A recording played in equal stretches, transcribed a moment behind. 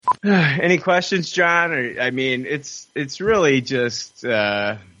Any questions, John? Or, I mean, it's really just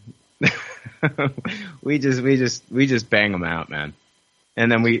we just bang them out, man.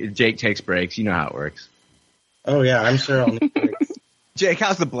 And then Jake takes breaks. You know how it works. Oh yeah, I'm sure I'll need breaks. Jake,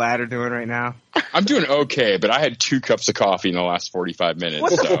 how's the bladder doing right now? I'm doing okay, but I had 2 cups of coffee in the last 45 minutes.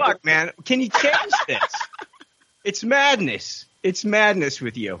 What the fuck, man? Can you change this? It's madness. It's madness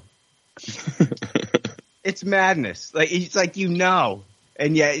with you. It's madness. Like it's like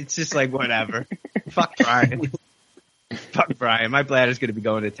and yet it's just like whatever. Fuck Brian. Fuck Brian. My bladder's gonna be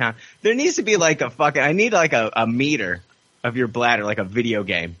going to town. There needs to be like I need like a meter of your bladder, like a video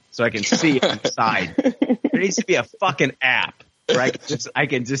game, so I can see it inside. There needs to be a fucking app where I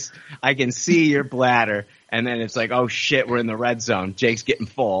can see your bladder, and then it's like, oh shit, we're in the red zone. Jake's getting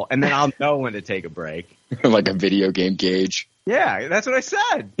full, and then I'll know when to take a break. Like a video game gauge. Yeah, that's what I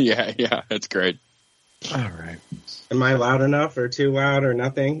said. Yeah, that's great. All right. Am I loud enough, or too loud, or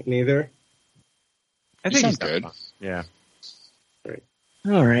nothing? Neither. I think he's good. Yeah. Great.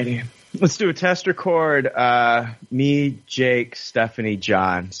 All righty. Let's do a test record. Me, Jake, Stephanie,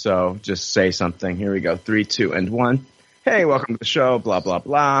 John. So just say something. Here we go. 3, 2, and 1. Hey, welcome to the show. Blah, blah,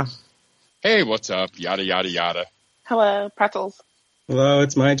 blah. Hey, what's up? Yada, yada, yada. Hello, pretzels. Hello,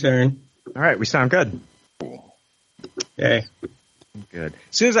 it's my turn. All right, we sound good. Cool. Yay. Good.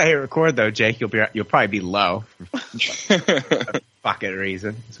 As soon as I hit record, though, Jake, you'll probably be low for a fucking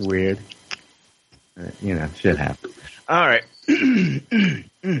reason. It's weird. Shit happens. All right.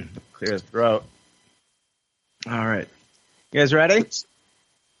 Clear the throat. All right. You guys ready?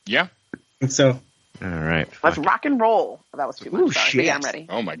 Yeah. I think so. All right. Let's rock and roll. Oh, that was too much. Ooh, Sorry. shit. Yeah, I'm ready.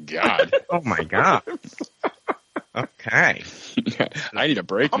 Oh, my God. Oh, my God. Okay. I need a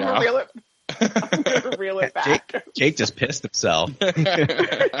break I'm now. going to reel it back. Jake just pissed himself.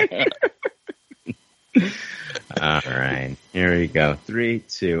 All right. Here we go. 3,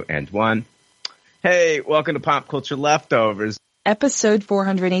 2, and 1. Hey, welcome to Pop Culture Leftovers. Episode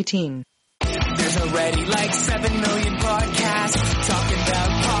 418. There's already like 7 million podcasts talking about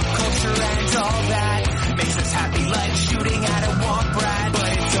pop culture and all that. Makes us happy like shooting at a womp rat,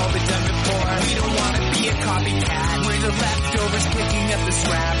 but it's all been done before. We don't want to be a copycat. We're the leftovers picking up the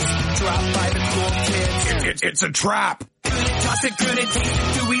scraps dropped by the cool kids. It's a trap. Good at toss it, good at taste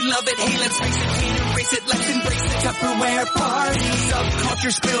it. Do we love it? Hey, let's face it, can't erase it. Let's embrace the Tupperware party.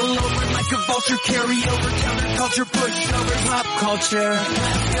 Subculture spill over like a vulture. Carry over counterculture, pushover, pop culture.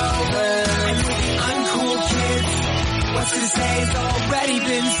 Leftovers. And for the uncool kids, what's to say has already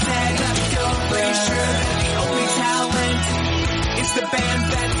been said. Leftovers. Pretty sure that the only talent is the band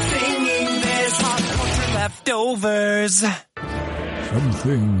that's singing this. Pop culture leftovers.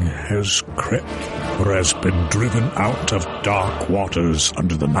 Something has crept or has been driven out of dark waters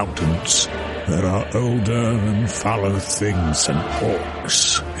under the mountains. There are older and fouler things than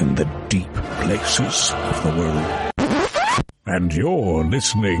orcs in the deep places of the world. And you're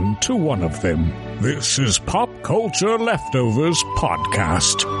listening to one of them. This is Pop Culture Leftovers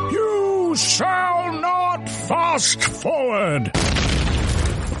Podcast. You shall not fast forward!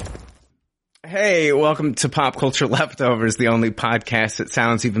 Hey, welcome to Pop Culture Leftovers, the only podcast that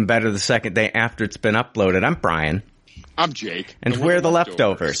sounds even better the second day after it's been uploaded. I'm Brian. I'm Jake. And we're the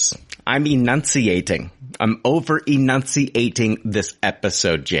leftovers. I'm enunciating. I'm over-enunciating this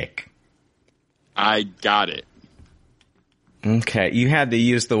episode, Jake. I got it. Okay, you had to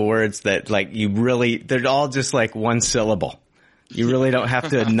use the words that, like, they're all just like one syllable. You really don't have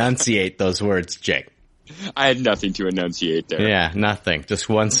to enunciate those words, Jake. I had nothing to enunciate there. Yeah, nothing. Just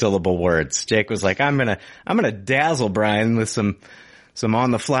one syllable words. Jake was like, I'm gonna dazzle Brian with some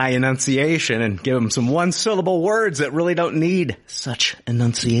on the fly enunciation and give him some one syllable words that really don't need such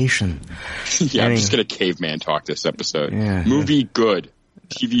enunciation. Yeah, I'm just gonna caveman talk this episode. Yeah. Movie, good.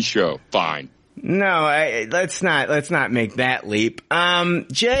 TV show, fine. No, let's not make that leap.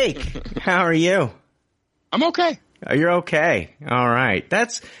 Jake, how are you? I'm okay. Oh, you're okay. All right.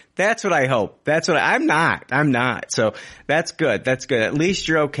 That's what I hope. I'm not. So that's good. At least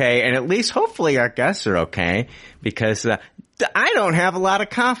you're okay. And at least hopefully our guests are okay because, I don't have a lot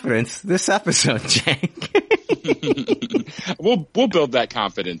of confidence this episode, Jake. We'll build that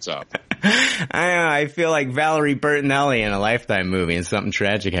confidence up. I feel like Valerie Bertinelli in a Lifetime movie and something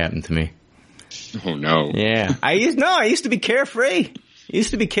tragic happened to me. Oh no. Yeah. I used to be carefree.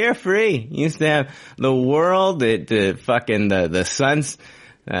 Used to have the world, the suns,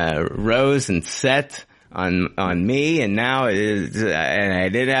 rose and set on me, and now and I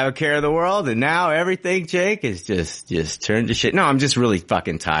didn't have a care of the world, and now everything, Jake, is just turned to shit. No, I'm just really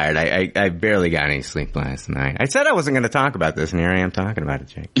fucking tired. I barely got any sleep last night. I said I wasn't going to talk about this, and here I am talking about it,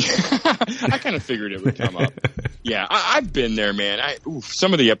 Jake. I kind of figured it would come up. Yeah, I've been there, man.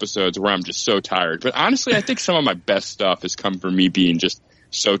 Some of the episodes where I'm just so tired, but honestly, I think some of my best stuff has come from me being just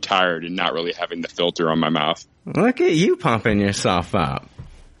so tired and not really having the filter on my mouth. Look at you pumping yourself up.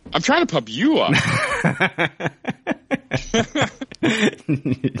 I'm trying to pump you up.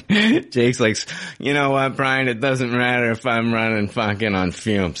 Jake's like, you know what, Brian? It doesn't matter if I'm running fucking on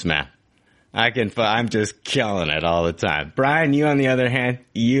fumes, man. I'm just killing it all the time. Brian, you on the other hand,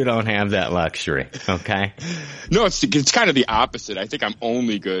 you don't have that luxury, okay? No, it's kind of the opposite. I think I'm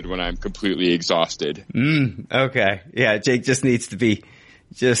only good when I'm completely exhausted. Okay. Yeah, Jake just needs to be,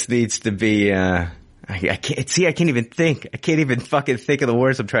 I can't even think. I can't even fucking think of the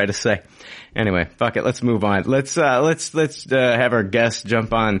words I'm trying to say. Anyway, fuck it. Let's move on. Let's have our guest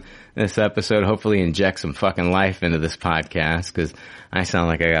jump on this episode. Hopefully inject some fucking life into this podcast, cause I sound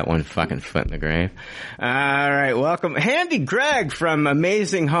like I got one fucking foot in the grave. All right. Welcome Handy Greg from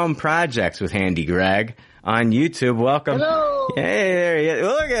Amazing Home Projects with Handy Greg on YouTube. Welcome. Hello. Hey, there he is.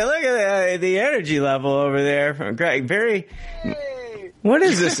 Look at the energy level over there from Greg. Very. What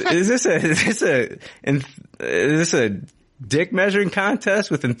is this? Is this a dick measuring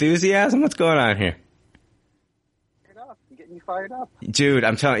contest with enthusiasm? What's going on here? I'm getting you fired up. Dude,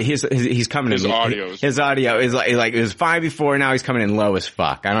 I'm telling you, he's coming his in. His audio is like it was fine before, now he's coming in low as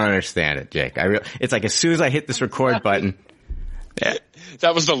fuck. I don't understand it, Jake. It's like as soon as I hit this record button.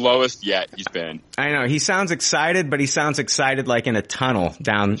 That was the lowest yet he's been. I know. He sounds excited, but he sounds excited like in a tunnel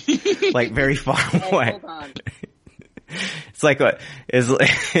down, like very far away. Hold on. It's like what is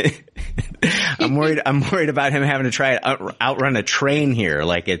I'm worried about him having to try to outrun a train here.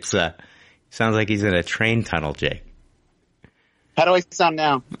 Like sounds like he's in a train tunnel, Jake. How do I sound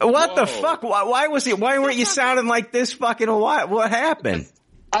now? What the fuck? Why weren't you sounding like this fucking a lot? What happened?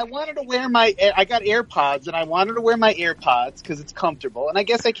 I wanted to wear I got AirPods, and I wanted to wear my AirPods because it's comfortable, and I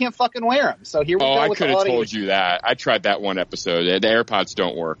guess I can't fucking wear them. So here we go. I with could the have audio. told you that. I tried that one episode. The AirPods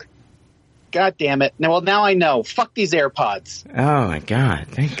don't work. God damn it. Now I know. Fuck these AirPods. Oh my God.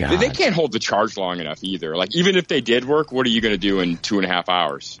 Thank God. They can't hold the charge long enough either. Like, even if they did work, what are you going to do in 2.5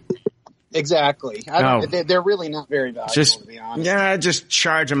 hours? Exactly. They're really not very valuable, to be honest. Yeah, just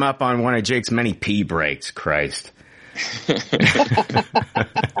charge them up on one of Jake's many pee breaks. Christ.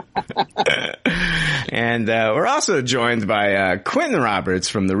 And we're also joined by Quentin Roberts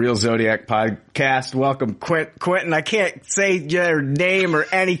from the Real Zodiac podcast. Welcome, Quentin. I can't say your name or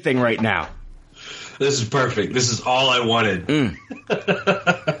anything right now. This is perfect. This is all I wanted.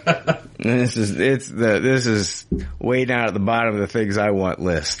 This is way down at the bottom of the things I want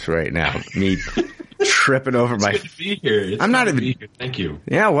list right now. Me tripping over my. It's good to be here. I'm not even. Thank you.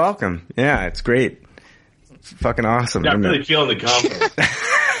 Yeah, welcome. Yeah, it's great. It's fucking awesome. Yeah, I'm really feeling the confidence.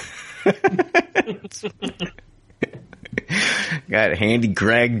 Got Handy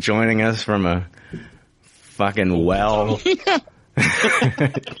Greg joining us from a fucking well.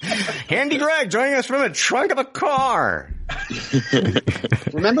 Handy Greg joining us from the trunk of a car.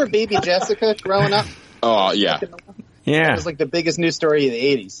 Remember Baby Jessica growing up? Oh, yeah. Yeah. That was like the biggest news story of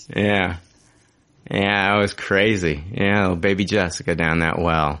the 80s. Yeah. Yeah, it was crazy. Yeah, little baby Jessica down that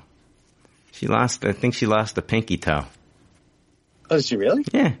well. I think she lost the pinky toe. Oh, did she really?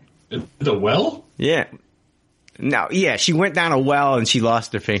 Yeah. The well? Yeah. No, yeah, she went down a well and she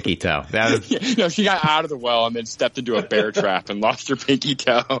lost her pinky toe. That was... No, she got out of the well and then stepped into a bear trap and lost her pinky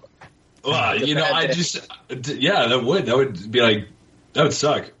toe. Well, that would be like, that would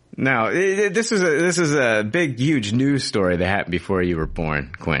suck. No, this is a big, huge news story that happened before you were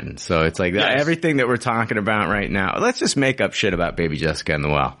born, Quentin. So it's like everything that we're talking about right now. Let's just make up shit about baby Jessica in the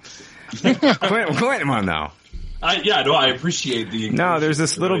well. Quentin, come on now. I appreciate the. No, there's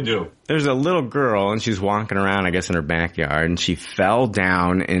a little girl, and she's walking around, I guess, in her backyard, and she fell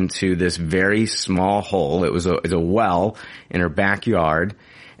down into this very small hole. It was a well in her backyard,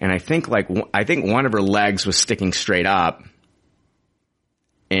 and I think one of her legs was sticking straight up,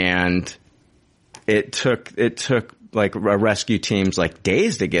 and it took like a rescue team's like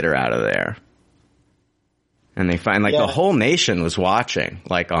days to get her out of there, and they find the whole nation was watching,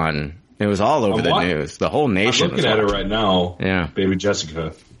 it was all over the news. The whole nation. I'm looking at her right now. Yeah. Baby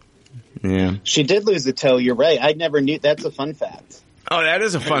Jessica. Yeah. She did lose a toe. You're right. I never knew. That's a fun fact. Oh, that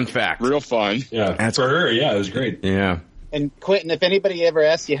is a fun fact. Real fun. Yeah. For her, yeah, it was great. Yeah. And Quentin, if anybody ever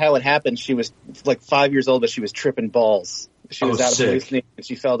asks you how it happened, she was like 5 years old, but she was tripping balls. She was out of hallucinating and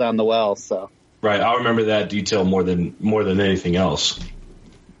she fell down the well. So. Right. I'll remember that detail more than anything else.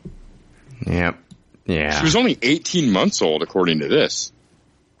 Yep. Yeah. She was only 18 months old, according to this.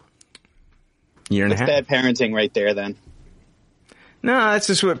 Year and a That's half. bad parenting right there, then. No, that's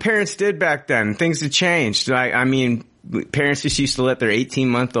just what parents did back then. Things have changed. I mean, parents just used to let their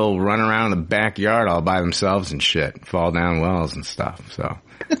 18-month-old run around in the backyard all by themselves and shit, fall down wells and stuff. So,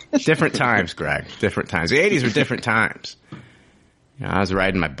 different times, Greg. Different times. The 80s were different times. You know, I was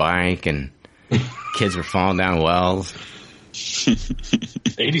riding my bike and kids were falling down wells.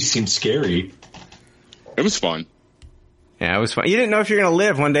 80s seemed scary. It was fun. Yeah, it was fun. You didn't know if you're going to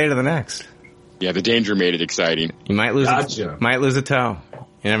live one day to the next. Yeah, the danger made it exciting. You might lose Gotcha. might lose a toe.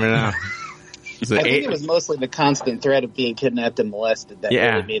 You never know. So I think it was mostly the constant threat of being kidnapped and molested that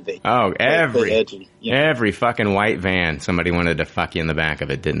really made the edgy. Yeah. Every fucking white van, somebody wanted to fuck you in the back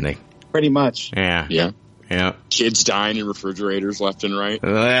of it, didn't they? Pretty much. Yeah. Yeah. Kids dying in refrigerators left and right.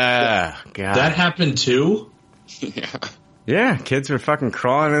 God. That happened too? Yeah. Yeah, kids were fucking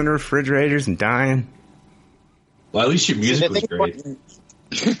crawling under refrigerators and dying. Well, at least your music was great.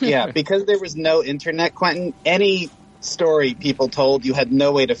 Yeah, because there was no internet, Quentin, any story people told, you had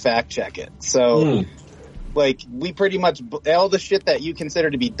no way to fact check it. So, like, we pretty much, all the shit that you consider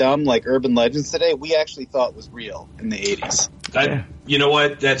to be dumb, like urban legends today, we actually thought was real in the 80s. You know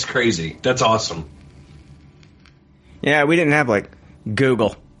what? That's crazy. That's awesome. Yeah, we didn't have, like,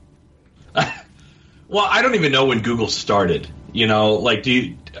 Google. Well, I don't even know when Google started. You know, like,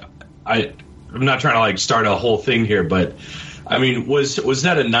 I'm not trying to, like, start a whole thing here, but I mean, was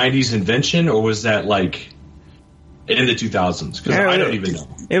that a 90s invention, or was that, like, in the 2000s? Because I don't even know.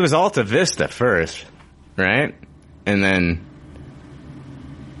 It was Alta Vista first, right? And then,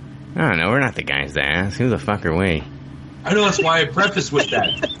 I don't know, we're not the guys to ask. Who the fuck are we? I know, that's why I prefaced with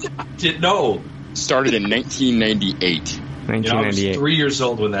that. Didn't know. Started in 1998. You know, I was 3 years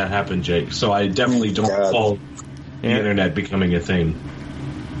old when that happened, Jake, so I definitely don't recall the internet becoming a thing.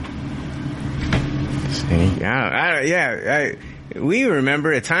 We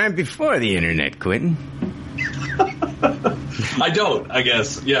remember a time before the internet, Quentin. I don't, I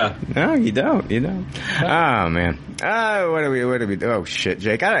guess, yeah. No, you don't. Oh, man. What do we, oh shit,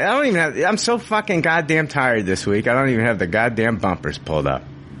 Jake. I don't even have, I'm so fucking goddamn tired this week, I don't even have the goddamn bumpers pulled up.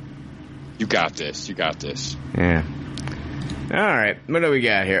 You got this. Yeah. Alright, what do we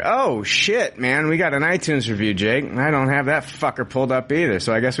got here? Oh, shit, man, we got an iTunes review, Jake. I don't have that fucker pulled up either,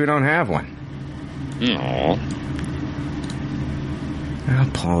 so I guess we don't have one. Aww.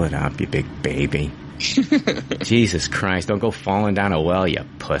 I'll pull it up, you big baby. Jesus Christ, don't go falling down a well, you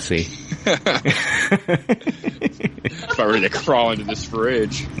pussy. If I were to crawl into this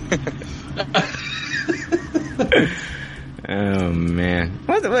fridge. Oh, man.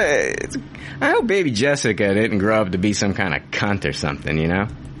 I hope baby Jessica didn't grow up to be some kind of cunt or something, you know?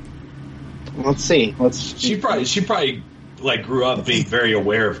 Let's see. She probably like grew up being very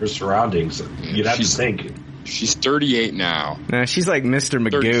aware of her surroundings. You'd have to think. She's 38 now. No, she's like Mr.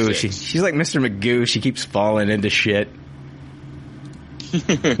 Magoo. She's like Mr. Magoo. She keeps falling into shit.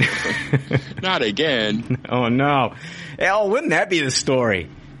 Not again. Oh, no. Oh, wouldn't that be the story?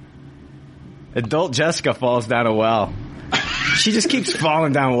 Adult Jessica falls down a well. She just keeps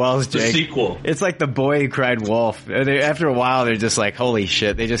falling down wells, Jake. The sequel. It's like The Boy Who Cried Wolf. After a while, they're just like, holy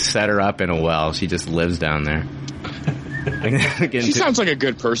shit, they just set her up in a well. She just lives down there. She sounds like a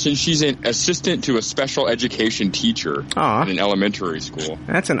good person. She's an assistant to a special education teacher in an elementary school.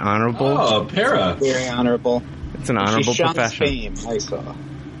 That's an honorable. Oh, para. Very honorable. It's an honorable profession. Fame, I saw.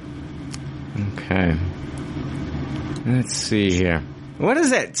 Okay. Let's see here. What is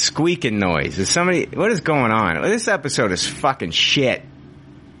that squeaking noise? What is going on? This episode is fucking shit.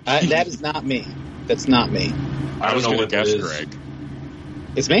 That is not me. That's not me. I was going to guess Greg.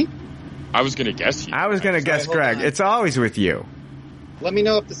 It's me? I was going to guess you. I was going to guess Greg. It's always with you. Let me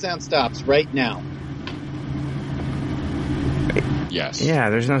know if the sound stops right now. Yes. Yeah,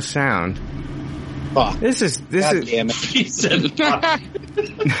 there's no sound. Fuck. This is. God damn it. He said fuck.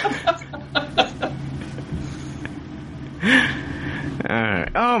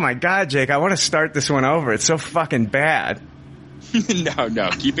 Alright. Oh my god, Jake, I want to start this one over. It's so fucking bad. No,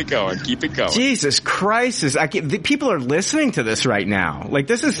 keep it going. Jesus Christ, people are listening to this right now. Like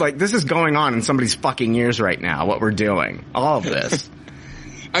this is going on in somebody's fucking ears right now, what we're doing. All of this.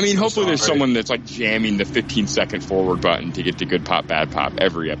 I mean, hopefully there's someone that's like jamming the 15-second forward button to get to good pop, bad pop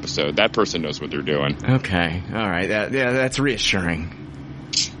every episode. That person knows what they're doing. Okay. Alright. That's reassuring.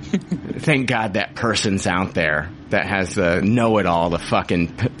 Thank God that person's out there that has the know-it-all to fucking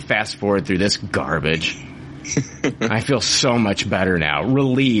fast forward through this garbage. I feel so much better now.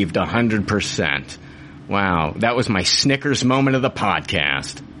 Relieved 100%. Wow. That was my Snickers moment of the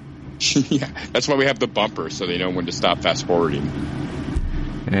podcast. Yeah, that's why we have the bumper, so they know when to stop fast forwarding.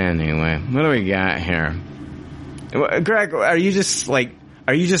 Anyway, what do we got here? Greg, are you just like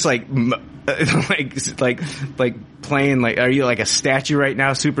playing like? Are you like a statue right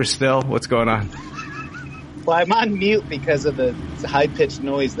now, super still? What's going on? Well, I'm on mute because of the high-pitched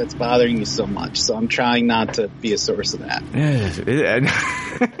noise that's bothering you so much, so I'm trying not to be a source of that.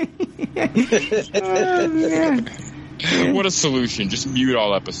 What a solution. Just mute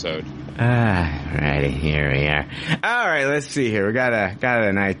all episode. Righty, here we are. All right, let's see here. We got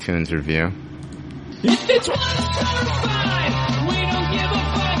an iTunes review. It's 1 star 5. We don't give a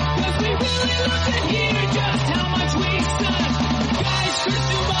fuck because we really love to hear just how much we suck. Guys, Chris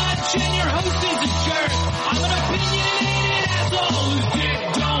too much and your host is a jerk. I'm an opinionated asshole whose dick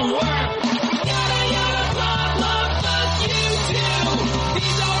don't work. Yada yada blah blah, fuck you too.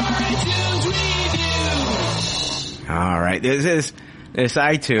 These are our iTunes reviews. All right, this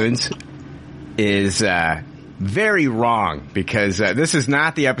iTunes is very wrong because this is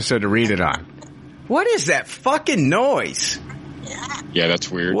not the episode to read it on. What is that fucking noise? Yeah,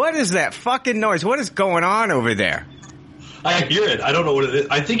 that's weird. What is that fucking noise? What is going on over there? I hear it. I don't know what it is.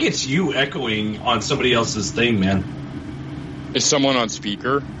 I think it's you echoing on somebody else's thing, man. Is someone on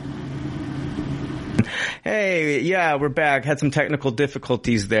speaker? Hey, yeah, we're back. Had some technical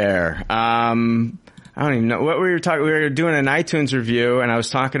difficulties there. I don't even know what we were talking. We were doing an iTunes review, and I was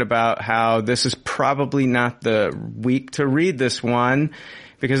talking about how this is probably not the week to read this one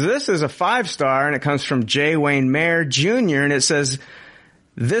because this is a 5-star, and it comes from J. Wayne Mayer Jr., and it says,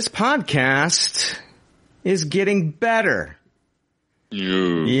 "This podcast is getting better."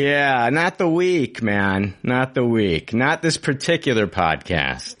 Yeah, not the week, man. Not the week. Not this particular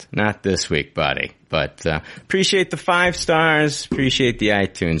podcast. Not this week, buddy. But appreciate the 5 stars. Appreciate the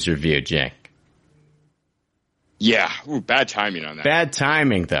iTunes review, Jake. Yeah. Ooh, bad timing on that. Bad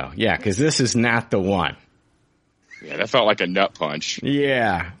timing, though. Yeah, because this is not the one. Yeah, that felt like a nut punch.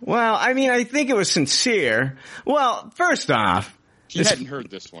 Yeah. Well, I mean, I think it was sincere. Well, first off... He hadn't heard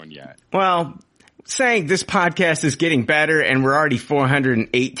this one yet. Well, saying this podcast is getting better and we're already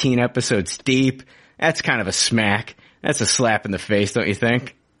 418 episodes deep, that's kind of a smack. That's a slap in the face, don't you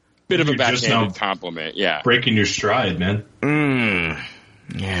think? Bit of a You're just backhanded now compliment, yeah. Breaking your stride, man.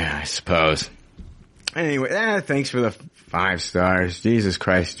 Yeah, I suppose. Anyway, thanks for the 5 stars. Jesus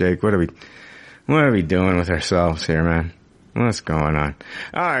Christ, Jake, what are we doing with ourselves here, man? What's going on?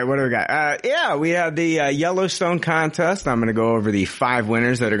 All right, what do we got? Yeah, we have the Yellowstone contest. I'm going to go over the 5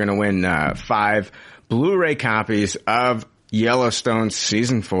 winners that are going to win 5 Blu-ray copies of Yellowstone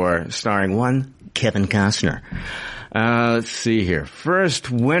Season 4, starring one Kevin Costner. Let's see here. First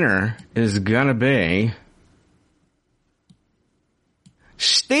winner is going to be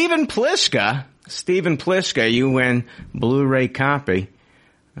Steven Pliska. Steven Pliska, you win Blu-ray copy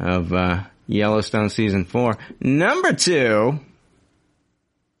of Yellowstone Season 4. Number 2,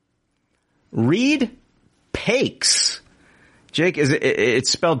 Reed Pakes. Jake,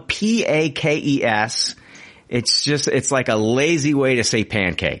 it's spelled P-A-K-E-S. It's like a lazy way to say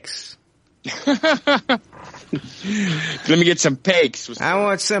pancakes. Let me get some pakes. I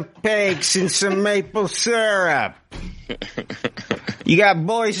want some pakes and some maple syrup. You got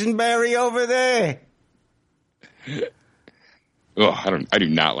boysenberry over there? Oh, I do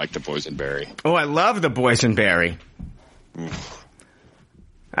not like the boysenberry. Oh, I love the boysenberry.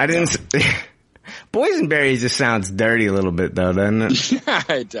 I didn't. Boysenberry just sounds dirty a little bit, though, doesn't it? Yeah,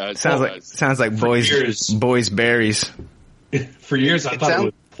 it does. Sounds like boys berries. For years, I thought it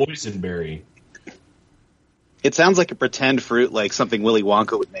was boysenberry. It sounds like a pretend fruit, like something Willy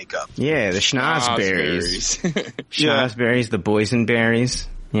Wonka would make up. Yeah, the schnozberries. Schnozberries, the boysenberries.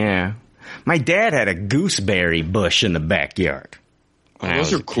 Yeah. My dad had a gooseberry bush in the backyard. Oh,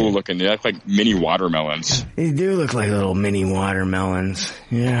 those are cool looking. They look like mini watermelons. They do look like little mini watermelons.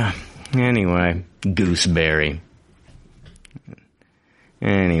 Yeah. Anyway, gooseberry.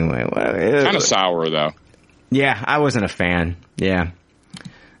 Anyway. Kind of sour, though. Yeah, I wasn't a fan. Yeah.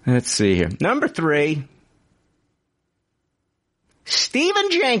 Let's see here. Number 3.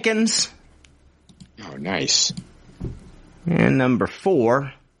 Stephen Jenkins. Oh, nice. And number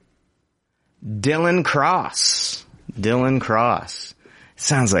 4, Dylan Cross. Dylan Cross.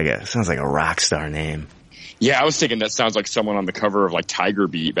 Sounds like a rock star name. Yeah, I was thinking that sounds like someone on the cover of like Tiger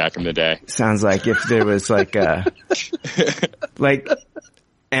Beat back in the day. Sounds like if there was like a like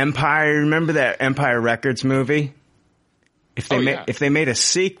Empire. Remember that Empire Records movie? If they made a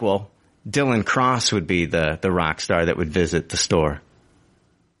sequel, Dylan Cross would be the rock star that would visit the store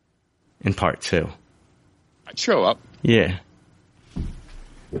in part 2. I'd show up. Yeah.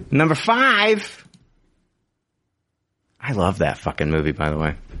 Number 5. I love that fucking movie, by the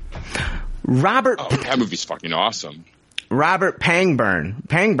way. Oh, that movie's fucking awesome. Robert Pangburn.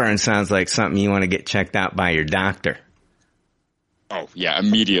 Pangburn sounds like something you want to get checked out by your doctor. Oh, yeah,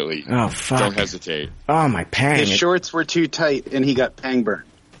 immediately. Oh, fuck. Don't hesitate. Oh, my pang. His shorts were too tight, and he got pang burn.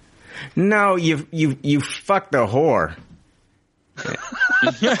 No, you fucked the whore.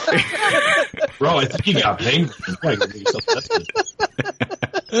 Bro, I think you got pain.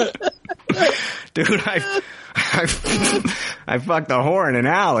 Dude, I fucked a whore in an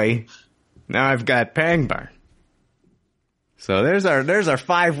alley. Now I've got pang burn. So there's our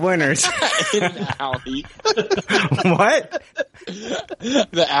 5 winners. In an alley. What?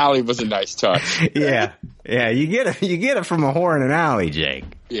 The alley was a nice touch. Yeah, you get it from a whore in an alley, Jake.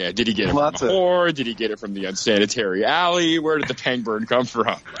 Yeah, did he get it Lots from a of- whore? Did he get it from the unsanitary alley? Where did the pang burn come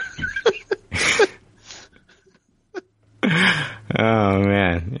from? Oh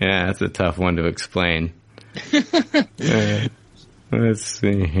man, yeah, that's a tough one to explain. Let's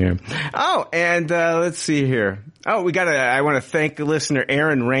see here. Oh, and let's see here. Oh, I want to thank the listener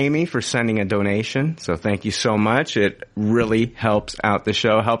Aaron Ramey for sending a donation. So thank you so much. It really helps out the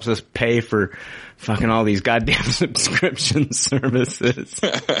show, helps us pay for fucking all these goddamn subscription services.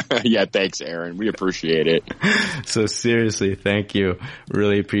 Yeah, thanks, Aaron. We appreciate it. So seriously, thank you.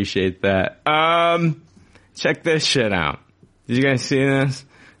 Really appreciate that. Check this shit out. Did you guys see this?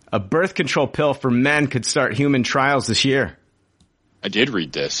 A birth control pill for men could start human trials this year. I did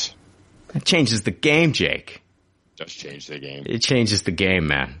read this. That changes the game, Jake. Does change the game. It changes the game,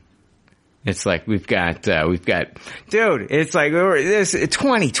 man. It's like we've got, dude, it's like, it's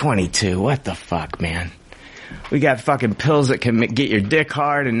 2022. What the fuck, man? We got fucking pills that can get your dick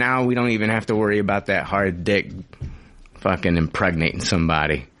hard, and now we don't even have to worry about that hard dick fucking impregnating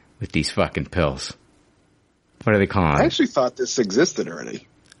somebody with these fucking pills. What are they calling I it? actually thought this existed already.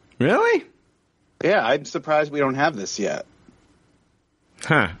 Really? Yeah, I'm surprised we don't have this yet.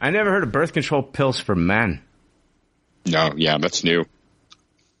 Huh. I never heard of birth control pills for men. No, yeah, that's new.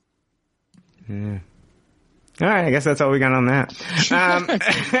 Yeah. All right, I guess that's all we got on that.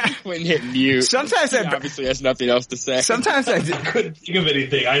 When hit mute. Sometimes he obviously has nothing else to say. Sometimes I couldn't think of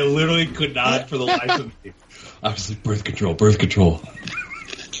anything. I literally could not for the life of me. I was like, birth control.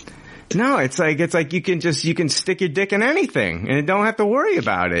 No, it's like you can stick your dick in anything and don't have to worry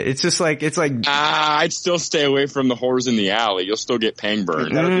about it. It's like I'd still stay away from the whores in the alley. You'll still get pang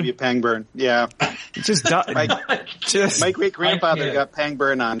burn. That'll give you pang burn. Yeah. Just my great grandfather got pang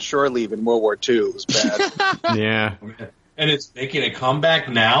burn on shore leave in World War II. It was bad. Yeah. And it's making a comeback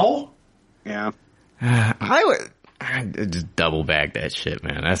now? Yeah. I'd just double bag that shit,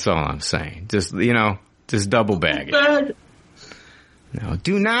 man. That's all I'm saying. Just double bag it. No,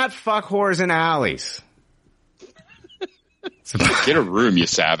 do not fuck whores in alleys. Get a room, you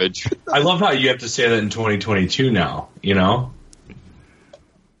savage. I love how you have to say that in 2022 now, you know?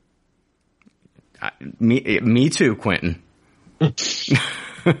 Me too, Quentin.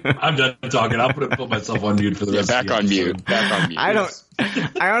 I'm done talking. I'm going to put myself on mute for the rest of the episode. Back on mute.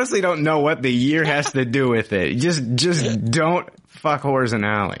 I honestly don't know what the year has to do with it. Just don't fuck whores in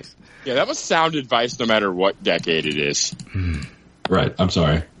alleys. Yeah, that was sound advice no matter what decade it is. Right, I'm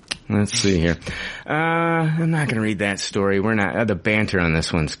sorry. Let's see here. I'm not going to read that story. We're not. The banter on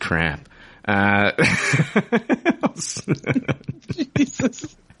this one's crap.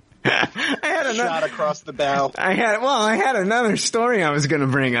 Jesus. I had another shot across the bow. I had another story I was going to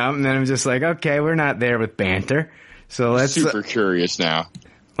bring up, and then I'm just like, okay, we're not there with banter. So let's. Super curious now.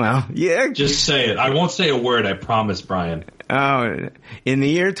 Well, yeah. Just say it. I won't say a word. I promise, Brian. Oh, in the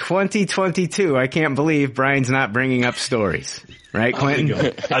year 2022, I can't believe Brian's not bringing up stories. Right, Quentin?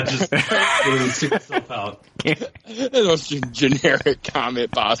 I just literally took myself out. The most generic comment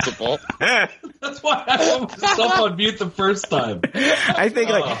possible. That's why I put myself on mute the first time. I think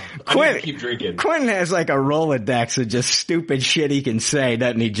Quentin, keep drinking. Quentin has like a Rolodex of just stupid shit he can say,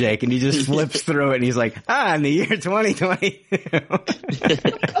 doesn't he, Jake? And he just flips through it and he's like, in the year 2020.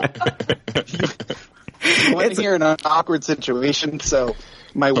 I'm here in an awkward situation, so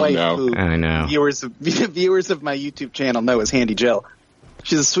my wife, who I know. viewers of my YouTube channel know as Handy Jill,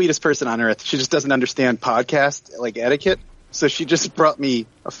 she's the sweetest person on earth. She just doesn't understand podcast etiquette, so she just brought me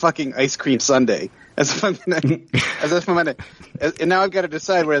a fucking ice cream sundae as if I'm gonna, and now I've got to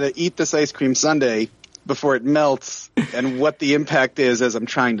decide whether to eat this ice cream sundae before it melts and what the impact is as I'm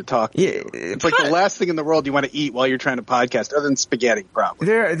trying to talk to you. It's like the last thing in the world you want to eat while you're trying to podcast, other than spaghetti, probably.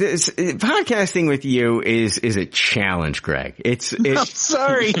 Podcasting with you is a challenge, Greg. I'm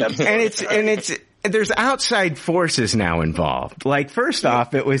sorry. There's outside forces now involved. Like, first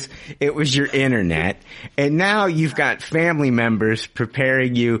off, it was your internet, and now you've got family members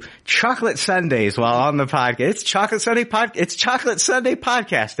preparing you chocolate sundaes while on the podcast. It's chocolate Sunday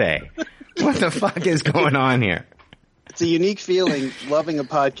podcast day. What the fuck is going on here? It's a unique feeling loving a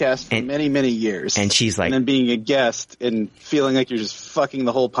podcast for many, many years. And she's like, and then being a guest and feeling like you're just fucking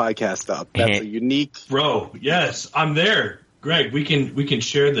the whole podcast up. That's a unique. Bro, yes, I'm there. Greg, we can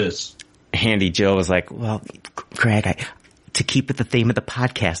share this. Handy Jill was like, well, Greg, to keep with the theme of the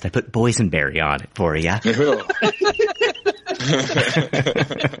podcast, I put boysenberry on it for you.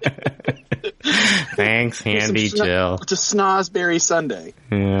 Thanks, Handy Jill. It's a snozberry sundae.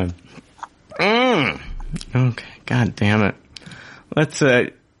 Yeah. Okay, god damn it. Let's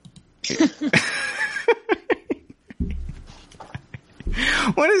what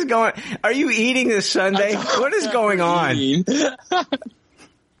is going? Are you eating this sundae? What is going on?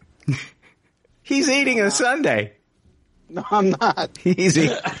 He's eating a sundae. No, I'm not. He's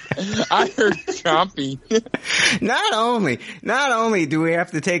eating. I heard chomping. Not only do we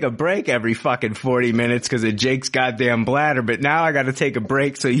have to take a break every fucking 40 minutes because of Jake's goddamn bladder, but now I got to take a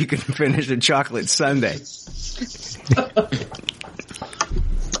break so you can finish a chocolate sundae.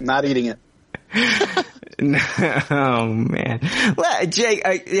 Not eating it. Oh man. Well, Jake,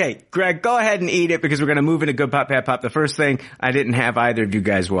 hey, Greg, go ahead and eat it because we're going to move into Good Pop, Bad Pop. The first thing I didn't have either of you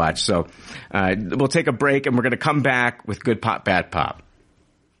guys watch. So, we'll take a break and we're going to come back with Good Pop, Bad Pop.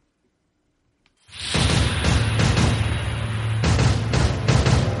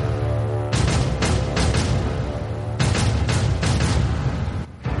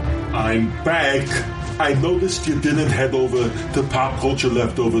 I'm back. I noticed you didn't head over to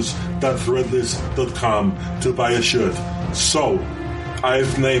popcultureleftovers.threadless.com to buy a shirt. So,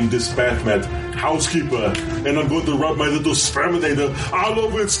 I've named this Batman Housekeeper, and I'm going to rub my little Sperminator all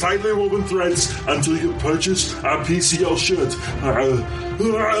over its tightly woven threads until you purchase a PCL shirt.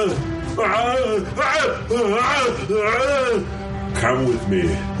 Come with me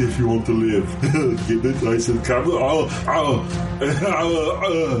if you want to live. Give it nice and come.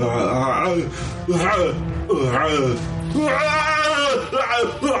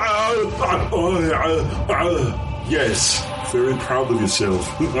 Yes, very proud of yourself.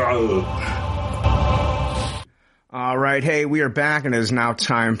 All right, hey, we are back, and it is now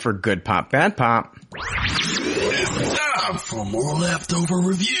time for Good Pop, Bad Pop. It's time for more leftover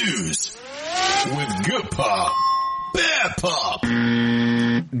reviews with Good Pop, Bad Pop.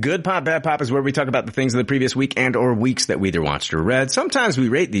 Good Pop, Bad Pop is where we talk about the things of the previous week and or weeks that we either watched or read. Sometimes we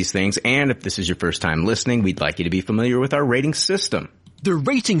rate these things, and if this is your first time listening, we'd like you to be familiar with our rating system. The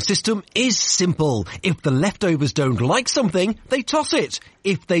rating system is simple. If the leftovers don't like something, they toss it.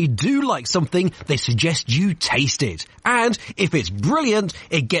 If they do like something, they suggest you taste it. And if it's brilliant,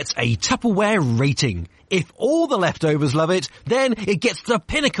 it gets a Tupperware rating. If all the leftovers love it, then it gets the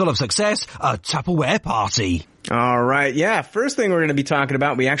pinnacle of success, a Tupperware party. All right, yeah, first thing we're going to be talking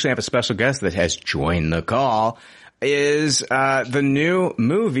about, we actually have a special guest that has joined the call, is the new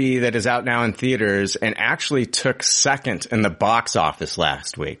movie that is out now in theaters and actually took second in the box office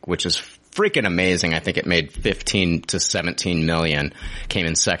last week, which is freaking amazing. I think it made 15 to 17 million, came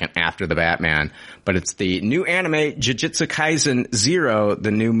in second after the Batman. But it's the new anime Jujutsu Kaisen 0,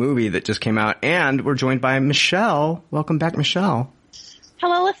 the new movie that just came out, and we're joined by Michelle. Welcome back, Michelle.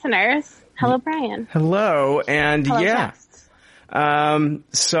 Hello, listeners. Hello, Brian. Hello, and Hello, yeah. guests.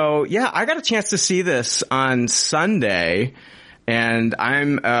 So yeah, I got a chance to see this on Sunday, and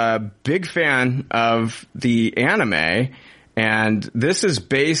I'm a big fan of the anime, and this is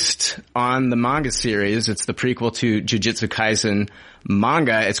based on the manga series. It's the prequel to Jujutsu Kaisen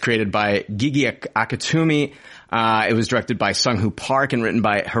manga. It's created by Gigi Akutami. It was directed by Sung-Hoo Park and written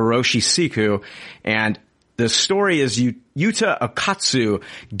by Hiroshi Siku, and the story is Yuta Okatsu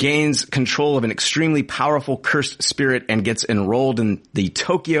gains control of an extremely powerful cursed spirit and gets enrolled in the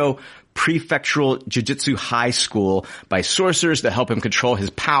Tokyo Prefectural Jujutsu High School by sorcerers to help him control his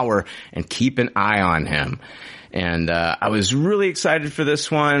power and keep an eye on him. And I was really excited for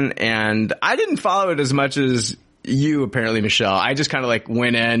this one, and I didn't follow it as much as you, apparently, Michelle. I just kind of like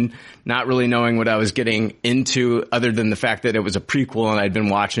went in not really knowing what I was getting into other than the fact that it was a prequel and I'd been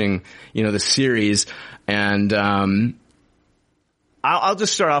watching, the series. And I'll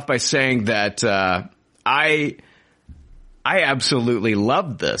just start off by saying that I absolutely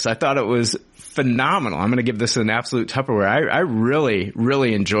loved this. I thought it was phenomenal. I'm going to give this an absolute Tupperware. I really,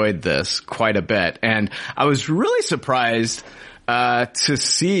 really enjoyed this quite a bit. And I was really surprised to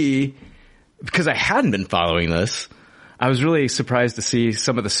see, because I hadn't been following this, I was really surprised to see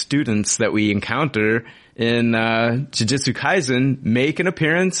some of the students that we encounter in Jujutsu Kaisen make an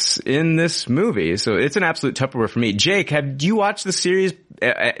appearance in this movie. So it's an absolute Tupperware for me. Jake, have you watched the series?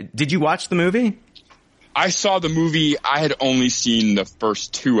 Did you watch the movie? I saw the movie. I had only seen the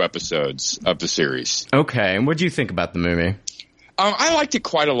first 2 episodes of the series. Okay. And what do you think about the movie? I liked it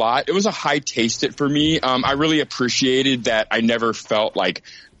quite a lot. It was a high taste it for me. I really appreciated that I never felt like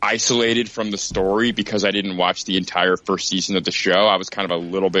isolated from the story because I didn't watch the entire first season of the show. I was kind of a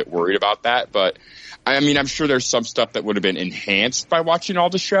little bit worried about that, but I mean, I'm sure there's some stuff that would have been enhanced by watching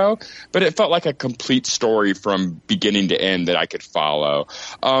all the show, but it felt like a complete story from beginning to end that I could follow.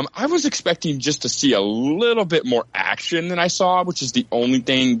 I was expecting just to see a little bit more action than I saw, which is the only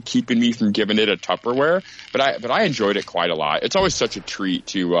thing keeping me from giving it a Tupperware, but I enjoyed it quite a lot. It's always such a treat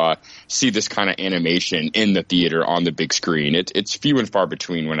to see this kind of animation in the theater on the big screen. It's few and far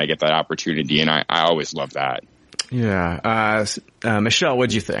between when I get that opportunity, and I always love that. Yeah. Michelle,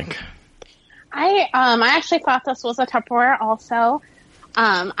 what'd you think? I actually thought this was a Tupperware also.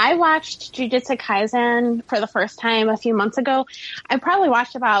 I watched Jujutsu Kaisen for the first time a few months ago. I probably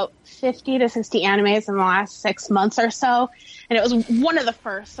watched about 50 to 60 animes in the last 6 months or so, and it was one of the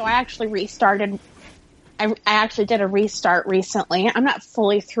first, so I actually restarted. I actually did a restart recently. I'm not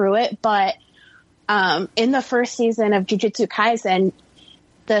fully through it, but in the first season of Jujutsu Kaisen,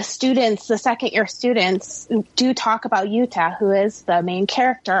 the second year students do talk about Yuta, who is the main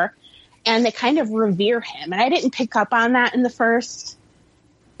character, and they kind of revere him. And I didn't pick up on that in the first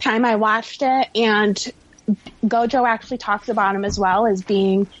time I watched it. And Gojo actually talks about him as well as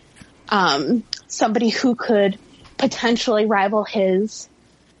being somebody who could potentially rival his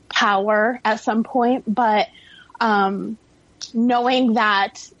power at some point. But knowing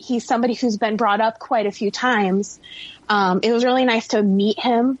that he's somebody who's been brought up quite a few times, it was really nice to meet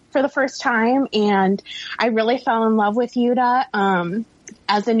him for the first time. And I really fell in love with Yuta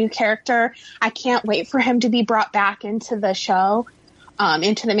as a new character. I can't wait for him to be brought back into the show,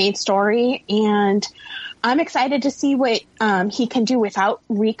 into the main story. And I'm excited to see what he can do without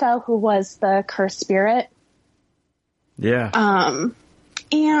Rika, who was the cursed spirit. Yeah.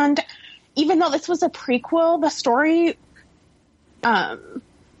 And even though this was a prequel, the story,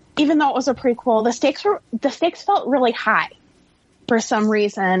 even though it was a prequel, the stakes felt really high for some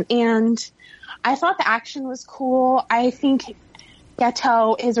reason. And I thought the action was cool. I think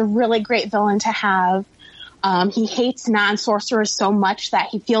Geto is a really great villain to have. He hates non-sorcerers so much that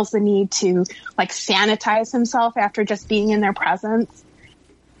he feels the need to sanitize himself after just being in their presence.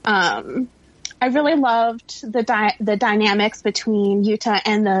 I really loved the dynamics between Yuta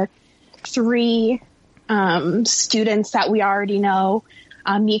and the three students that we already know,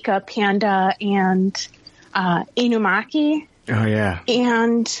 Mika, Panda, and Inumaki. Oh yeah.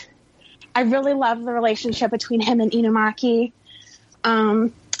 And I really love the relationship between him and Inumaki. I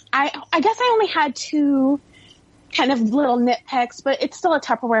guess I only had two kind of little nitpicks, but it's still a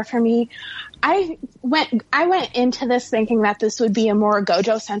Tupperware for me. I went into this thinking that this would be a more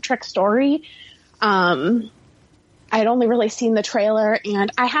Gojo-centric story. I'd only really seen the trailer,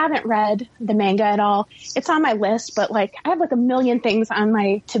 and I haven't read the manga at all. It's on my list, but I have a million things on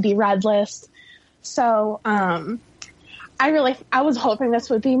my to-be-read list. So I was hoping this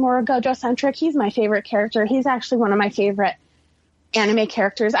would be more Gojo-centric. He's my favorite character. He's actually one of my favorite anime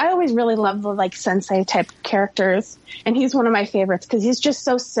characters. I always really love the sensei type characters, and he's one of my favorites because he's just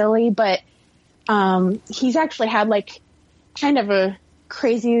so silly, but he's actually had kind of a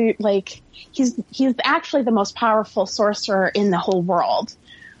crazy he's actually the most powerful sorcerer in the whole world.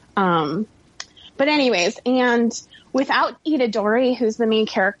 But anyways, and without Itadori, who's the main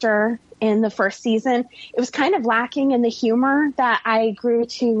character in the first season, it was kind of lacking in the humor that I grew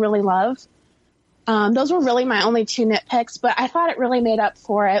to really love. Those were really my only two nitpicks, but I thought it really made up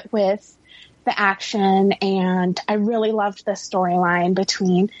for it with the action, and I really loved the storyline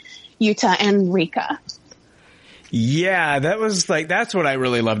between Yuta and Rika. Yeah, that was that's what I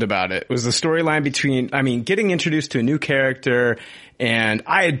really loved about it, was the storyline between, getting introduced to a new character, and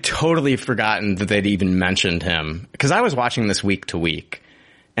I had totally forgotten that they'd even mentioned him, because I was watching this week to week.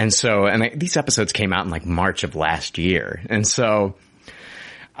 And so, these episodes came out in March of last year. And so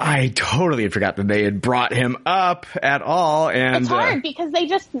I totally had forgot that they had brought him up at all. And it's hard because they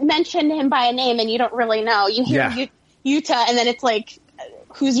just mentioned him by a name and you don't really know. You hear Yuta, and then it's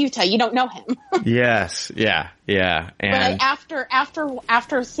who's Yuta? You don't know him. Yes. Yeah. Yeah. And but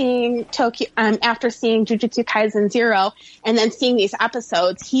after seeing after seeing Jujutsu Kaisen 0 and then seeing these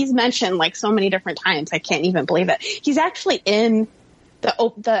episodes, he's mentioned so many different times. I can't even believe it. He's actually in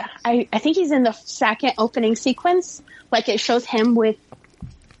I think he's in the second opening sequence. It shows him with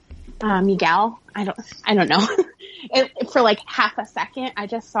Miguel. I don't know. For half a second. I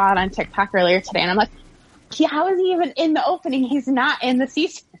just saw it on TikTok earlier today, and I'm how is he even in the opening? He's not in the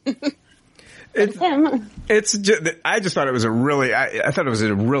season. It's him. I just thought it was I thought it was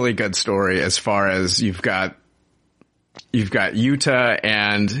a really good story, as far as you've got you've got Yuta,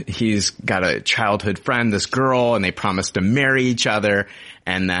 and he's got a childhood friend, this girl, and they promise to marry each other.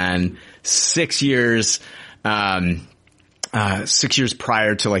 And then 6 years prior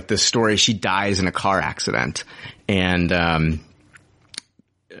to like this story, she dies in a car accident. And,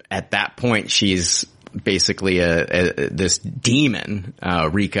 at that point, she's basically this demon,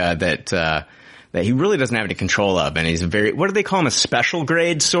 Rika, that he really doesn't have any control of. And he's what do they call him? A special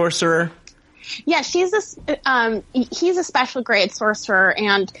grade sorcerer? Yeah, he's a special grade sorcerer,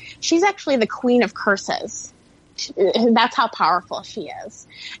 and she's actually the queen of curses. That's how powerful she is.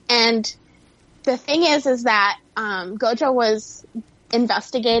 And the thing is that Gojo was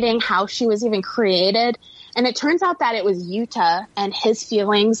investigating how she was even created, and it turns out that it was Yuta and his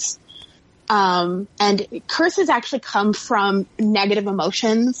feelings. And curses actually come from negative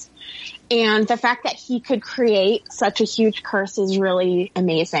emotions. And the fact that he could create such a huge curse is really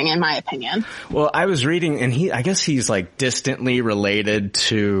amazing, in my opinion. Well, I was reading, and I guess he's like distantly related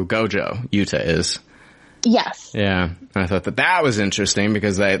to Gojo. Yuta is. Yes. Yeah. And I thought that was interesting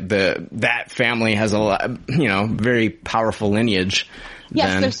because that family has a lot, very powerful lineage.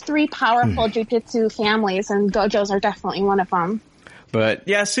 Yes, there's 3 powerful Jujutsu families, and Gojo's are definitely one of them. But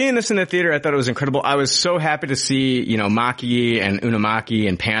yeah, seeing this in the theater, I thought it was incredible. I was so happy to see, Maki and Unamaki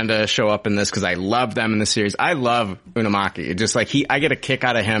and Panda show up in this because I love them in the series. I love Unamaki. Just like I get a kick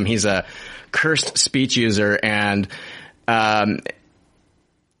out of him. He's a cursed speech user, and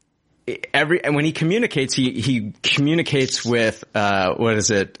when he communicates, he communicates with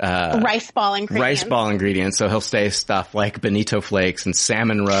rice ball ingredients. So he'll say stuff like bonito flakes and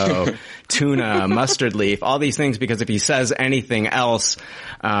salmon roe, tuna, mustard leaf, all these things, because if he says anything else,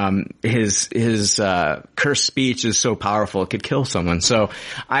 his cursed speech is so powerful it could kill someone. So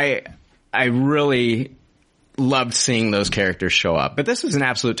I really loved seeing those characters show up. But this is an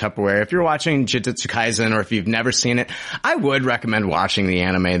absolute Tupperware. If you're watching Jujutsu Kaisen, or if you've never seen it, I would recommend watching the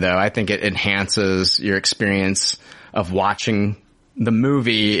anime, though. I think it enhances your experience of watching the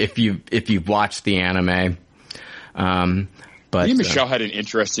movie if you've watched the anime. But me and Michelle had an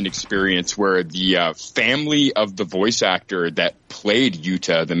interesting experience where the family of the voice actor that played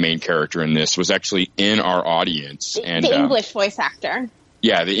Yuta, the main character in this, was actually in our audience. And the English voice actor.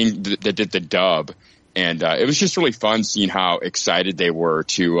 Yeah, that did the dub. And it was just really fun seeing how excited they were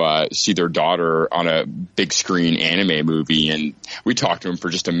to see their daughter on a big screen anime movie. And we talked to them for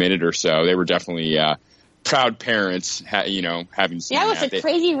just a minute or so. They were definitely proud parents, having seen that. Yeah, it was a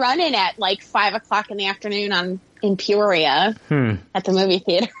crazy run-in at like 5 o'clock in the afternoon in Peoria at the movie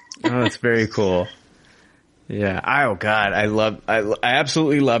theater. Oh, that's very cool. Yeah. Oh God, I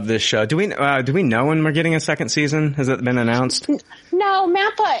absolutely love this show. Do we know when we're getting a second season? Has it been announced? No,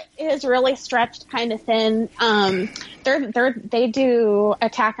 Mappa is really stretched kind of thin. They do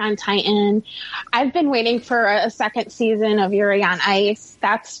Attack on Titan. I've been waiting for a second season of Yuri on Ice.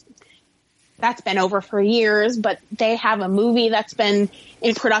 That's been over for years, but they have a movie that's been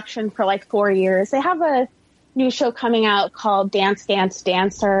in production for like 4 years. They have a new show coming out called Dance Dance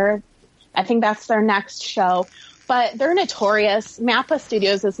Dancer. I think that's their next show, but they're notorious. Mappa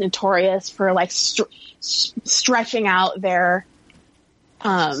Studios is notorious for like stretching out their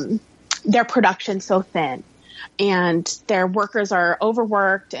production so thin, and their workers are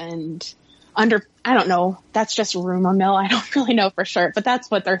overworked and I don't know. That's just rumor mill. I don't really know for sure, but that's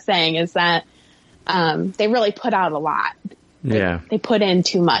what they're saying is that, they really put out a lot. Yeah. They put in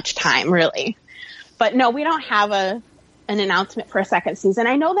too much time, really. But no, we don't have an announcement for a second season.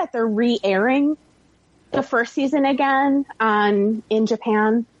 I know that they're re-airing the first season again in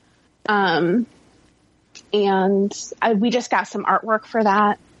Japan. And we just got some artwork for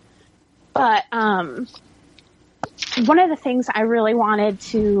that. But one of the things I really wanted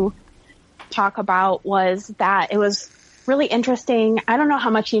to talk about was that it was really interesting. I don't know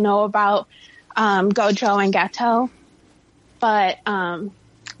how much you know about Gojo and Geto, but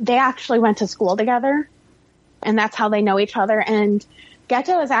they actually went to school together, and that's how they know each other. And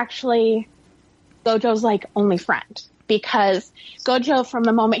Geto is actually Gojo's like only friend, because Gojo, from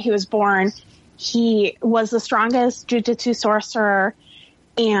the moment he was born, he was the strongest Jujutsu sorcerer,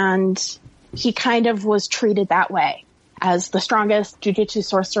 and he kind of was treated that way as the strongest Jujutsu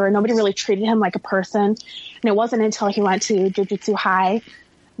sorcerer. Nobody really treated him like a person. And it wasn't until he went to Jujutsu High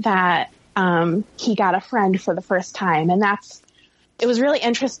that he got a friend for the first time. And it was really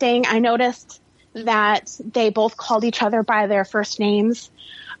interesting. I noticed that they both called each other by their first names,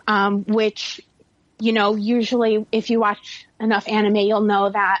 which, usually if you watch enough anime, you'll know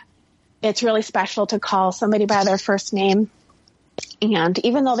that it's really special to call somebody by their first name. And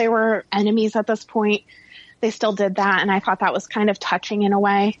even though they were enemies at this point, they still did that. And I thought that was kind of touching in a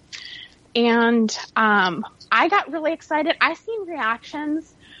way. And I got really excited. I seen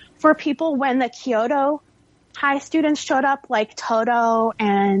reactions for people when the Kyoto High students showed up, like Toto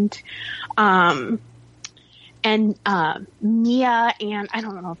and Mia, and I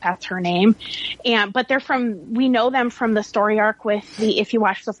don't know if that's her name, but we know them from the story arc with if you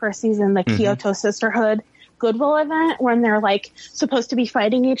watch the first season, the Kyoto Sisterhood Goodwill event, when they're like supposed to be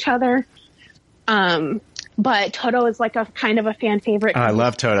fighting each other. But Toto is like a kind of a fan favorite. I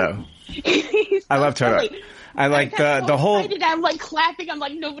love Toto. I love Toto. Silly. I like the whole. Excited. I'm like clapping. I'm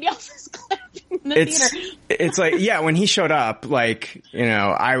like, nobody else is clapping in the theater. It's like, yeah, when he showed up, like, you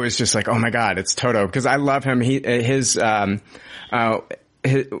know, I was just like, oh my God, it's Toto, because I love him. What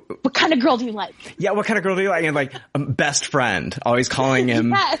kind of girl do you like? Yeah, what kind of girl do you like? And like, best friend, always calling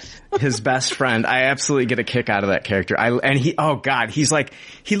him his best friend. I absolutely get a kick out of that character. Oh God, he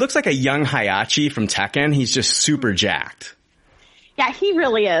looks like a young Hayachi from Tekken. He's just super jacked. Yeah, he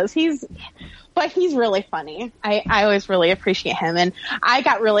really is. But he's really funny. I always really appreciate him, and I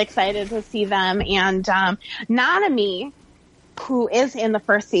got really excited to see them. And Nanami, who is in the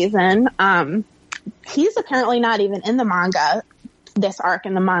first season, he's apparently not even in the manga, this arc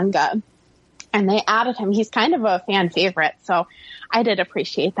in the manga, and they added him. He's kind of a fan favorite, so I did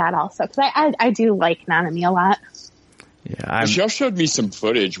appreciate that also, because I do like Nanami a lot. Yeah, Michelle showed me some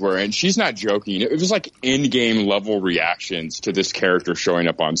footage and she's not joking, it was like in-game level reactions to this character showing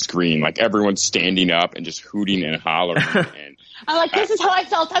up on screen. Like everyone's standing up and just hooting and hollering. And I'm like, this is how I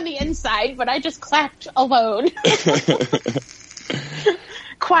felt on the inside, but I just clapped alone.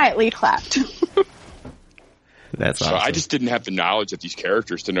 Quietly clapped. That's awesome. So I just didn't have the knowledge of these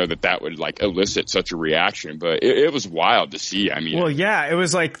characters to know that would like elicit such a reaction, but it was wild to see. I mean, well, yeah, it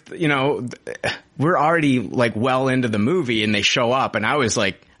was like, you know, we're already like well into the movie and they show up, and I was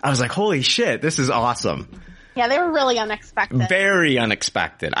like, holy shit, this is awesome. Yeah, they were really unexpected. Very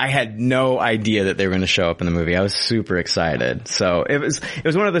unexpected. I had no idea that they were going to show up in the movie. I was super excited. So it was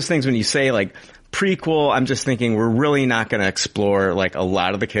one of those things when you say like prequel, I'm just thinking we're really not going to explore like a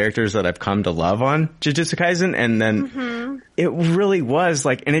lot of the characters that I've come to love on Jujutsu Kaisen. And then it really was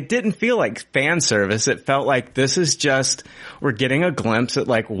like, and it didn't feel like fan service. It felt like this is just, we're getting a glimpse at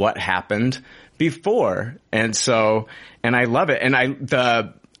like what happened before. And I love it. And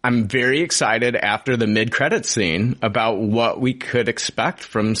I'm very excited after the mid-credits scene about what we could expect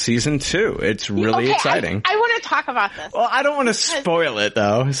from season 2. It's really exciting. I want to talk about this. Well, I don't want to spoil it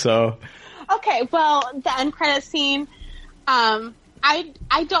though, so. Okay, well, the end credit scene, I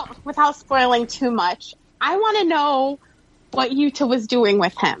don't, without spoiling too much, I want to know what Yuta was doing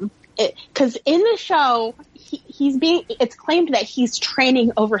with him. Because in the show, it's claimed that he's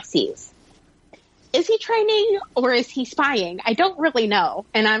training overseas. Is he training or is he spying? I don't really know,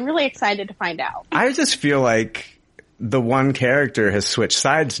 and I'm really excited to find out. I just feel like the one character has switched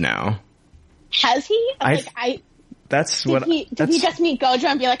sides now. Has he? Did he just meet Gojo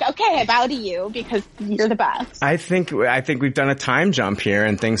and be like, okay, I bow to you because you're the best? I think we've done a time jump here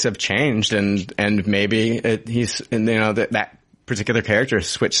and things have changed, and maybe that particular character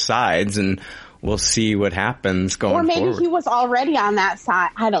switched sides, and we'll see what happens going forward. Or maybe he was already on that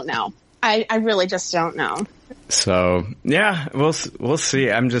side. I don't know. I really just don't know. So yeah, we'll see.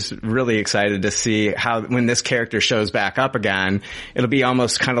 I'm just really excited to see how when this character shows back up again, it'll be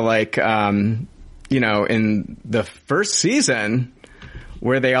almost kind of like, in the first season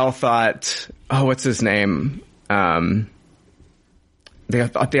where they all thought, oh, what's his name? They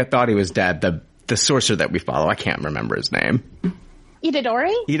thought he was dead. The sorcerer that we follow, I can't remember his name.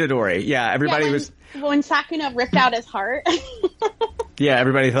 Itadori. Yeah, everybody was. When Sakuna ripped out his heart. Yeah,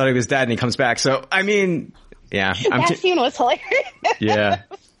 everybody thought he was dead, and he comes back. So, I mean, yeah. That scene was hilarious. Yeah.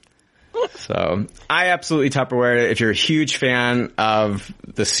 So, I absolutely Tupperware it. If you're a huge fan of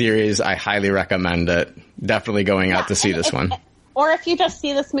the series, I highly recommend it. Definitely going out to see this one. Or if you just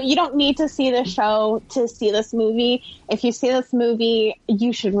see this movie, you don't need to see the show to see this movie. If you see this movie,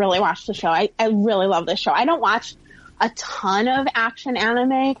 you should really watch the show. I really love this show. I don't watch a ton of action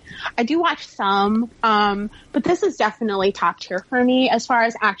anime. I do watch some, but this is definitely top tier for me as far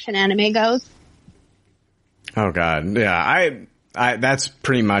as action anime goes. Oh God. Yeah. I that's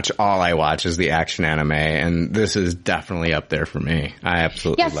pretty much all I watch is the action anime, and this is definitely up there for me. I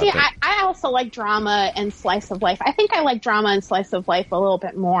absolutely love it. I also like drama and slice of life. I think I like drama and slice of life a little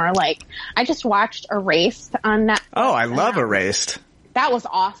bit more. Like, I just watched Erased on Netflix. Oh, I love Erased. That was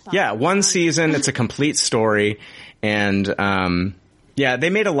awesome. Yeah, one season, it's a complete story. And, yeah, they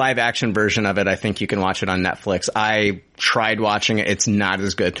made a live action version of it. I think you can watch it on Netflix. I tried watching it. It's not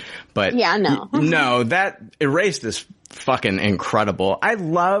as good, but yeah, no, no, that Erased is fucking incredible. I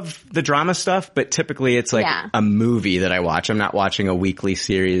love the drama stuff, but typically it's like a movie that I watch. I'm not watching a weekly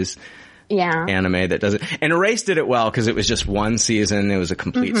series. anime that does it. And Erased did it well because it was just one season. It was a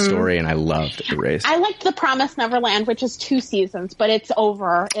complete story, and I loved Erased. I liked The Promised Neverland, which is 2 seasons, but it's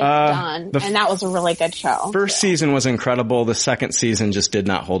over. It's done. And that was a really good show. First season was incredible. The second season just did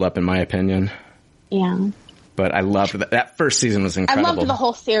not hold up, in my opinion. Yeah. But I loved that. That first season was incredible. I loved the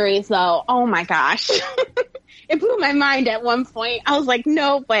whole series, though. Oh, my gosh. It blew my mind at one point. I was like,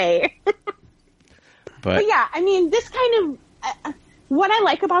 no way. But yeah, I mean, this kind of... what I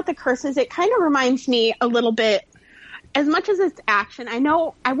like about The Curse is it kind of reminds me a little bit, as much as it's action, I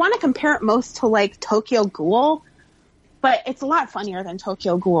know I want to compare it most to like Tokyo Ghoul, but it's a lot funnier than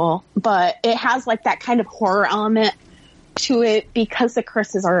Tokyo Ghoul, but it has like that kind of horror element to it because the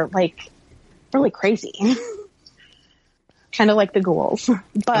curses are like really crazy. Kind of like the ghouls.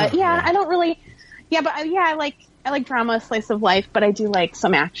 But I like drama, slice of life, but I do like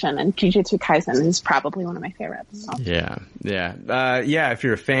some action, and Jujutsu Kaisen is probably one of my favorites. So. Yeah. If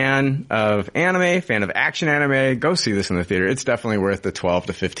you're a fan of anime, fan of action anime, go see this in the theater. It's definitely worth the $12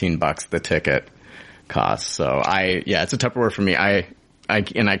 to $15 the ticket costs. So it's a Tupperware for me. I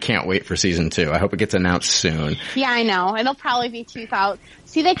can't wait for season 2. I hope it gets announced soon. Yeah, I know. It'll probably be 2000.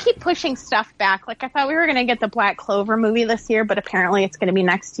 See, they keep pushing stuff back. Like I thought we were going to get the Black Clover movie this year, but apparently it's going to be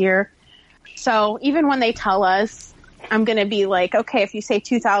next year. So even when they tell us, I'm going to be like, okay, if you say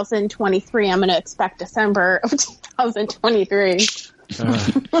 2023, I'm going to expect December of 2023.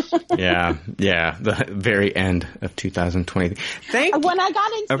 The very end of 2023. When I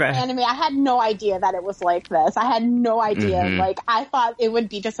got into anime, I had no idea that it was like this. I had no idea. Like, I thought it would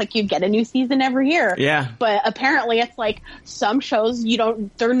be just like you get a new season every year. Yeah. But apparently it's like some shows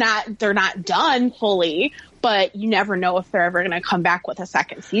they're not done fully. But you never know if they're ever going to come back with a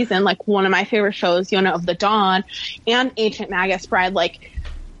second season. Like one of my favorite shows, Yona of the Dawn and Ancient Magus Bride, like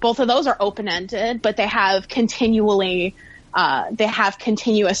both of those are open-ended, but they have continuous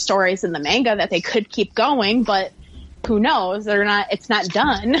stories in the manga that they could keep going, but who knows? It's not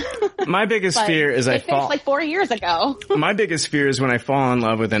done. My biggest fear is it finished like 4 years ago. My biggest fear is when I fall in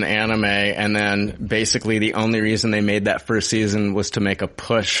love with an anime and then basically the only reason they made that first season was to make a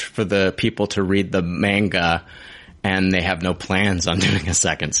push for the people to read the manga, and they have no plans on doing a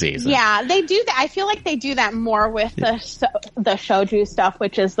second season. Yeah, they do that. I feel like they do that more with the shoujo stuff,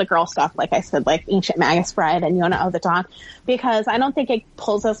 which is the girl stuff, like I said, like Ancient Magus Bride and Yona of the Dawn, because I don't think it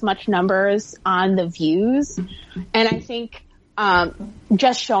pulls as much numbers on the views. And I think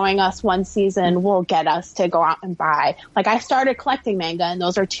just showing us one season will get us to go out and buy. Like, I started collecting manga, and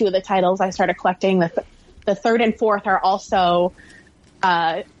those are 2 of the titles I started collecting. The third and fourth are also...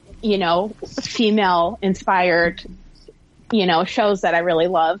 female-inspired, shows that I really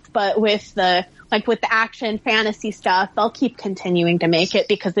loved. But with the action fantasy stuff, they'll keep continuing to make it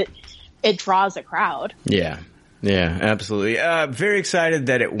because it draws a crowd. Yeah, absolutely. Very excited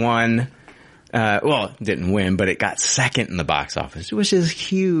that it won. It didn't win, but it got second in the box office, which is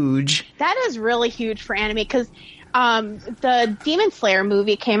huge. That is really huge for anime because the Demon Slayer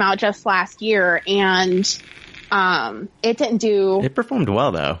movie came out just last year, and it didn't do... It performed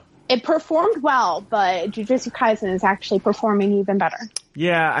well, though. It performed well, but Jujutsu Kaisen is actually performing even better.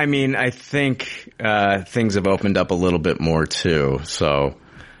 Yeah, I mean, I think things have opened up a little bit more, too, so...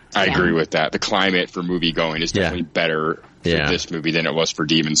 I agree with that. The climate for movie going is definitely better for this movie than it was for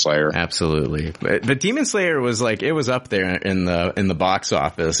Demon Slayer. Absolutely. But Demon Slayer was it was up there in the box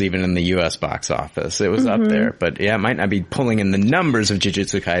office, even in the US box office. It was up there. But yeah, it might not be pulling in the numbers of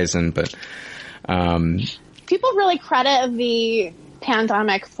Jujutsu Kaisen, but people really credit the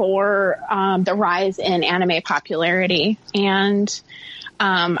pandemic for the rise in anime popularity. And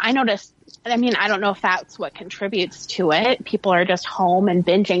I noticed, I mean, I don't know if that's what contributes to it. People are just home and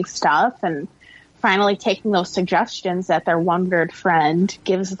binging stuff and finally taking those suggestions that their one weird friend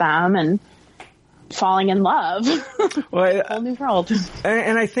gives them and falling in love. Well, whole new world.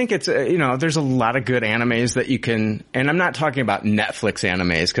 And I think it's, there's a lot of good animes that you can, and I'm not talking about Netflix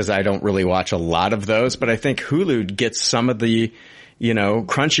animes because I don't really watch a lot of those, but I think Hulu gets some of the,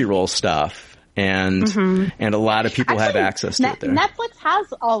 Crunchyroll stuff. And a lot of people have access to it there.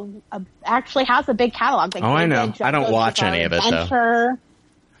 Netflix actually has a big catalog. Like, I know. I don't watch any of it, though.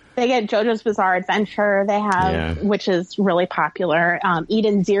 They get JoJo's Bizarre Adventure. They have, which is really popular.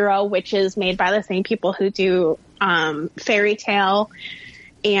 Eden Zero, which is made by the same people who do Fairy Tail.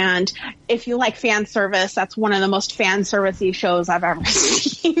 And if you like fan service, that's one of the most fan servicey shows I've ever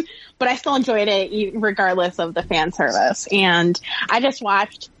seen. But I still enjoyed it regardless of the fan service. And I just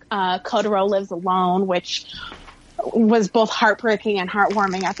watched Kotaro Lives Alone, which was both heartbreaking and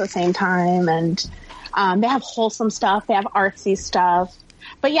heartwarming at the same time. And they have wholesome stuff. They have artsy stuff.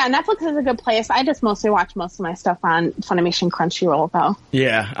 But yeah, Netflix is a good place. I just mostly watch most of my stuff on Funimation Crunchyroll, though.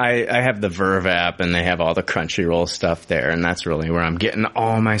 Yeah, I have the Verve app, and they have all the Crunchyroll stuff there, and that's really where I'm getting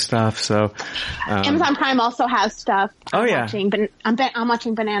all my stuff. So Amazon Prime also has stuff. Oh, yeah. I'm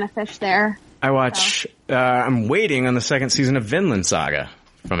watching Banana Fish there. I watch. I'm waiting on the second season of Vinland Saga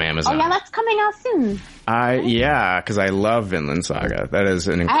from Amazon. Oh yeah, that's coming out soon. Because I love Vinland Saga. That is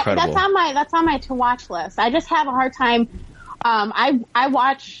an incredible. That's on my to watch list. I just have a hard time. I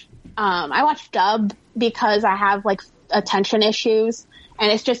watch dub because I have like attention issues,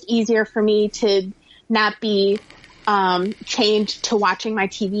 and it's just easier for me to not be chained to watching my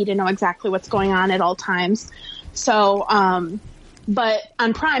TV to know exactly what's going on at all times. So, but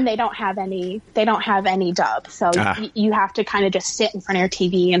on Prime they don't have any dub, so you have to kind of just sit in front of your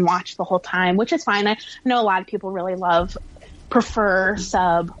TV and watch the whole time, which is fine. I know a lot of people really prefer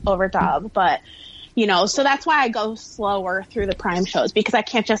sub over dub, but so that's why I go slower through the Prime shows, because I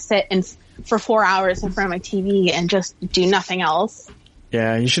can't just sit for 4 hours in front of my TV and just do nothing else.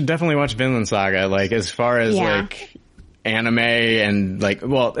 Yeah, you should definitely watch Vinland Saga. Like, as far as like anime and like,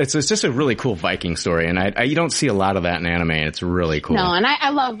 well, it's just a really cool Viking story, and you don't see a lot of that in anime, and it's really cool. No, and I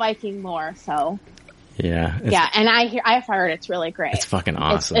love Viking lore, so. Yeah. And I've heard it's really great. It's fucking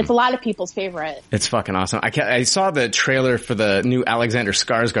awesome. It's a lot of people's favorite. It's fucking awesome. I saw the trailer for the new Alexander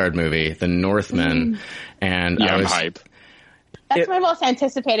Skarsgård movie, The Northman, and I'm hype. That's my most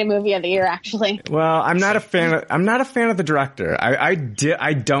anticipated movie of the year, actually. Well, I'm not a fan of the director. I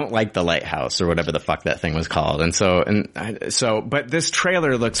don't like The Lighthouse or whatever the fuck that thing was called. But this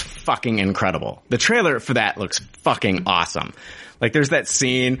trailer looks fucking incredible. The trailer for that looks fucking awesome. Like, there's that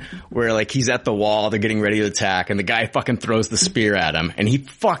scene where, like, he's at the wall, they're getting ready to attack, and the guy fucking throws the spear at him, and he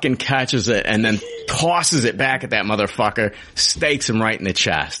fucking catches it and then tosses it back at that motherfucker, stakes him right in the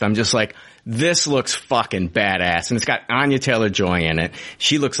chest. I'm just like, this looks fucking badass. And it's got Anya Taylor-Joy in it.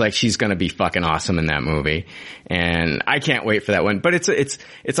 She looks like she's gonna be fucking awesome in that movie. And I can't wait for that one. But it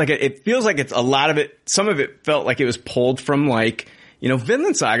feels like it's a lot of it, some of it felt like it was pulled from, like,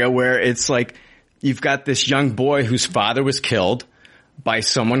 Vinland Saga, where it's like, you've got this young boy whose father was killed by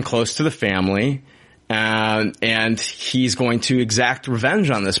someone close to the family, and he's going to exact revenge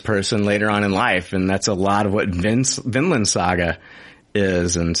on this person later on in life, and that's a lot of what Vinland Saga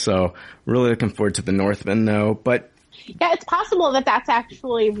is, and so really looking forward to The Northman, though. But yeah, it's possible that that's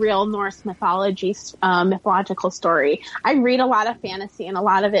actually real Norse mythology, mythological story. I read a lot of fantasy, and a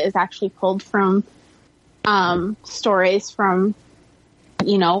lot of it is actually pulled from stories from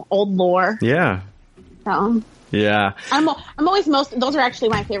old lore. Yeah. Yeah. I'm always those are actually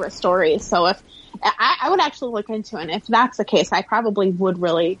my favorite stories. So if I would actually look into it, and if that's the case, I probably would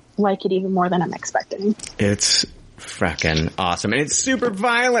really like it even more than I'm expecting. It's frickin' awesome. And it's super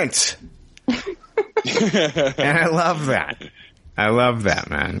violent. And I love that. I love that,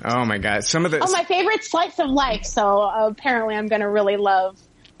 man. Oh my God. My favorite slice of life. So apparently I'm going to really love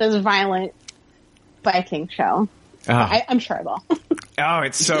this violent Viking show. Oh. I'm sure I will. Oh,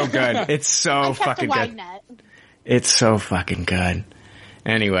 it's so good. It's so fucking good. It's so fucking good.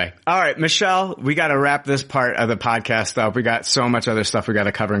 Anyway. All right, Michelle, we got to wrap this part of the podcast up. We got so much other stuff we got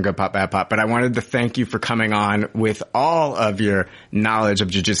to cover in Good Pop, Bad Pop, but I wanted to thank you for coming on with all of your knowledge of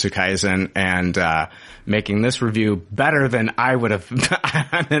Jujutsu Kaisen and making this review better than I would have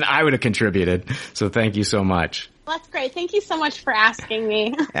contributed. So thank you so much. Well, that's great. Thank you so much for asking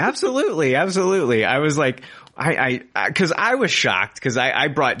me. Absolutely. I was like, cause I was shocked because I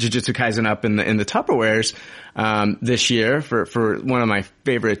brought Jujutsu Kaisen up in the Tupperwares, this year for one of my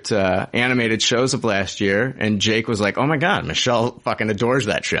favorite, animated shows of last year. And Jake was like, oh my God, Michelle fucking adores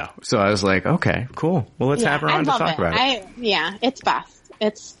that show. So I was like, okay, cool. Well, let's have her on to talk about it. It's best.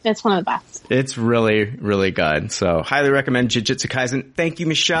 It's one of the best. It's really, really good. So highly recommend Jujutsu Kaisen. Thank you,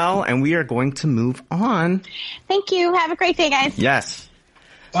 Michelle. And we are going to move on. Thank you. Have a great day, guys. Yes.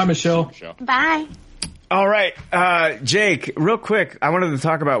 Bye, Michelle. Bye. All right. Jake, real quick, I wanted to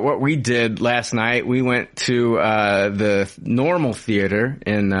talk about what we did last night. We went to, the Normal Theater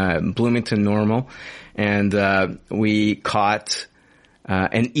in, Bloomington Normal, and, we caught,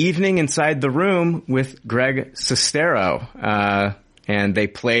 an evening inside the room with Greg Sestero. And they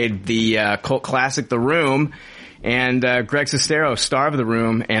played the cult classic The Room, and Greg Sestero, star of The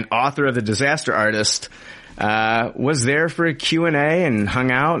Room and author of The Disaster Artist, was there for a Q&A and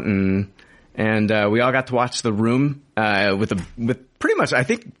hung out, and we all got to watch The Room with pretty much, I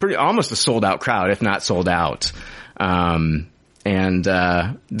think, almost a sold out crowd, if not sold out.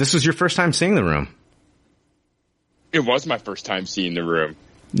 This was your first time seeing The Room. It was my first time seeing The Room.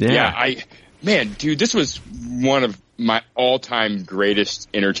 Yeah. Man, dude, this was one of my all-time greatest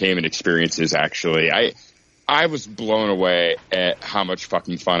entertainment experiences, actually. I was blown away at how much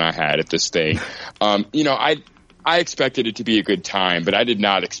fucking fun I had at this thing. I expected it to be a good time, but I did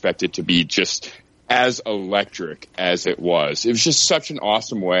not expect it to be just as electric as it was. It was just such an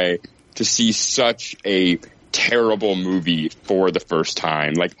awesome way to see such a terrible movie for the first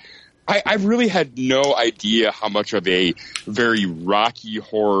time. Like, I really had no idea how much of a very Rocky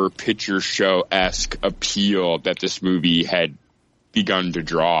Horror Picture Show-esque appeal that this movie had begun to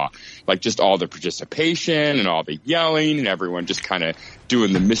draw. Like, just all the participation and all the yelling and everyone just kind of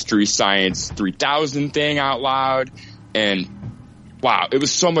doing the Mystery Science 3000 thing out loud. And wow, it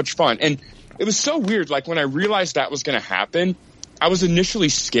was so much fun. And it was so weird. Like, when I realized that was going to happen, I was initially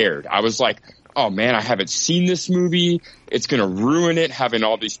scared. I was like, oh man, I haven't seen this movie. It's going to ruin it, having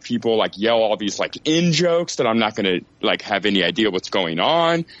all these people like yell all these like in jokes that I'm not going to like have any idea what's going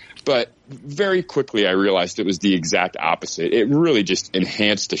on. But very quickly I realized it was the exact opposite. It really just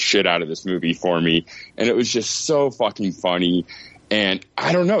enhanced the shit out of this movie for me. And it was just so fucking funny. And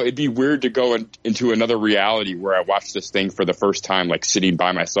I don't know, it'd be weird to go into another reality where I watched this thing for the first time, like sitting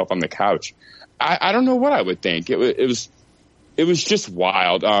by myself on the couch. I don't know what I would think. It was just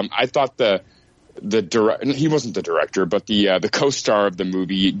wild. I thought he wasn't the director, but the co-star of the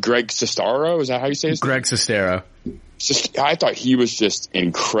movie, Greg Sestero, is that how you say his name? Greg Sestero. I thought he was just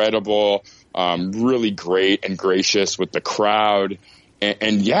incredible, really great and gracious with the crowd.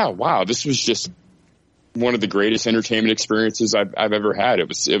 And yeah, wow, this was just one of the greatest entertainment experiences I've ever had. It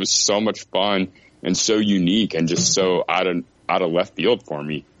was so much fun and so unique and just so out of left field for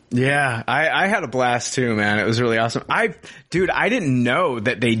me. Yeah, I had a blast too, man. It was really awesome. I didn't know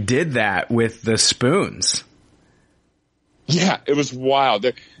that they did that with the spoons. Yeah, it was wild.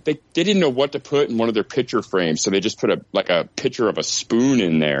 They didn't know what to put in one of their picture frames, so they just put a picture of a spoon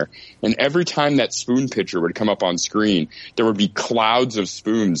in there. And every time that spoon picture would come up on screen, there would be clouds of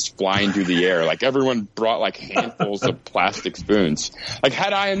spoons flying through the air. Like, everyone brought like handfuls of plastic spoons. Like,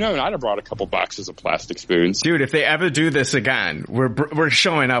 had I known, I'd have brought a couple boxes of plastic spoons. Dude, if they ever do this again, we're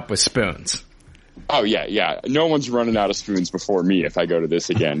showing up with spoons. Oh yeah. No one's running out of spoons before me if I go to this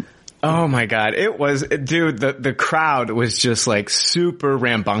again. Oh my God. It was, dude, the crowd was just like super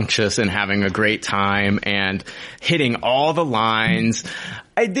rambunctious and having a great time and hitting all the lines.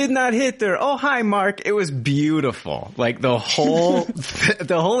 I did not hit there. Oh, hi, Mark. It was beautiful. Like, the whole,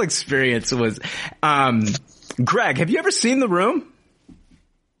 the whole experience was, Greg, have you ever seen The Room?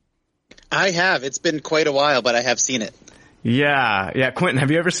 I have. It's been quite a while, but I have seen it. Yeah. Quentin,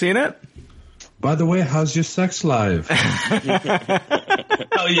 have you ever seen it? By the way, how's your sex life?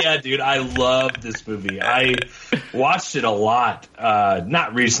 Oh yeah, dude, I love this movie. I watched it a lot,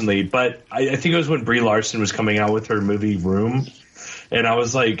 not recently, but I think it was when Brie Larson was coming out with her movie Room, and I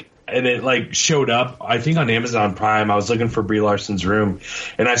was like, and it like showed up, I think on Amazon Prime. I was looking for Brie Larson's Room,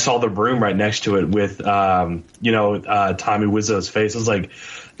 and I saw The Room right next to it with, Tommy Wiseau's face. I was like,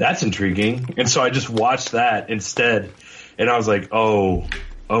 that's intriguing, and so I just watched that instead, and I was like, oh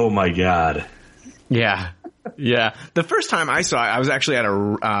my God. Yeah. The first time I saw it, I was actually at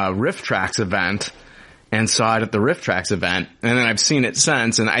a Riff Tracks event and saw it at the Riff Tracks event. And then I've seen it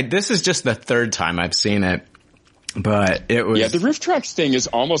since. And this is just the third time I've seen it. But it was... Yeah, the Riff Tracks thing is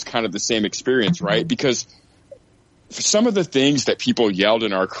almost kind of the same experience, right? Because some of the things that people yelled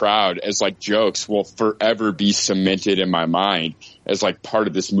in our crowd as like jokes will forever be cemented in my mind as like part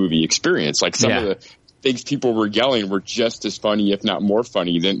of this movie experience. Like some of the things people were yelling were just as funny, if not more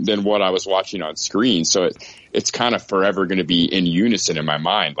funny than what I was watching on screen. So it's kind of forever going to be in unison in my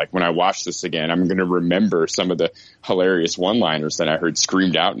mind. Like, when I watch this again, I'm going to remember some of the hilarious one-liners that I heard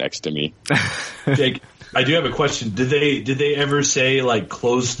screamed out next to me. Jake, I do have a question. Did they ever say like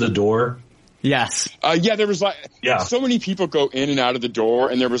close the door? Yes. Yeah, there was so many people go in and out of the door,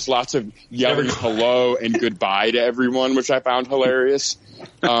 and there was lots of yelling hello and goodbye to everyone, which I found hilarious.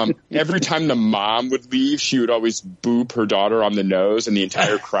 Every time the mom would leave, she would always boop her daughter on the nose, and the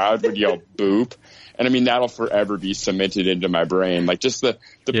entire crowd would yell boop. And I mean, that'll forever be cemented into my brain. Like, just the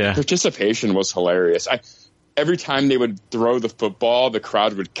participation was hilarious. Every time they would throw the football, the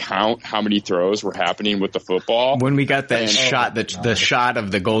crowd would count how many throws were happening with the football. When we got that shot, the shot of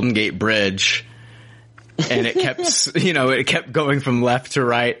the Golden Gate Bridge, and it kept going from left to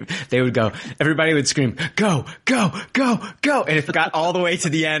right, they would go, everybody would scream, go, go, go, go. And if it got all the way to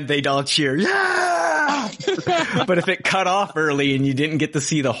the end, they'd all cheer, yeah! But if it cut off early and you didn't get to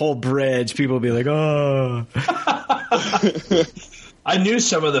see the whole bridge, people would be like, oh. I knew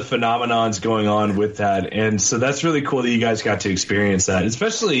some of the phenomenons going on with that, and so that's really cool that you guys got to experience that,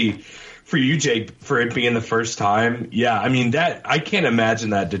 especially for you, Jake, for it being the first time. Yeah, I mean, that I can't imagine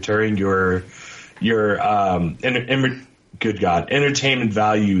that deterring your good God, entertainment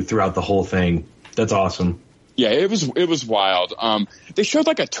value throughout the whole thing. That's awesome. Yeah, it was wild. They showed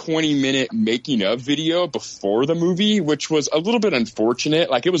like a 20-minute making of video before the movie, which was a little bit unfortunate.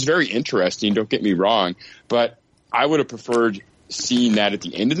 Like, it was very interesting, don't get me wrong, but I would have preferred seeing that at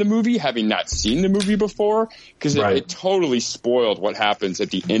the end of the movie, having not seen the movie before, because it totally spoiled what happens at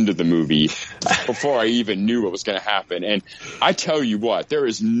the end of the movie before I even knew what was going to happen. And I tell you what, there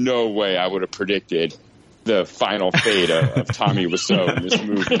is no way I would have predicted the final fate of Tommy Wiseau in this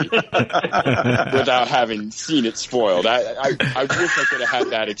movie without having seen it spoiled. I wish I could have had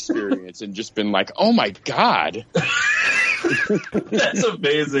that experience and just been like, oh my God. That's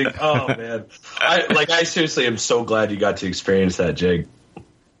amazing. Oh man. I seriously am so glad you got to experience that, Jake.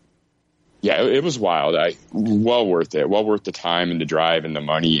 Yeah, it was wild. Well worth it. Well worth the time and the drive and the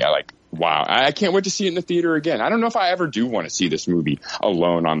money. Wow. I can't wait to see it in the theater again. I don't know if I ever do want to see this movie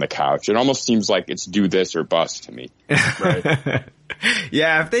alone on the couch. It almost seems like it's do this or bust to me. Right.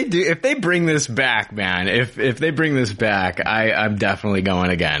 Yeah, if they bring this back, man, if they bring this back, I'm definitely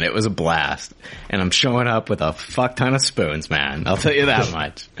going again. It was a blast. And I'm showing up with a fuck ton of spoons, man. I'll tell you that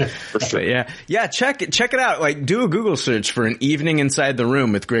much. For sure. But yeah, check it out. Like, do a Google search for An Evening Inside the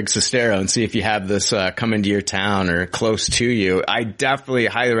Room with Greg Sestero and see if you have this come into your town or close to you. I definitely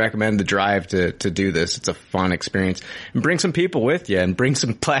highly recommend the drive to do this. It's a fun experience. And bring some people with you and bring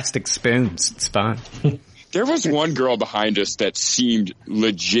some plastic spoons. It's fun. There was one girl behind us that seemed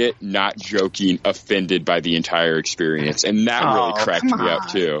legit, not joking, offended by the entire experience, and that really cracked me up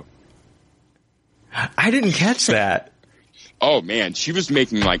too. I didn't catch that. Oh man, she was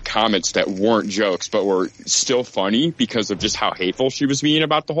making like comments that weren't jokes, but were still funny because of just how hateful she was being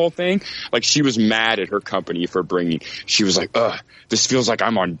about the whole thing. Like, she was mad at her company for she was like, this feels like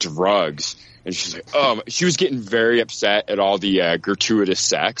I'm on drugs. And she's like, she was getting very upset at all the gratuitous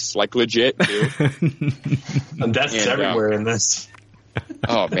sex, like legit, too. And that's everywhere in this.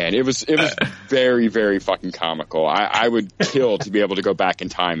 Oh man, it was very, very fucking comical. I would kill to be able to go back in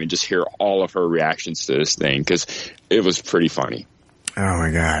time and just hear all of her reactions to this thing, because it was pretty funny. Oh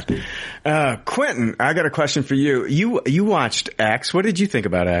my God. Quentin, I got a question for you. You watched X. What did you think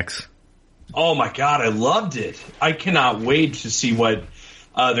about X? Oh my God, I loved it. I cannot wait to see what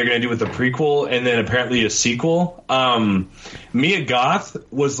they're going to do with the prequel and then apparently a sequel. Mia Goth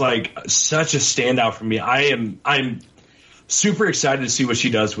was like such a standout for me. I'm super excited to see what she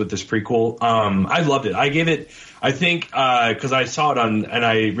does with this prequel. I loved it. I gave it, I think, cause I saw it and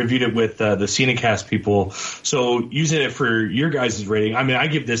I reviewed it with the Cinecast people. So using it for your guys' rating, I mean, I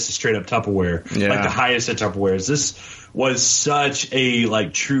give this a straight up Tupperware, like the highest at Tupperwares. This was such a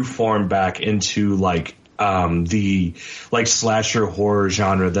like true form back into like, the like slasher horror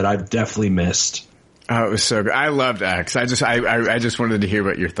genre that I've definitely missed. Oh, it was so good. I loved X. I just wanted to hear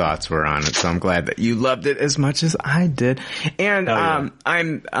what your thoughts were on it. So I'm glad that you loved it as much as I did. And,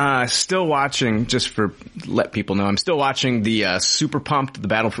 I'm, still watching, just for let people know, I'm still watching the, Super Pumped, The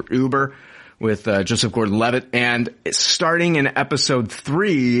Battle for Uber with, Joseph Gordon-Levitt. And starting in episode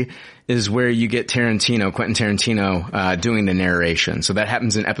 3 is where you get Quentin Tarantino, doing the narration. So that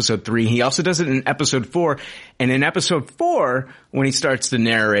happens in episode 3. He also does it in episode 4. And in episode 4, when he starts to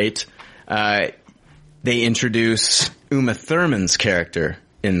narrate, they introduce Uma Thurman's character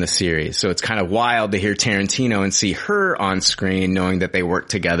in the series. So it's kind of wild to hear Tarantino and see her on screen, knowing that they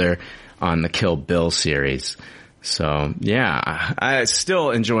worked together on the Kill Bill series. So yeah, I'm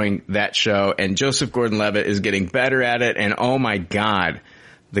still enjoying that show, and Joseph Gordon-Levitt is getting better at it. And oh my God,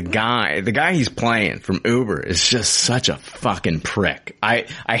 the guy he's playing from Uber is just such a fucking prick. I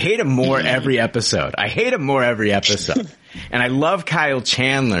hate him more every episode. And I love Kyle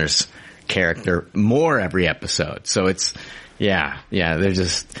Chandler's character more every episode. So it's,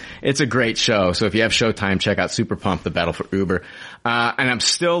 it's a great show. So if you have Showtime, check out Super Pumped, The Battle for Uber. And I'm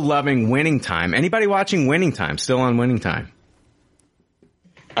still loving Winning Time. Anybody watching Winning Time? Still on Winning Time?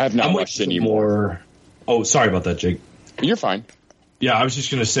 I have not watched anymore. Oh, sorry about that, Jake. You're fine. Yeah, I was just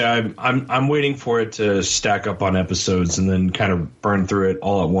gonna say I'm waiting for it to stack up on episodes and then kind of burn through it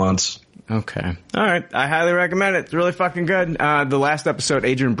all at once. Okay. All right. I highly recommend it. It's really fucking good. The last episode,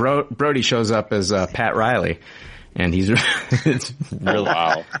 Adrian Brody shows up as Pat Riley. And it's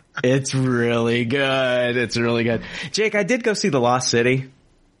really good. It's really good. Jake, I did go see The Lost City.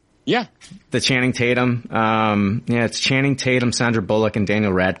 Yeah. The Channing Tatum. It's Channing Tatum, Sandra Bullock, and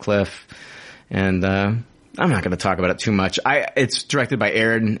Daniel Radcliffe. And, I'm not going to talk about it too much. It's directed by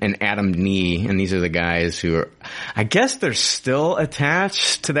Aaron and Adam Nee, and these are the guys who are, I guess they're still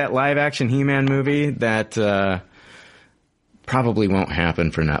attached to that live action He-Man movie that, probably won't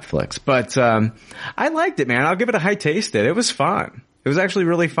happen for Netflix. But, I liked it, man. I'll give it a high taste. It was fun. It was actually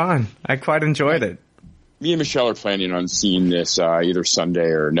really fun. I quite enjoyed it. me and Michelle are planning on seeing this either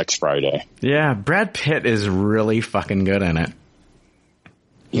Sunday or next Friday. Yeah, Brad Pitt is really fucking good in it.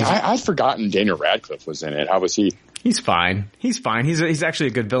 Yeah, I'd forgotten Daniel Radcliffe was in it. How was he? He's fine. He's actually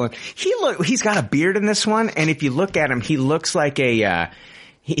a good villain. He's got a beard in this one, and if you look at him, he looks like a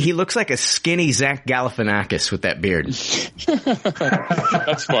skinny Zach Galifianakis with that beard.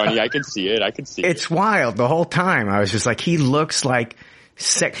 That's funny. I can see it. It's wild. The whole time I was just like, he looks like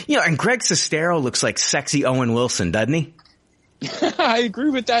and Greg Sestero looks like sexy Owen Wilson, doesn't he? I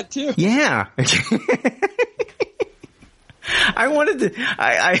agree with that too. Yeah.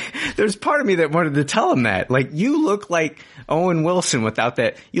 There's part of me that wanted to tell him that. Like, you look like Owen Wilson without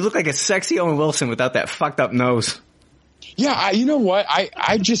that. You look like a sexy Owen Wilson without that fucked up nose. Yeah, you know what?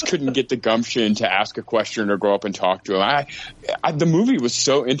 I just couldn't get the gumption to ask a question or go up and talk to him. The movie was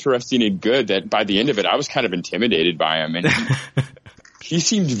so interesting and good that by the end of it, I was kind of intimidated by him. And he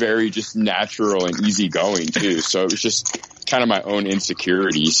seemed very just natural and easygoing too. So it was just kind of my own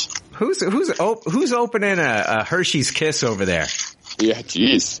insecurities. Who's opening a Hershey's Kiss over there? Yeah,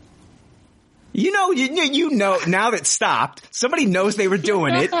 jeez. You know, now that stopped. Somebody knows they were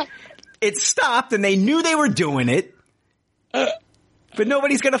doing it. It stopped and they knew they were doing it. But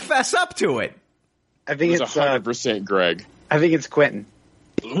nobody's going to fess up to it. I think it's 100% Greg. I think it's Quentin.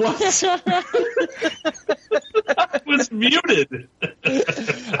 What? I was muted.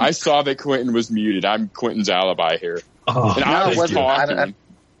 I saw that Quentin was muted. I'm Quentin's alibi here. Oh, and I was talking.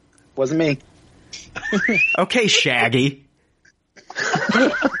 Wasn't me. Okay, Shaggy.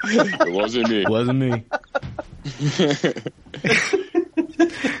 It wasn't me. Wasn't me.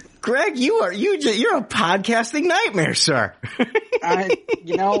 Greg, you're a podcasting nightmare, sir. I'm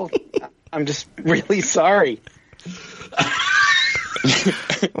just really sorry.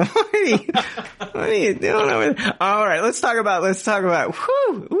 What are you doing? All right, let's talk about.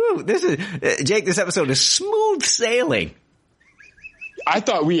 Jake. This episode is smooth sailing. I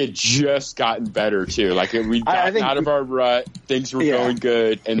thought we had just gotten better too. Like we got out of our rut, things were going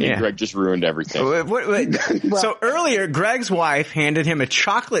good, and then Greg just ruined everything. So earlier, Greg's wife handed him a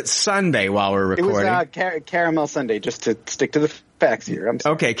chocolate sundae while we're recording. It was caramel sundae. Just to stick to the facts here.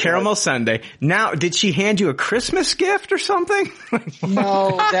 Okay, caramel sundae. Now, did she hand you a Christmas gift or something?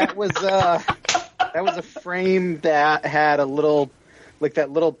 No, that was a frame that had a little. Like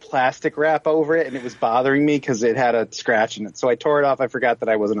that little plastic wrap over it, and it was bothering me because it had a scratch in it. So I tore it off. I forgot that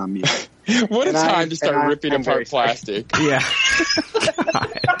I wasn't on mute. What a time to start ripping apart plastic. Yeah.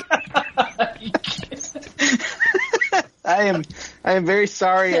 I am very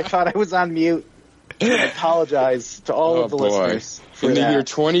sorry. I thought I was on mute. I apologize to all of the listeners. In the year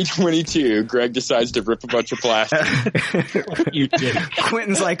 2022, Greg decides to rip a bunch of plastic. You did.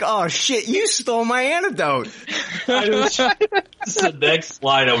 Quentin's like, oh shit, you stole my antidote. This is the next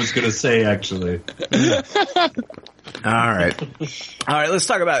slide I was going to say, actually. All right, let's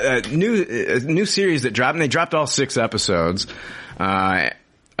talk about a new series that dropped, and they dropped all 6 episodes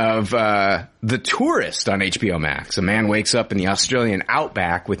of The Tourist on HBO Max. A man wakes up in the Australian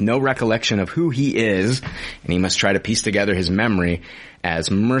outback with no recollection of who he is, and he must try to piece together his memory as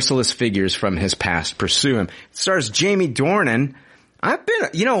merciless figures from his past pursue him. It stars Jamie Dornan. Jamie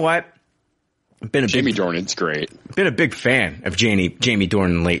Dornan's great. Been a big fan of Jamie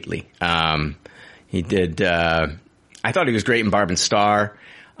Dornan lately. He did, I thought he was great in Barb and Star.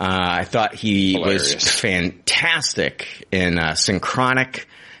 I thought he was fantastic in Synchronic.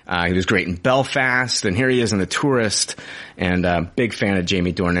 He was great in Belfast, and here he is in The Tourist, and big fan of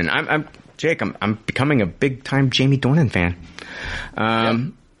Jamie Dornan. Jake, I'm becoming a big time Jamie Dornan fan.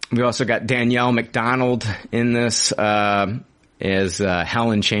 We also got Danielle McDonald in this, as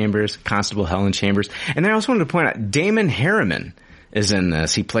Helen Chambers, Constable Helen Chambers. And then I also wanted to point out Damon Harriman is in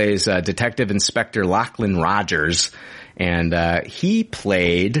this. He plays Detective Inspector Lachlan Rogers, and he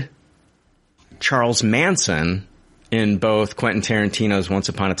played Charles Manson in both Quentin Tarantino's Once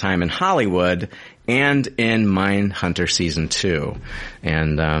Upon a Time in Hollywood and in Mindhunter Season 2.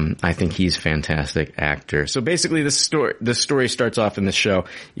 And I think he's a fantastic actor. So basically the story starts off in the show.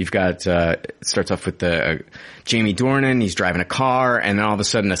 You've got it starts off with Jamie Dornan. He's driving a car, and then all of a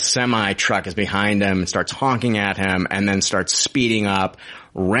sudden a semi truck is behind him and starts honking at him, and then starts speeding up,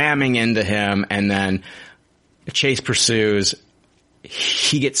 ramming into him, and then a chase pursues.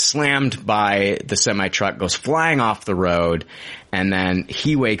 He gets slammed by the semi truck, goes flying off the road, and then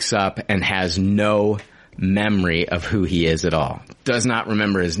he wakes up and has no memory of who he is at all. Does not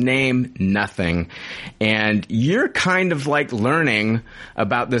remember his name, nothing. And you're kind of like learning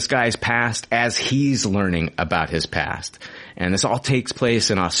about this guy's past as he's learning about his past. And this all takes place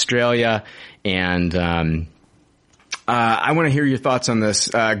in Australia, and I want to hear your thoughts on this.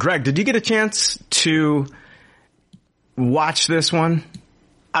 Greg, did you get a chance to watch this one?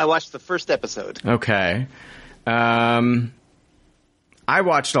 I watched the first episode. Okay. I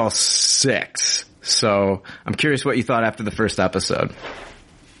watched all 6, so I'm curious what you thought after the first episode.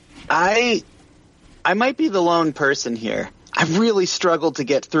 I might be the lone person here. I really struggled to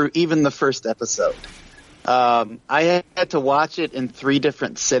get through even the first episode. I had to watch it in 3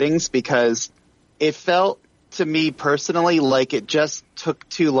 different sittings because it felt to me personally like it just took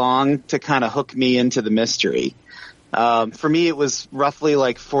too long to kind of hook me into the mystery. For me, it was roughly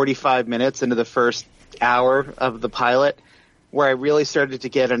like 45 minutes into the first hour of the pilot where I really started to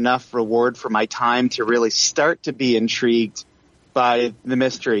get enough reward for my time to really start to be intrigued by the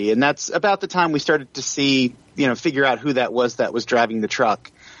mystery. And that's about the time we started to see, figure out who that was driving the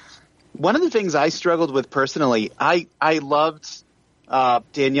truck. One of the things I struggled with personally, I loved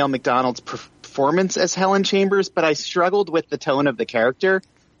Danielle McDonald's performance as Helen Chambers, but I struggled with the tone of the character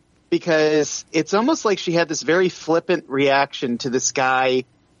because it's almost like she had this very flippant reaction to this guy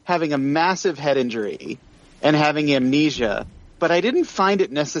having a massive head injury and having amnesia, but I didn't find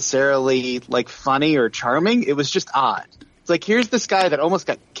it necessarily like funny or charming. It was just odd. It's like, here's this guy that almost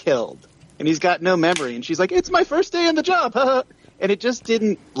got killed and he's got no memory, and she's like, it's my first day on the job. And it just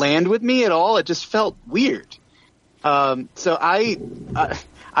didn't land with me at all. It just felt weird. So I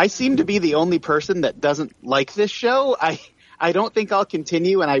seem to be the only person that doesn't like this show. I don't think I'll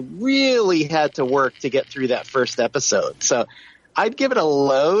continue, and I really had to work to get through that first episode. So I'd give it a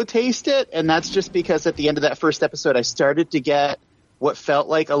low taste it, and that's just because at the end of that first episode, I started to get what felt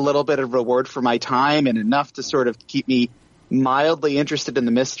like a little bit of reward for my time and enough to sort of keep me mildly interested in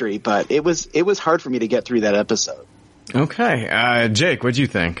the mystery. But it was hard for me to get through that episode. Okay. Jake, what'd you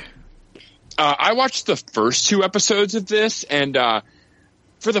think? I watched the first 2 episodes of this, and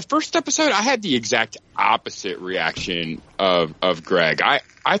for the first episode, I had the exact opposite reaction of Greg.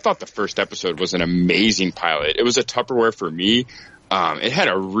 I thought the first episode was an amazing pilot. It was a Tupperware for me. It had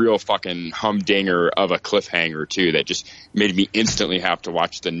a real fucking humdinger of a cliffhanger, too, that just made me instantly have to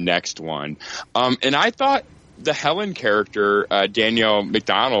watch the next one. And I thought the Helen character, Danielle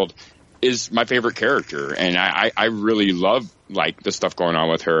McDonald, is my favorite character, and I really love like the stuff going on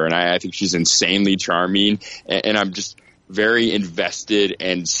with her, and I think she's insanely charming, and I'm just very invested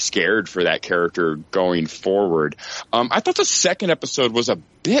and scared for that character going forward. I thought the second episode was a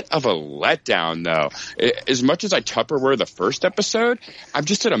bit of a letdown, though. As much as I Tupperware the first episode, I'm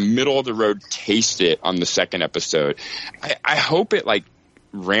just at a middle of the road taste it on the second episode. I hope it like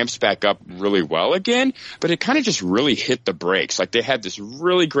ramps back up really well again, but it kind of just really hit the brakes. Like they had this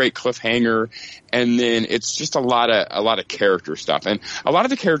really great cliffhanger, and then it's just a lot of character stuff, and a lot of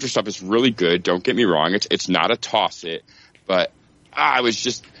the character stuff is really good. Don't get me wrong; it's not a toss it, but I was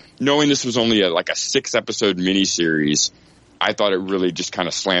just knowing this was only a 6-episode miniseries. I thought it really just kind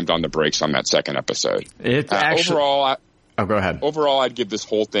of slammed on the brakes on that second episode. It's actually overall. Go ahead. Overall, I'd give this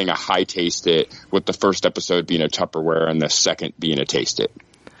whole thing a high taste it, with the first episode being a Tupperware and the second being a taste it.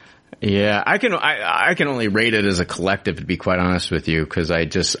 Yeah, I can only rate it as a collective, to be quite honest with you, because I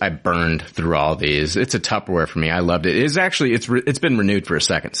burned through all these. It's a Tupperware for me. I loved it. It's been renewed for a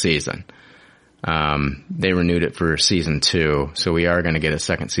second season. They renewed it for season 2, so we are going to get a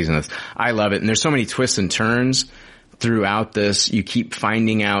second season of this. I love it, and there's so many twists and turns throughout this. You keep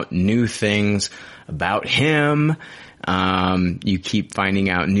finding out new things about him. You keep finding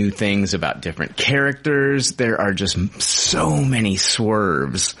out new things about different characters. There are just so many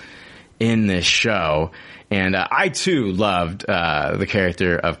swerves in this show. And I too loved the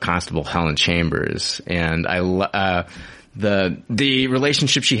character of Constable Helen Chambers, and the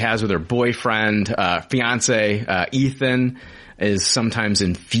relationship she has with her boyfriend, fiance, Ethan, is sometimes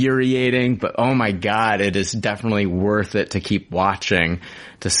infuriating, but oh my God, it is definitely worth it to keep watching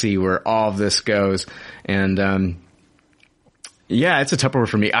to see where all of this goes. And yeah, it's a Tupperware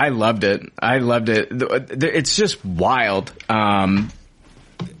for me. I loved it. It's just wild.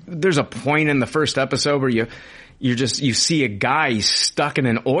 There's a point in the first episode where you see a guy stuck in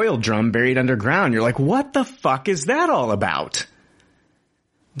an oil drum buried underground. You're like, what the fuck is that all about?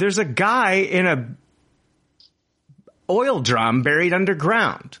 There's a guy in a oil drum buried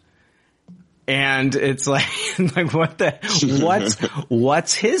underground. And it's like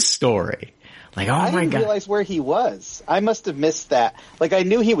what's his story? Like, oh my God. I didn't realize where he was. I must have missed that. Like, I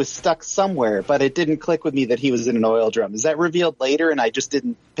knew he was stuck somewhere, but it didn't click with me that he was in an oil drum. Is that revealed later and I just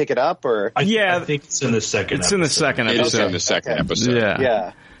didn't pick it up, or? I think it's in the second episode. It's in the second episode. It is in the second episode.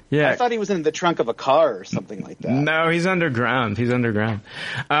 Yeah. Yeah. I thought he was in the trunk of a car or something like that. No, he's underground.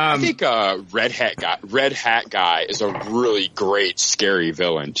 I think Red Hat Guy is a really great, scary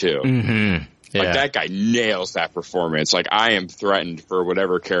villain too. Mm-hmm. Like, Yeah. that guy nails that performance. Like, I am threatened for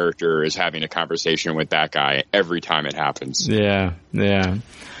whatever character is having a conversation with that guy every time it happens. Yeah.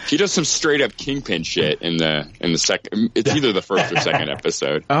 He does some straight up Kingpin shit in the second. It's either the first or second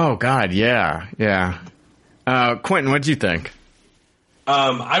episode. Oh God, yeah. Quentin, what do you think?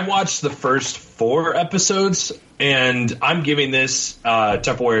 I watched the first 4 episodes, and I'm giving this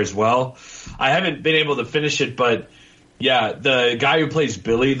Tupperware as well. I haven't been able to finish it, but yeah, the guy who plays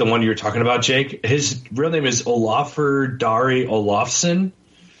Billy, the one you were talking about, Jake, his real name is Olafur Dari Olafsson.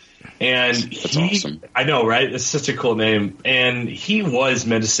 And That's awesome. I know, right? It's such a cool name. And he was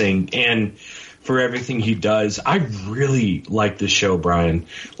menacing. And for everything he does, I really like the show, Brian.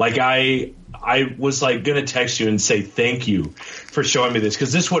 Like, I was like going to text you and say thank you for showing me this,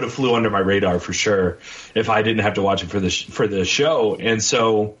 because this would have flew under my radar for sure if I didn't have to watch it for the show. And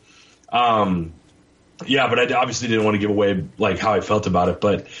so, yeah, but I obviously didn't want to give away like how I felt about it.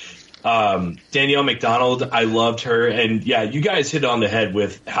 But Danielle McDonald, I loved her, and yeah, you guys hit it on the head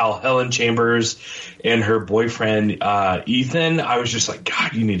with how Helen Chambers and her boyfriend Ethan. I was just like,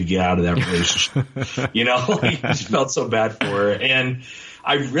 God, you need to get out of that relationship. You know, like, I just felt so bad for her. And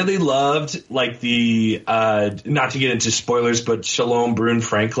I really loved like the not to get into spoilers, but Shalom Brune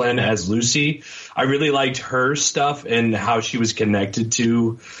Franklin as Lucy. I really liked her stuff and how she was connected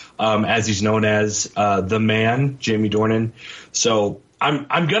to, as he's known as, the man, Jamie Dornan. So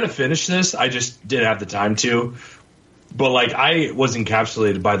I'm gonna finish this. I just didn't have the time to. But like, I was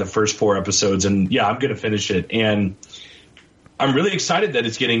encapsulated by the first 4 episodes, and yeah, I'm gonna finish it. And I'm really excited that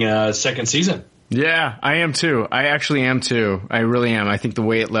it's getting a second season. Yeah, I am too. I actually am too. I really am. I think the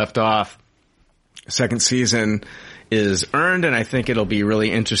way it left off, second season is earned, and I think it'll be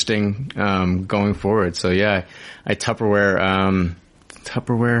really interesting going forward. So yeah, I Tupperware,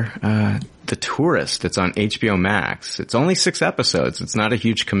 The Tourist. It's on HBO Max. It's only 6 episodes. It's not a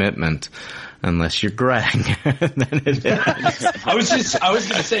huge commitment, unless you're Greg. Then it is. I was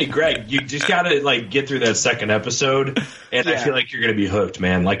gonna say, Greg, you just gotta like get through that second episode, and I feel like you're gonna be hooked,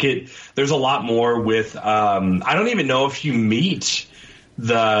 man. Like there's a lot more with. I don't even know if you meet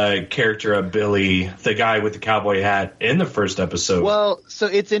the character of Billy, the guy with the cowboy hat, in the first episode. Well, so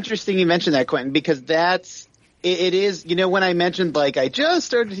it's interesting you mentioned that, Quentin, because it is, you know, when I mentioned, like, I just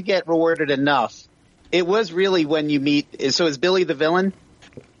started to get rewarded enough, it was really when you meet, so is Billy the villain?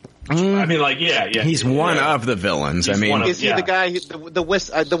 I mean, like, yeah. He's one of the villains. Is I mean, is he the guy,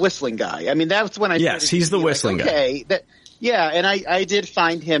 the whistling guy? I mean, that's when I yes, he's the whistling guy. Okay, and I did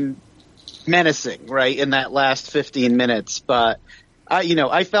find him menacing, right, in that last 15 minutes, but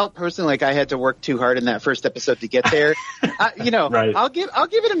I felt personally like I had to work too hard in that first episode to get there. Right. I'll give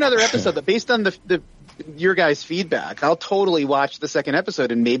it another episode, but based on your guys' feedback, I'll totally watch the second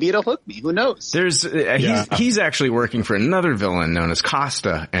episode, and maybe it'll hook me. Who knows? He's actually working for another villain known as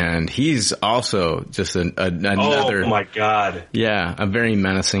Costa, and he's also just another. Oh my God! Yeah, a very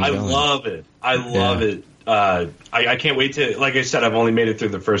menacing villain. I love it. I can't wait to, like I said, I've only made it through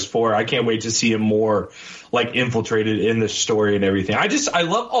the first 4. I can't wait to see him more like infiltrated in the story and everything. I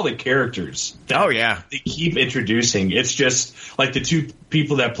love all the characters. They keep introducing. It's just like the 2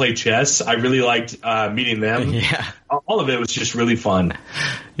 people that play chess. I really liked meeting them. Yeah, all of it was just really fun.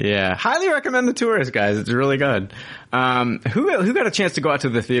 Yeah, highly recommend The Tourist, guys. It's really good. Who got a chance to go out to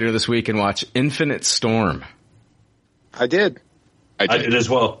the theater this week and watch Infinite Storm? I did. I did as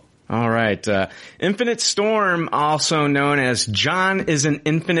well. All right. Infinite Storm, also known as John is an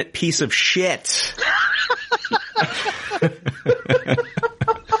Infinite Piece of Shit.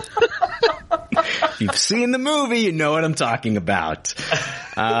 If you've seen the movie, you know what I'm talking about.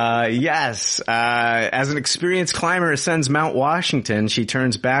 Yes. As an experienced climber ascends Mount Washington, she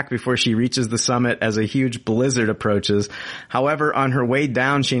turns back before she reaches the summit as a huge blizzard approaches. However, on her way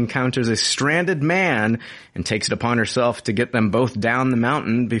down, she encounters a stranded man and takes it upon herself to get them both down the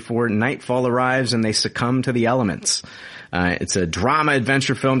mountain before nightfall arrives and they succumb to the elements. It's a drama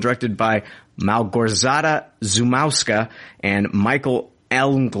adventure film directed by Malgorzata Zumowska and Michael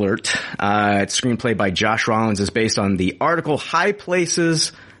Englert. It's screenplay by Josh Rollins, is based on the article High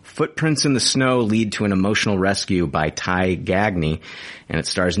Places, Footprints in the Snow Lead to an Emotional Rescue by Ty Gagne. And it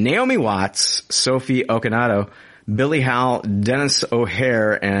stars Naomi Watts, Sophie Okinato, Billy Howell, Dennis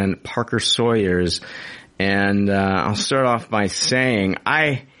O'Hare, and Parker Sawyers. And I'll start off by saying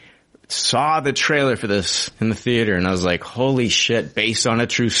I saw the trailer for this in the theater and I was like, holy shit, based on a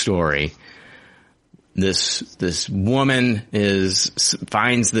true story. This woman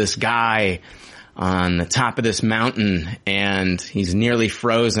finds this guy on the top of this mountain and he's nearly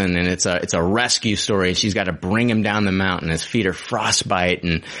frozen, and it's a rescue story, and she's got to bring him down the mountain. His feet are frostbite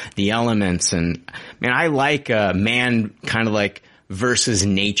and the elements, and man, I like man kind of like versus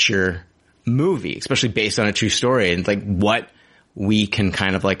nature movie, especially based on a true story, and like what we can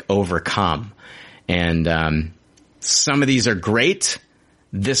kind of like overcome. And some of these are great.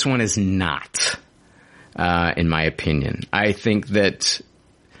 This one is not, in my opinion. I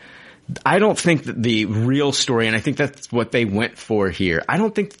don't think that the real story, and I think that's what they went for here, I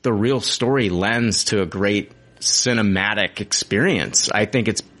don't think that the real story lends to a great cinematic experience. I think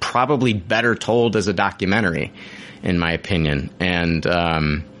it's probably better told as a documentary, in my opinion. And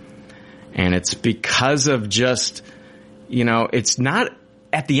it's because of just, it's not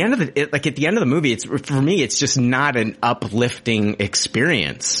at the end of the movie, for me, it's just not an uplifting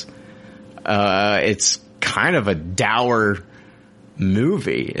experience. It's kind of a dour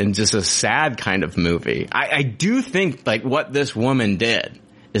movie and just a sad kind of movie. I do think like what this woman did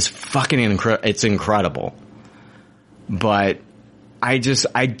is fucking it's incredible. But I just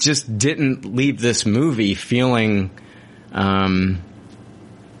didn't leave this movie feeling, I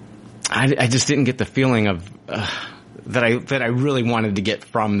just didn't get the feeling of, that I really wanted to get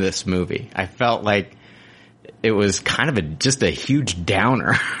from this movie. I felt like it was kind of just a huge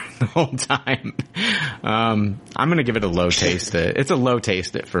downer the whole time. I'm going to give it a low taste it. It's a low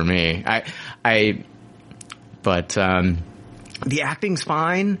taste it for me. But the acting's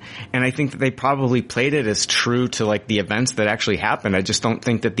fine, and I think that they probably played it as true to like the events that actually happened. I just don't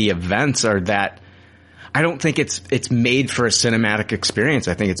think that the events are that. I don't think it's made for a cinematic experience.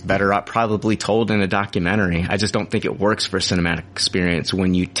 I think it's better probably told in a documentary. I just don't think it works for a cinematic experience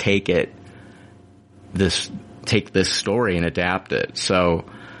when you take this story and adapt it. So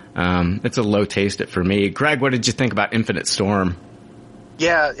it's a low taste it for me. Greg, what did you think about Infinite Storm?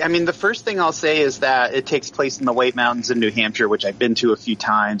 Yeah, I mean, the first thing I'll say is that it takes place in the White Mountains in New Hampshire, which I've been to a few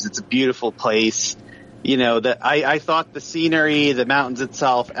times. It's a beautiful place. I thought the scenery, the mountains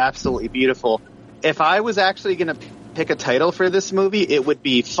itself, absolutely beautiful. If I was actually going to pick a title for this movie, it would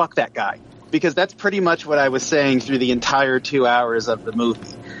be Fuck That Guy. Because that's pretty much what I was saying through the entire 2 hours of the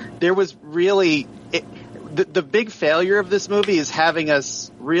movie. There was really... The big failure of this movie is having us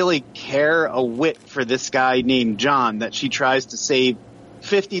really care a whit for this guy named John that she tries to save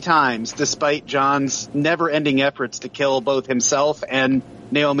 50 times, despite John's never-ending efforts to kill both himself and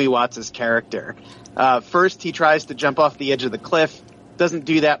Naomi Watts' character. First, he tries to jump off the edge of the cliff. Doesn't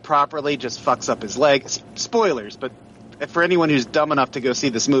do that properly, just fucks up his leg. Spoilers, but for anyone who's dumb enough to go see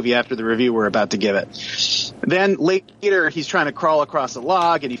this movie after the review we're about to give it. Then later, he's trying to crawl across a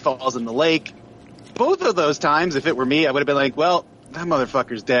log and he falls in the lake. Both of those times, if it were me, I would have been like, well, that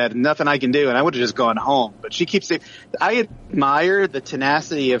motherfucker's dead, nothing I can do, and I would have just gone home. But she keeps saying, I admire the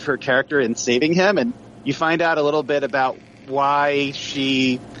tenacity of her character in saving him, and you find out a little bit about why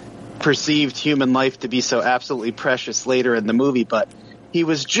she perceived human life to be so absolutely precious later in the movie, but he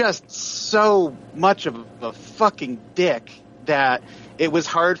was just so much of a fucking dick that it was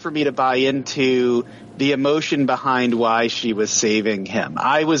hard for me to buy into the emotion behind why she was saving him.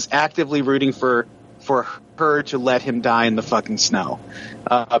 I was actively rooting for her to let him die in the fucking snow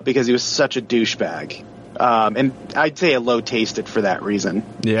because he was such a douchebag. And I'd say a low tasted for that reason.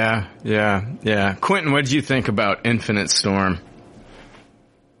 Yeah. Quentin, what did you think about Infinite Storm?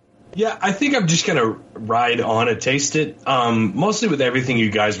 Yeah, I think I'm just going to ride on a taste it, mostly with everything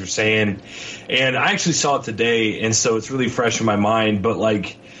you guys were saying. And I actually saw it today, and so it's really fresh in my mind. But,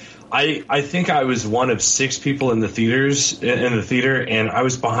 like, I think I was one of 6 people in the theater, and I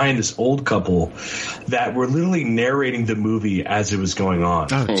was behind this old couple that were literally narrating the movie as it was going on.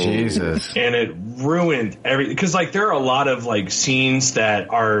 Oh, Jesus. And it ruined everything. Because, like, there are a lot of, like, scenes that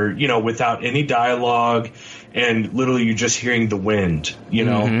are, without any dialogue, and literally you're just hearing the wind,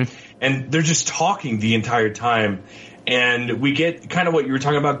 Mm-hmm. And they're just talking the entire time. And we get kind of what you were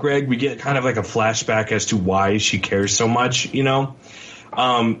talking about, Greg. We get kind of like a flashback as to why she cares so much, And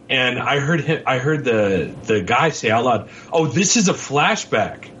I heard the guy say out loud, "Oh, this is a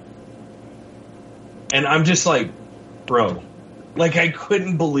flashback." And I'm just like, bro, like I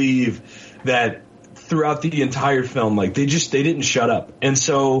couldn't believe that throughout the entire film, like they didn't shut up. And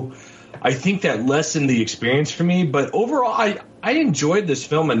so I think that lessened the experience for me. But overall, I enjoyed this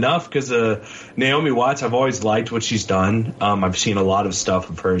film enough because Naomi Watts, I've always liked what she's done. I've seen a lot of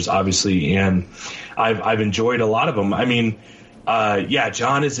stuff of hers, obviously, and I've enjoyed a lot of them. I mean,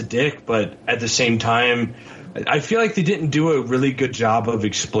 John is a dick, but at the same time, I feel like they didn't do a really good job of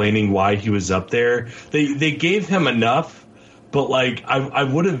explaining why he was up there. They gave him enough, but like I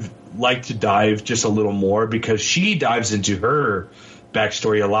would have liked to dive just a little more because she dives into her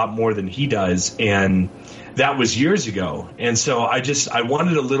backstory a lot more than he does, and that was years ago. And so I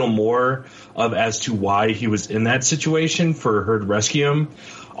wanted a little more of as to why he was in that situation for her to rescue him.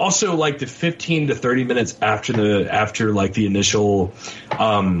 Also, like the 15 to 30 minutes after the initial,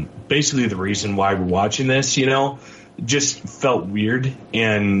 basically the reason why we're watching this, just felt weird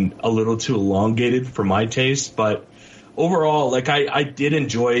and a little too elongated for my taste. But overall, like I did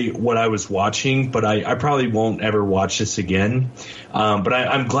enjoy what I was watching, but I probably won't ever watch this again. But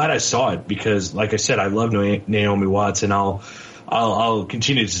I'm glad I saw it because, like I said, I love Naomi Watts, and I'll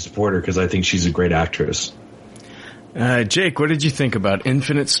continue to support her because I think she's a great actress. Jake, what did you think about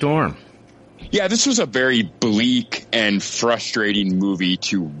Infinite Storm? Yeah, this was a very bleak and frustrating movie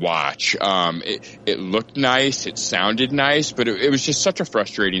to watch. It looked nice, it sounded nice, but it was just such a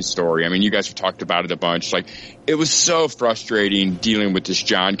frustrating story. I mean, you guys have talked about it a bunch. Like, it was so frustrating dealing with this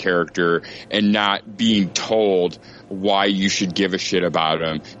John character and not being told why you should give a shit about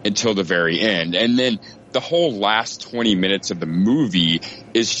him until the very end. And then the whole last 20 minutes of the movie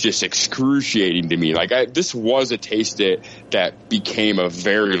is just excruciating to me. Like, this was a taste it that became a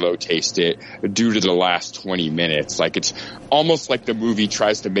very low taste it due to the last 20 minutes. Like, it's almost like the movie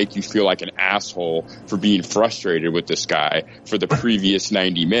tries to make you feel like an asshole for being frustrated with this guy for the previous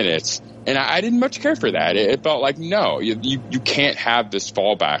 90 minutes. And I didn't much care for that. It felt like, no, you can't have this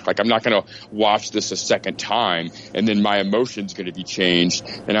fallback. Like, I'm not going to watch this a second time and then my emotion's going to be changed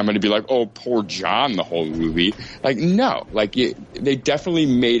and I'm going to be like, oh, poor John the whole movie. Like, no. Like, they definitely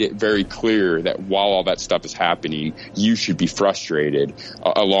made it very clear that while all that stuff is happening, you should be frustrated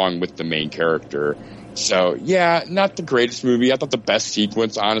along with the main character. So, yeah, not the greatest movie. I thought the best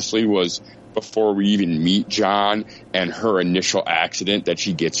sequence, honestly, was before we even meet John and her initial accident that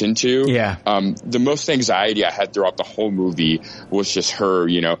she gets into. Yeah. The most anxiety I had throughout the whole movie was just her,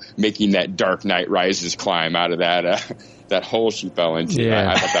 making that Dark Knight Rises climb out of that hole she fell into. Yeah.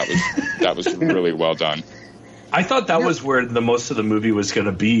 I thought that was really well done. I thought that was where the most of the movie was going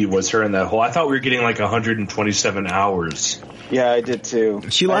to be, was her in that hole. I thought we were getting like 127 hours. Yeah, I did too.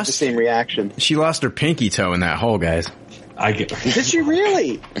 She I had lost the same reaction. She lost her pinky toe in that hole, guys. Did she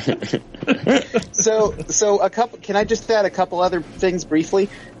really? So a couple. Can I just add a couple other things briefly?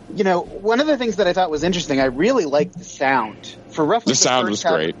 One of the things that I thought was interesting. I really liked the sound for roughly. The sound was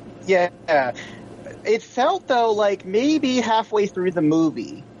great. Yeah, it felt though like maybe halfway through the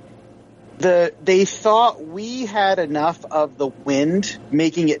movie, they thought we had enough of the wind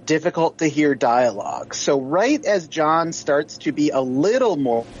making it difficult to hear dialogue. So right as John starts to be a little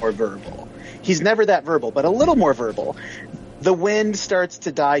more verbal. He's never that verbal, but a little more verbal. The wind starts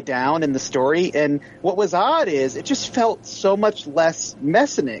to die down in the story, and what was odd is it just felt so much less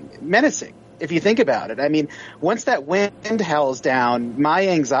menacing, if you think about it. I mean, once that wind howls down, my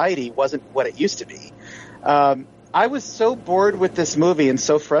anxiety wasn't what it used to be. I was so bored with this movie and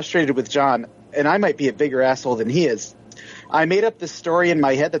so frustrated with John, and I might be a bigger asshole than he is. I made up this story in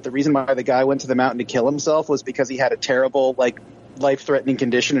my head that the reason why the guy went to the mountain to kill himself was because he had a terrible, life-threatening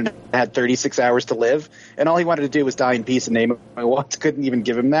condition and had 36 hours to live, and all he wanted to do was die in peace, and Naomi Watts couldn't even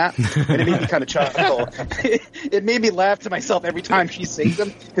give him that, and it made me kind of chuckle. It made me laugh to myself every time she sings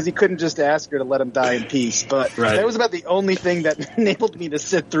him, because he couldn't just ask her to let him die in peace, but That was about the only thing that enabled me to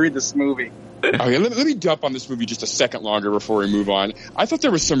sit through this movie. Okay, let me dump on this movie just a second longer before we move on. I thought there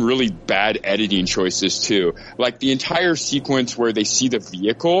was some really bad editing choices too. Like the entire sequence where they see the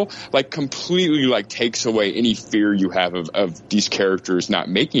vehicle, completely takes away any fear you have of these characters not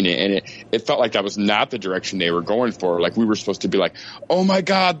making it. And it felt like that was not the direction they were going for. Like we were supposed to be like, oh my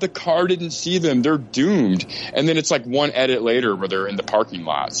God, the car didn't see them. They're doomed. And then it's like one edit later where they're in the parking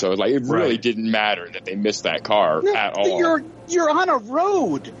lot. So it really didn't matter that they missed that car at all. You're on a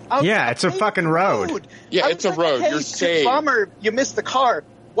road. It's a fucking road. Yeah, it's a road. You're safe. Bummer, you missed the car.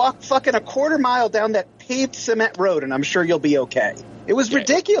 Walk fucking a quarter mile down that paved cement road, and I'm sure you'll be okay. It was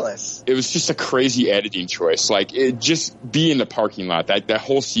ridiculous. It was just a crazy editing choice. Just be in the parking lot. That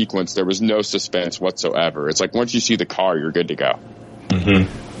whole sequence, there was no suspense whatsoever. It's like once you see the car, you're good to go.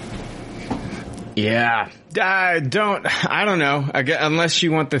 Mm-hmm. Yeah. I don't know. Unless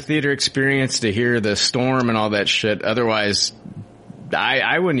you want the theater experience to hear the storm and all that shit. Otherwise,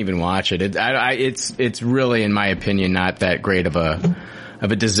 I wouldn't even watch it. It's really, in my opinion, not that great of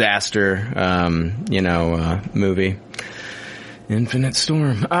a disaster, movie. Infinite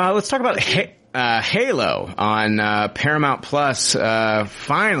Storm. Let's talk about Halo on Paramount Plus.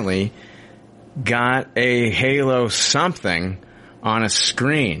 Finally got a Halo something on a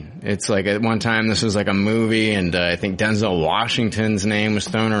screen. It's like at one time this was like a movie, and I think Denzel Washington's name was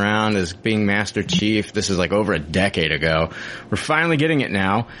thrown around as being Master Chief. This is like over a decade ago. We're finally getting it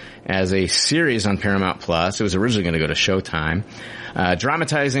now as a series on Paramount Plus. It was originally going to go to Showtime.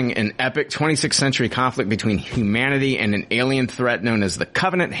 Dramatizing an epic 26th century conflict between humanity and an alien threat known as the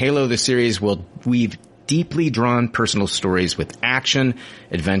Covenant. Halo, the series, will weave deeply drawn personal stories with action,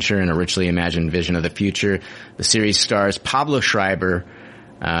 adventure, and a richly imagined vision of the future. The series stars Pablo Schreiber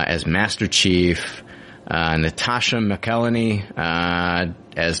as Master Chief, Natasha McElhenney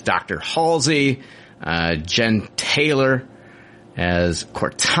as Dr. Halsey, Jen Taylor as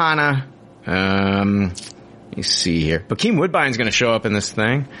Cortana. Let me see here. Bokeem Woodbine's going to show up in this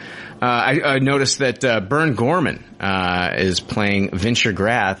thing. I noticed that Bern Gorman is playing Vinsher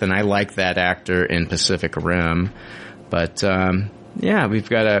Grath, and I like that actor in Pacific Rim. But yeah, we've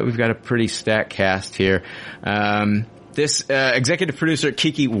got a pretty stacked cast here. This executive producer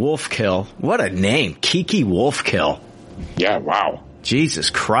Kiki Wolfkill, what a name, Kiki Wolfkill. Yeah, wow. Jesus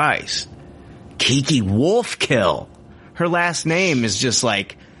Christ, Kiki Wolfkill. Her last name is just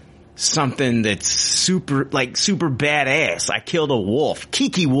like something that's super badass. I killed a wolf.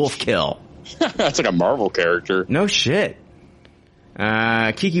 Kiki Wolfkill. That's like a Marvel character. No shit.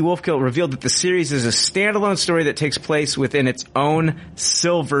 Kiki Wolfkill revealed that the series is a standalone story that takes place within its own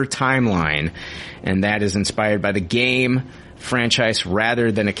silver timeline, and that is inspired by the game franchise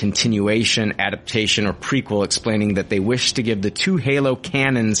rather than a continuation, adaptation, or prequel, explaining that they wish to give the two Halo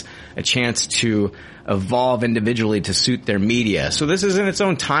canons a chance to evolve individually to suit their media. So this is in its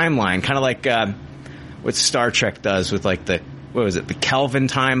own timeline, kind of like what Star Trek does with like the Kelvin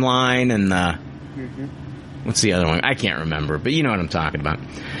timeline and the what's the other one? I can't remember, but you know what I'm talking about.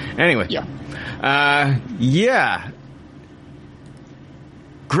 Anyway, yeah.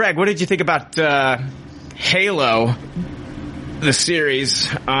 Greg, what did you think about Halo, the series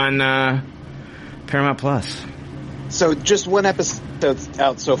on Paramount Plus? So just one episode's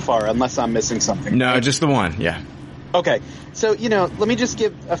out so far, unless I'm missing something. No, just the one, yeah. Okay, so, let me just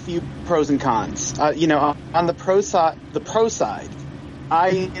give a few pros and cons. On the pro side, I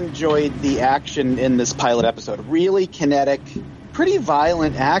enjoyed the action in this pilot episode. Really kinetic, pretty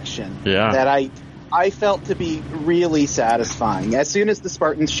violent action that I felt to be really satisfying. As soon as the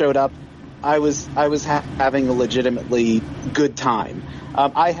Spartans showed up, I was having a legitimately good time.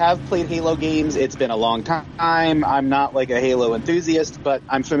 I have played Halo games. It's been a long time. I'm not like a Halo enthusiast, but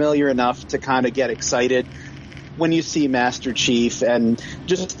I'm familiar enough to kind of get excited when you see Master Chief, and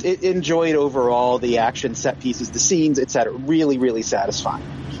just enjoyed overall the action, set pieces, the scenes, etc. Really, really satisfying.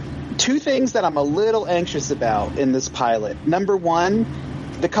 Two things that I'm a little anxious about in this pilot. Number one,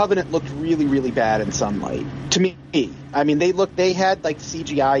 the Covenant looked really, really bad in sunlight. To me, I mean, they had like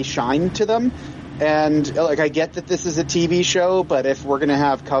CGI shine to them. And like, I get that this is a TV show, but if we're going to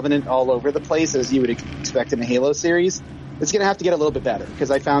have Covenant all over the place, as you would expect in a Halo series, it's going to have to get a little bit better,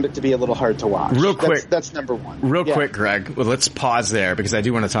 because I found it to be a little hard to watch. Real quick. That's number one. Real quick, Greg. Well, let's pause there, because I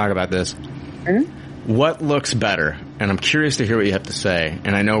do want to talk about this. Mm-hmm. What looks better? And I'm curious to hear what you have to say.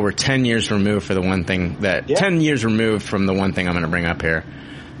 And I know we're 10 years removed for the one thing that 10 years removed from the one thing I'm going to bring up here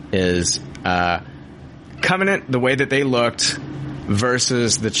is Covenant, the way that they looked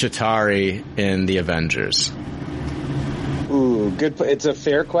versus the Chitauri in the Avengers. Ooh, good. It's a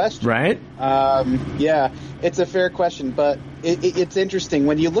fair question, right? Yeah, it's a fair question, but it's interesting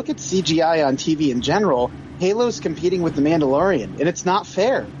when you look at CGI on TV in general. Halo's competing with The Mandalorian, and it's not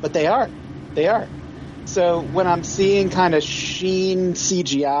fair, but they are. So when I'm seeing kind of sheen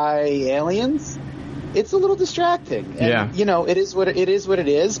CGI aliens, it's a little distracting. And, it is what it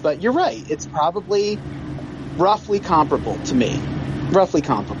is. But you're right; it's probably roughly comparable to me. Roughly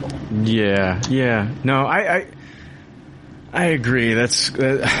comparable. Yeah. No, I agree. That's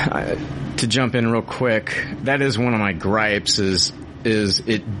to jump in real quick. That is one of my gripes. Is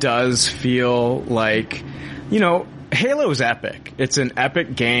it does feel like, Halo's epic. It's an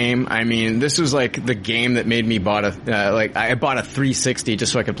epic game. I mean, this was like the game that made me bought I bought a 360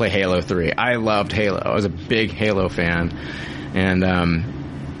 just so I could play Halo 3. I loved Halo. I was a big Halo fan, and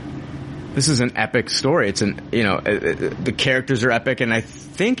this is an epic story. It's the characters are epic, and I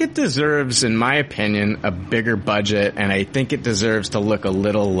think it deserves, in my opinion, a bigger budget, and I think it deserves to look a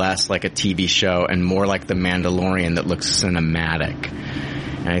little less like a TV show and more like The Mandalorian that looks cinematic.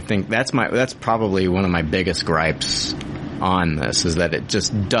 And I think that's probably one of my biggest gripes on this, is that it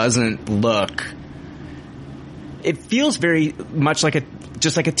just doesn't look. It feels very much like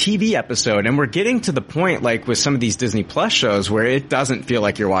just like a TV episode, and we're getting to the point, like with some of these Disney Plus shows, where it doesn't feel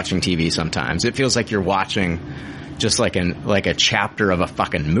like you're watching TV sometimes. It feels like you're watching just like a chapter of a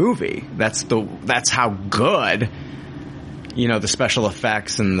fucking movie. That's how good, the special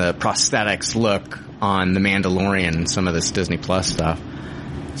effects and the prosthetics look on The Mandalorian and some of this Disney Plus stuff.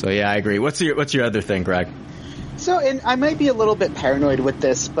 So yeah, I agree. What's your other thing, Greg? So, and I might be a little bit paranoid with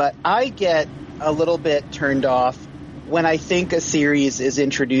this, but I get a little bit turned off when I think a series is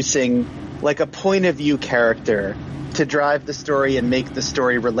introducing like a point of view character to drive the story and make the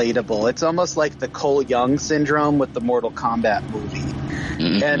story relatable. It's almost like the Cole Young syndrome with the Mortal Kombat movie.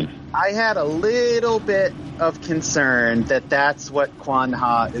 Mm-hmm. And I had a little bit of concern that that's what Kwan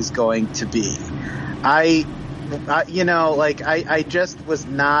Ha is going to be. I just was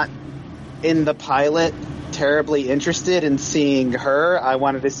not in the pilot terribly interested in seeing her. I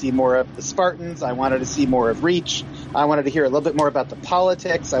wanted to see more of the Spartans. I wanted to see more of Reach. I wanted to hear a little bit more about the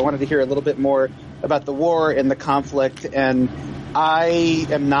politics. I wanted to hear a little bit more about the war and the conflict. And I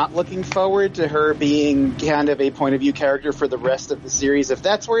am not looking forward to her being kind of a point of view character for the rest of the series, if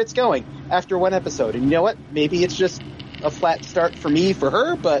that's where it's going after one episode. And you know what? Maybe it's just a flat start for me for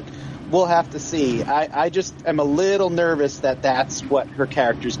her, but we'll have to see. I just am a little nervous that that's what her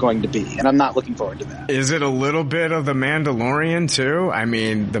character is going to be, and I'm not looking forward to that. Is it a little bit of The Mandalorian, too? I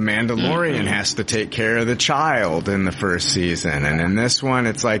mean, The Mandalorian has to take care of the child in the first season, and in this one,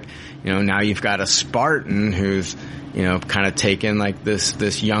 it's like, now you've got a Spartan who's, kind of taken like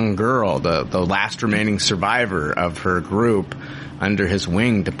this young girl, the last remaining survivor of her group, under his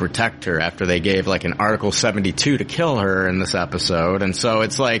wing to protect her after they gave like an Article 72 to kill her in this episode. And so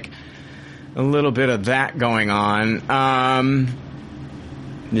it's like a little bit of that going on.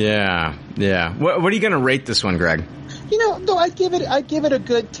 Yeah. What are you going to rate this one, Greg? No, I'd give it a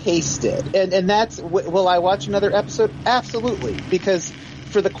good tasted. And that's, will I watch another episode? Absolutely. Because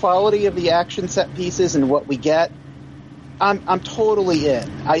for the quality of the action set pieces and what we get, I'm totally in.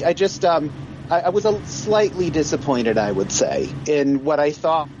 I was slightly disappointed, I would say, in what I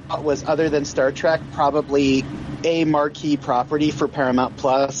thought was, other than Star Trek, probably a marquee property for Paramount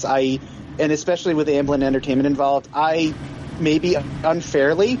Plus. And especially with Amblin Entertainment involved, I maybe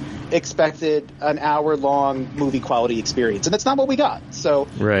unfairly expected an hour-long movie quality experience, and that's not what we got. So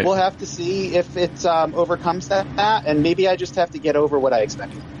We'll have to see if it overcomes that, and maybe I just have to get over what I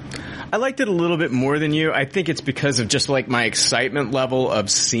expected. I liked it a little bit more than you. I think it's because of just like my excitement level of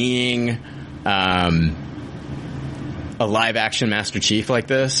seeing a live action Master Chief like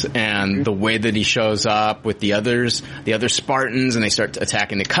this, and the way that he shows up with the other Spartans, and they start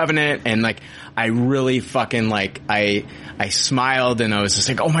attacking the Covenant, and like I really fucking like I smiled, and I was just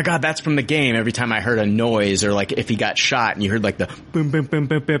like, oh my god, that's from the game. Every time I heard a noise, or like if he got shot and you heard like the boom boom boom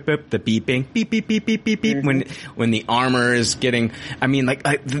boom boom boom, the beeping beep beep beep beep beep beep, when the armor is getting, I mean like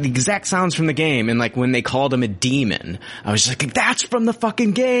the exact sounds from the game. And like when they called him a demon, I was just like, that's from the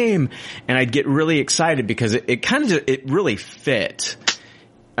fucking game, and I'd get really excited because it kind of it really fit.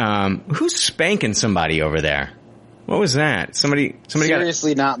 Who's spanking somebody over there? What was that? Somebody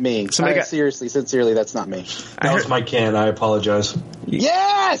seriously, not me. Seriously, sincerely, that's not me. That was my can. I apologize.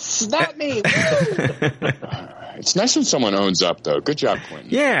 Yes, not me. It's nice when someone owns up, though. Good job,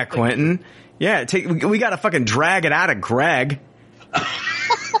 Quentin. Yeah, Quentin. Yeah, we got to fucking drag it out of Greg.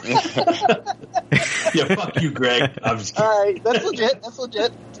 Yeah, fuck you, Greg. I'm just kidding. All right, that's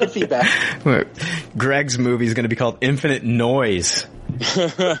legit. Good feedback. Greg's movie is going to be called Infinite Noise.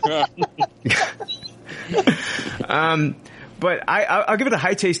 But I'll give it a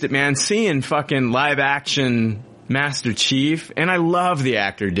high taste it, man. Seeing fucking live action Master Chief, and I love the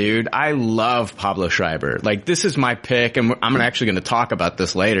actor, dude. I love Pablo Schreiber. Like, this is my pick, and I'm actually going to talk about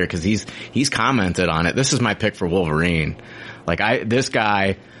this later because he's commented on it. This is my pick for Wolverine. Like, this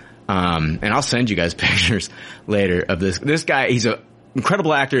guy, and I'll send you guys pictures later of this guy. He's an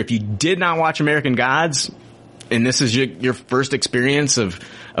incredible actor. If you did not watch American Gods, and this is your first experience of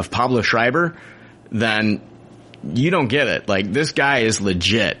Pablo Schreiber, then you don't get it. Like, this guy is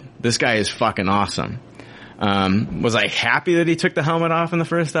legit. This guy is fucking awesome. Was I happy that he took the helmet off in the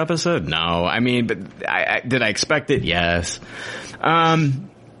first episode? No. I mean, but did I expect it? Yes.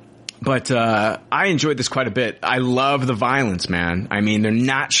 But I enjoyed this quite a bit. I love the violence, man. I mean, they're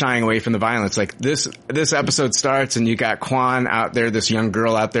not shying away from the violence. Like, this episode starts and you got Kwan out there, this young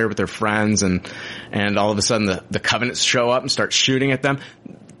girl out there with her friends, and all of a sudden the Covenants show up and start shooting at them.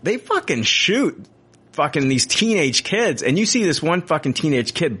 They fucking shoot fucking these teenage kids, and you see this one fucking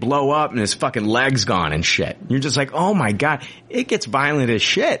teenage kid blow up and his fucking leg's gone and shit. You're just like, oh my god, it gets violent as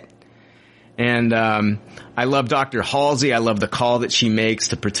shit. And I love Dr. Halsey. I love the call that she makes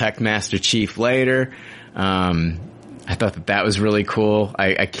to protect Master Chief later. I thought that was really cool.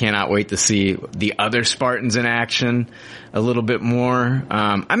 I cannot wait to see the other Spartans in action a little bit more.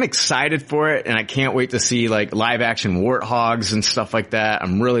 I'm excited for it, and I can't wait to see like live action warthogs and stuff like that.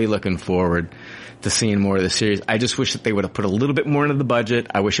 I'm really looking forward to seeing more of the series. I just wish that they would have put a little bit more into the budget.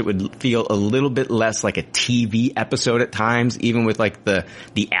 I wish it would feel a little bit less like a TV episode at times, even with like the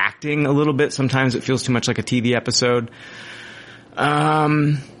acting a little bit. Sometimes it feels too much like a TV episode.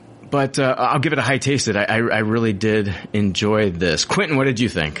 But I'll give it a high tasted. I really did enjoy this. Quentin, what did you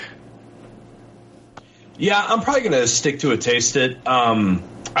think? Yeah, I'm probably going to stick to it, taste it.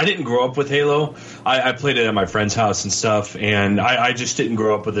 I didn't grow up with Halo. I played it at my friend's house and stuff, and I just didn't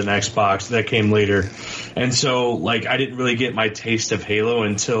grow up with an Xbox. That came later. And so, like, I didn't really get my taste of Halo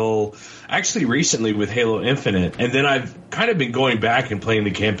until actually recently with Halo Infinite. And then I've kind of been going back and playing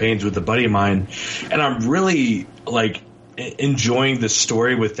the campaigns with a buddy of mine, and I'm really, like, enjoying the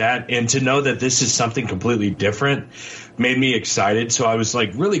story with that. And to know that this is something completely different made me excited. So I was,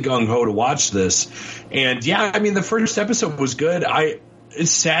 like, really gung-ho to watch this. And, yeah, I mean, the first episode was good. It's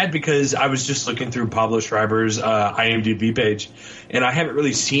sad because I was just looking through Pablo Schreiber's IMDb page, and I haven't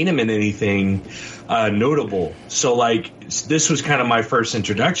really seen him in anything notable. So, like, this was kind of my first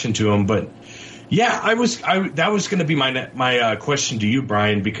introduction to him. But yeah, that was going to be my question to you,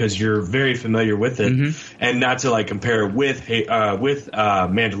 Brian, because you're very familiar with it, and not to like compare it with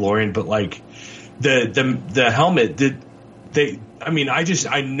Mandalorian, but like the helmet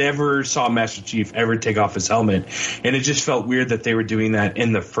I never saw Master Chief ever take off his helmet, and it just felt weird that they were doing that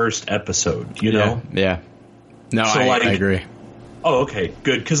in the first episode, you know? Yeah. No, so I agree. Oh, okay,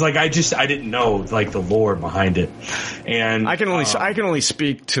 good. Because like I didn't know like the lore behind it, and I can only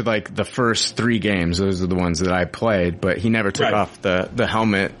speak to like the first 3 games. Those are the ones that I played, but he never took off the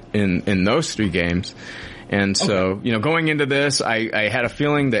helmet in those 3 games. And so, going into this, I had a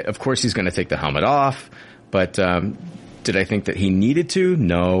feeling that of course he's going to take the helmet off, but did I think that he needed to?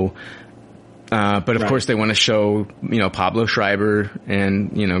 No. But of course they want to show, Pablo Schreiber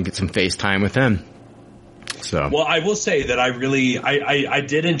and, get some FaceTime with him. So. Well, I will say that I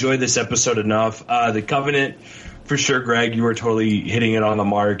did enjoy this episode enough. The Covenant, for sure, Greg, you were totally hitting it on the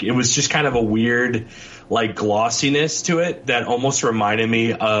mark. It was just kind of a weird, like, glossiness to it that almost reminded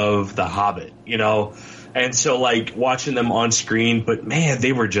me of The Hobbit, And so, like, watching them on screen, but man,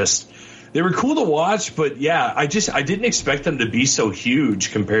 they were cool to watch, but yeah, I didn't expect them to be so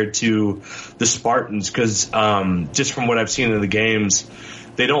huge compared to the Spartans, because just from what I've seen in the games,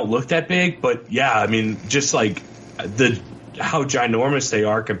 they don't look that big. But yeah, I mean, just like how ginormous they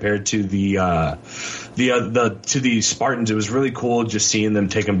are compared to the Spartans, it was really cool just seeing them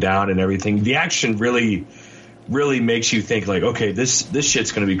take them down and everything. The action really makes you think like, okay, this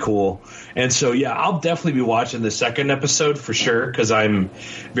shit's going to be cool. And so, yeah, I'll definitely be watching the second episode for sure, because I'm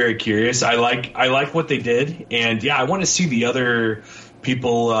very curious. I like what they did. And yeah, I want to see the other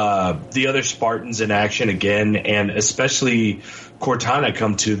people, the other Spartans in action again, and especially Cortana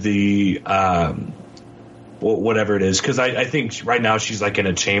come to the, whatever it is. Cause I think right now she's like in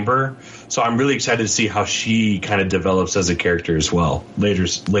a chamber. So I'm really excited to see how she kind of develops as a character as well.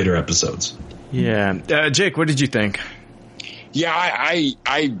 Later episodes. Yeah. Jake, what did you think? Yeah,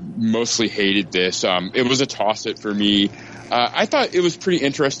 I mostly hated this. It was a toss-it for me. I thought it was pretty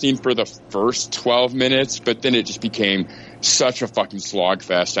interesting for the first 12 minutes, but then it just became such a fucking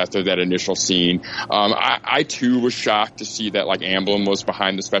slogfest after that initial scene. I too was shocked to see that like Amblin was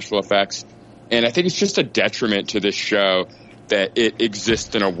behind the special effects. And I think it's just a detriment to this show that it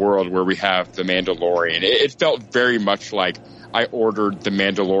exists in a world where we have The Mandalorian. It felt very much like I ordered The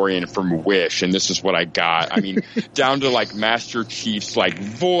Mandalorian from Wish, and this is what I got. I mean, down to like Master Chief's like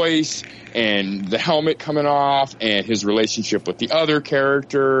voice and the helmet coming off and his relationship with the other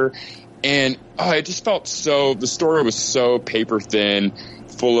character. And it just felt the story was so paper thin,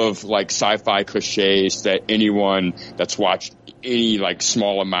 full of like sci-fi cliches that anyone that's watched any like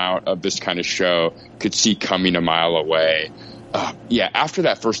small amount of this kind of show could see coming a mile away. Yeah, after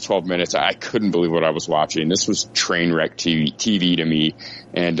that first 12 minutes, I couldn't believe what I was watching. This was train wreck TV to me.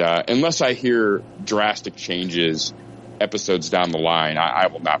 And unless I hear drastic changes episodes down the line, I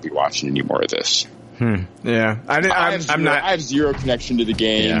will not be watching any more of this. Yeah, I have zero connection to the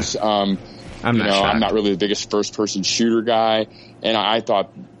games. Yeah. I'm not really the biggest first-person shooter guy, and I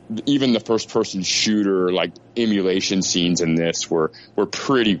thought even the first-person shooter like emulation scenes in this were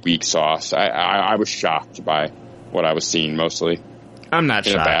pretty weak sauce. I was shocked by what I was seeing mostly. I'm not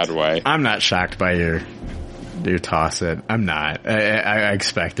shocked. In a bad way. I'm not shocked by your toss it. I'm not. I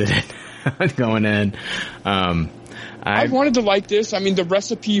expected it going in. I wanted to like this. I mean, the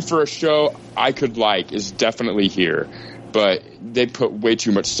recipe for a show I could like is definitely here, but they put way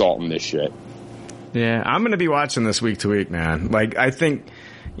too much salt in this shit. Yeah, I'm going to be watching this week to week, man. Like, I think,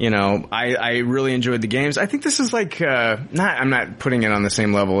 I really enjoyed the games. I think this is like, I'm not putting it on the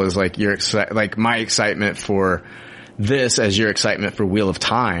same level as like my excitement for this as your excitement for Wheel of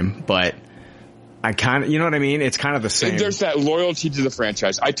Time, but I kind of, you know what I mean? It's kind of the same. There's that loyalty to the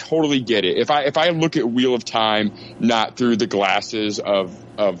franchise. I totally get it. If I look at Wheel of Time not through the glasses of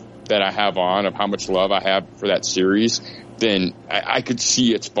that I have on, of how much love I have for that series, then I could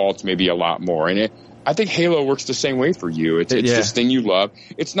see its faults maybe a lot more. And I think Halo works the same way for you. It's this thing you love.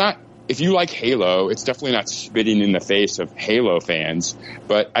 It's not if you like Halo, it's definitely not spitting in the face of Halo fans,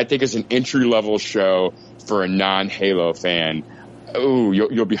 but I think as an entry-level show for a non-Halo fan,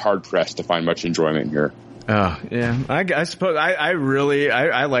 you'll be hard-pressed to find much enjoyment here. Oh, yeah. I suppose I really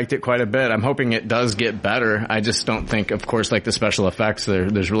liked it quite a bit. I'm hoping it does get better. I just don't think, of course, like the special effects,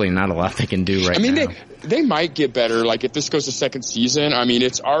 there's really not a lot they can do right now. I mean, they might get better. Like, if this goes to second season, I mean,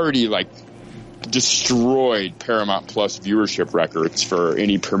 it's already, like, destroyed Paramount Plus viewership records for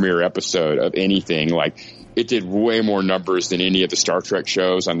any premiere episode of anything. Like, it did way more numbers than any of the Star Trek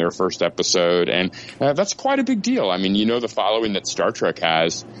shows on their first episode, and that's quite a big deal. I mean, you know the following that Star Trek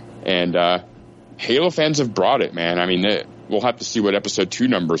has, and Halo fans have brought it, man. I mean, we'll have to see what episode 2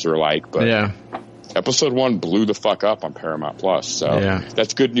 numbers are like, but yeah. Episode 1 blew the fuck up on Paramount Plus, so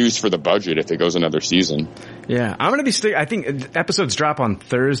that's good news for the budget if it goes another season. Yeah, I'm going to be I think episodes drop on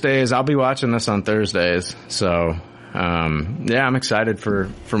Thursdays. I'll be watching this on Thursdays, so yeah, I'm excited for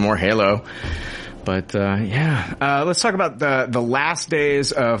more Halo. But let's talk about the last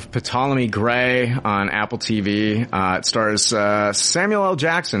days of Ptolemy Gray on Apple TV. It stars Samuel L.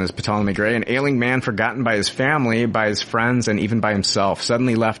 Jackson as Ptolemy Gray, an ailing man forgotten by his family, by his friends, and even by himself,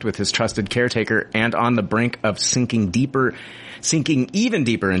 suddenly left with his trusted caretaker and on the brink of sinking even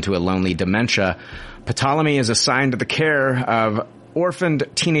deeper into a lonely dementia. Ptolemy is assigned to the care of orphaned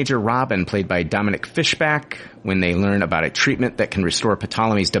teenager Robin, played by Dominic Fishback. When they learn about a treatment that can restore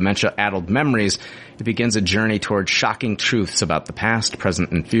Ptolemy's dementia-addled memories, it begins a journey toward shocking truths about the past, present,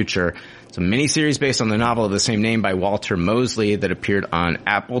 and future. It's a miniseries based on the novel of the same name by Walter Mosley that appeared on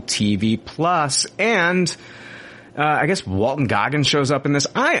Apple TV Plus. And I guess Walton Goggins shows up in this.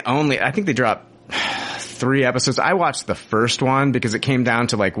 I think they dropped 3 episodes. I watched the first one because it came down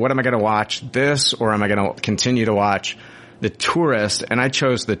to, like, what am I going to watch, this, or am I going to continue to watch The Tourist? And I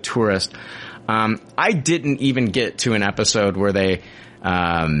chose The Tourist. I didn't even get to an episode where they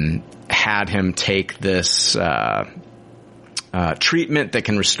had him take this treatment that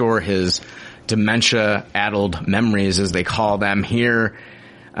can restore his dementia-addled memories, as they call them here.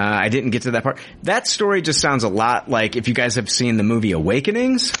 I didn't get to that part. That story just sounds a lot like, if you guys have seen the movie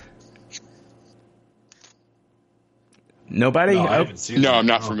Awakenings. Nobody? No, I haven't seen it. No, I'm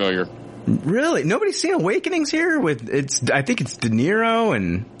not familiar. Really? Nobody's seen Awakenings here? I think it's De Niro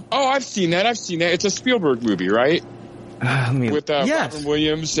and... Oh, I've seen that. It's a Spielberg movie, right? With Robin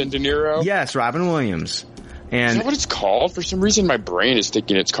Williams and De Niro? Yes, Robin Williams. And is that what it's called? For some reason, my brain is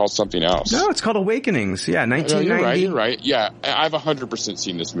thinking it's called something else. No, it's called Awakenings. Yeah, 1990. You're right. Yeah, I've 100%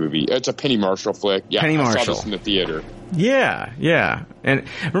 seen this movie. It's a Penny Marshall flick. Yeah, Penny Marshall. I saw this in the theater. Yeah. And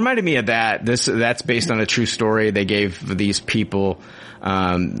it reminded me of that. That's based on a true story. They gave these people, these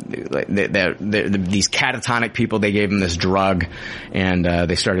catatonic people, they gave them this drug, and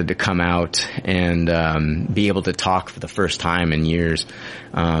they started to come out and be able to talk for the first time in years.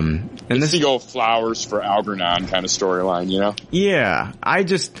 And it's the old Flowers for Algernon kind of storyline, you know? Yeah. I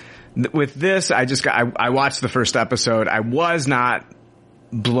watched the first episode. I was not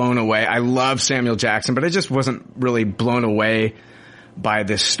blown away. I love Samuel Jackson, but I just wasn't really blown away by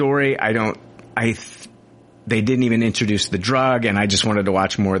this story. They didn't even introduce the drug, and I just wanted to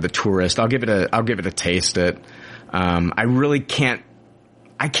watch more of The Tourist. I'll give it a taste. I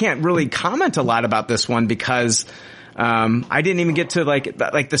can't really comment a lot about this one because I didn't even get to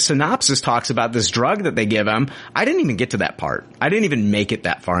like the synopsis talks about this drug that they give him. I didn't even get to that part. I didn't even make it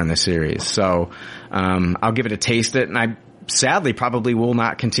that far in the series. So I'll give it a taste, and I sadly probably will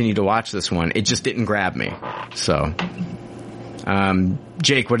not continue to watch this one. It just didn't grab me. So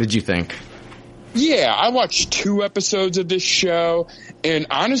Jake, what did you think? Yeah, I watched 2 episodes of this show, and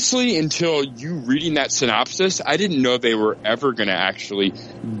honestly, until you reading that synopsis, I didn't know they were ever going to actually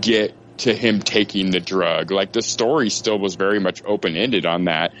get to him taking the drug. Like, the story still was very much open-ended on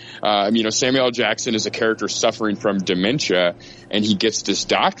that. Samuel L. Jackson is a character suffering from dementia, and he gets this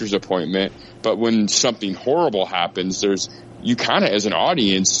doctor's appointment, but when something horrible happens, you kind of, as an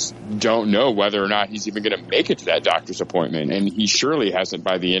audience, don't know whether or not he's even going to make it to that doctor's appointment. And he surely hasn't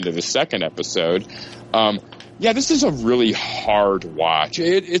by the end of the second episode. This is a really hard watch.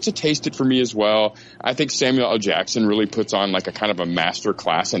 It's a taste it for me as well. I think Samuel L. Jackson really puts on like a kind of a master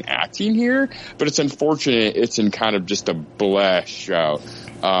class in acting here, but it's unfortunate it's in kind of just a bleh show.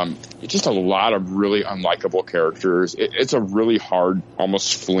 It's just a lot of really unlikable characters. It's a really hard,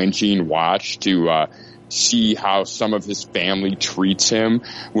 almost flinching watch to see how some of his family treats him,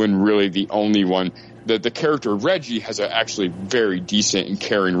 when really the only one, the character Reggie has a actually very decent and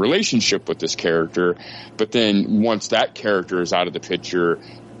caring relationship with this character. But then once that character is out of the picture,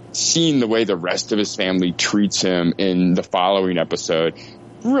 seeing the way the rest of his family treats him in the following episode,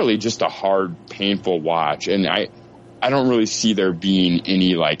 really just a hard, painful watch. And I don't really see there being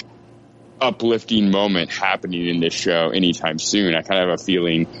any like uplifting moment happening in this show anytime soon. I kind of have a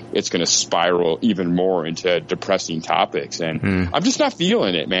feeling it's going to spiral even more into depressing topics, and I'm just not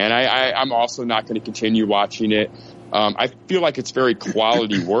feeling it, man. I'm also not going to continue watching it. I feel like it's very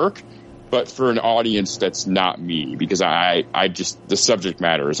quality work, but for an audience that's not me, because I just, the subject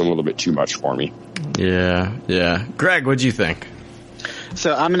matter is a little bit too much for me. Yeah. Greg, what'd you think?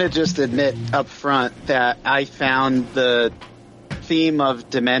 So I'm going to just admit up front that I found the theme of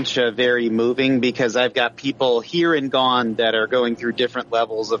dementia very moving, because I've got people here and gone that are going through different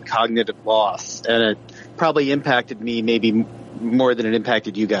levels of cognitive loss, and it probably impacted me maybe more than it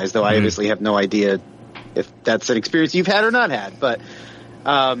impacted you guys, though I obviously have no idea if that's an experience you've had or not had. But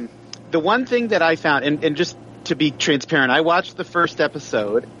the one thing that I found, and just to be transparent, I watched the first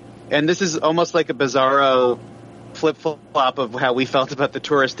episode, and this is almost like a Bizarro flip-flop of how we felt about The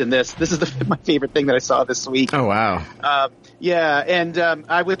Tourist in this. This is my favorite thing that I saw this week. Oh, wow.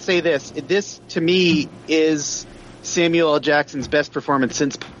 I would say this to me is Samuel L. Jackson's best performance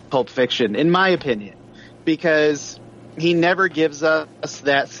since Pulp Fiction, in my opinion, because he never gives us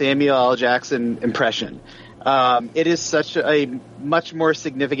that Samuel L. Jackson impression. It is such a much more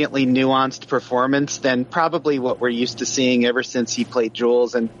significantly nuanced performance than probably what we're used to seeing ever since he played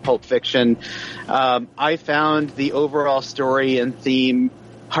Jules in Pulp Fiction. I found the overall story and theme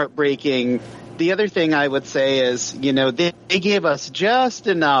heartbreaking. The other thing I would say is, they gave us just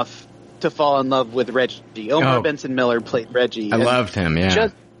enough to fall in love with Reggie. Omar Benson Miller played Reggie. I loved him,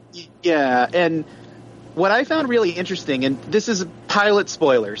 yeah. And what I found really interesting, and this is a pilot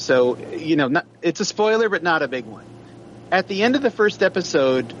spoiler, so, it's a spoiler, but not a big one. At the end of the first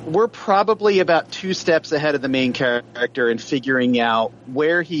episode, we're probably about 2 steps ahead of the main character in figuring out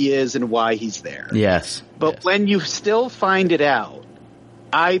where he is and why he's there. Yes. But when you still find it out,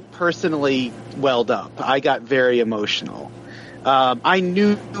 I personally welled up. I got very emotional. I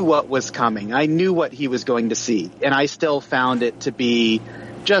knew what was coming. I knew what he was going to see, and I still found it to be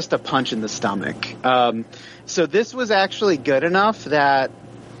just a punch in the stomach. So this was actually good enough that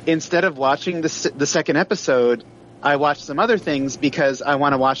instead of watching the second episode, I watched some other things because I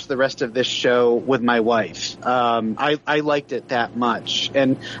want to watch the rest of this show with my wife. I liked it that much,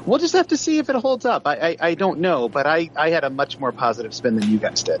 and we'll just have to see if it holds up. I don't know, but I had a much more positive spin than you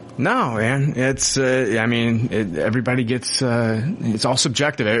guys did. No, man, it's everybody gets it's all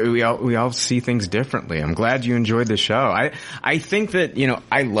subjective. We all see things differently. I'm glad you enjoyed the show. I think that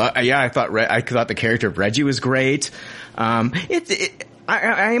I thought the character of Reggie was great.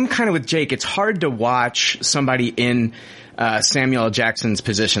 I am kind of with Jake. It's hard to watch somebody in Samuel L. Jackson's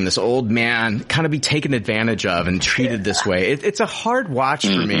position, this old man, kind of be taken advantage of and treated this way. It's a hard watch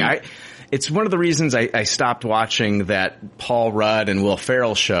for me. It's one of the reasons I stopped watching that Paul Rudd and Will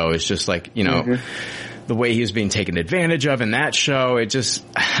Ferrell show. Is just like, the way he was being taken advantage of in that show.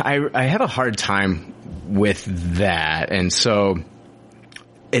 I had a hard time with that. And so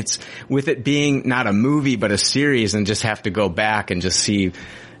it's with it being not a movie, but a series, and just have to go back and just see,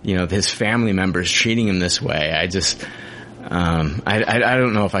 his family members treating him this way. I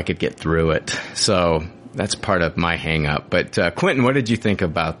don't know if I could get through it. So that's part of my hang up. But, Quentin, what did you think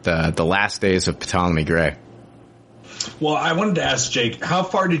about the last days of Ptolemy Gray? Well, I wanted to ask Jake, how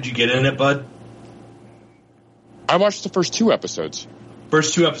far did you get in it, bud? I watched the first 2 episodes.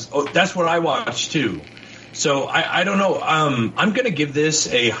 First 2 episodes. Oh, that's what I watched too. So I don't know. I'm going to give this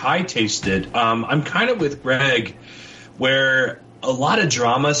a high tasted. I'm kind of with Greg, where a lot of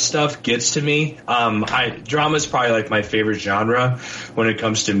drama stuff gets to me. Drama is probably like my favorite genre when it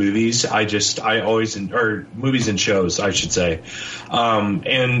comes to movies. Or movies and shows, I should say.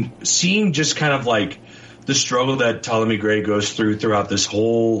 And seeing just kind of like the struggle that Ptolemy Gray goes throughout this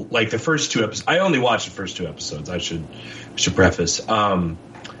whole, like the first 2 episodes. I only watched the first 2 episodes. I should preface.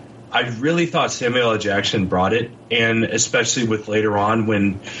 I really thought Samuel L. Jackson brought it, and especially with later on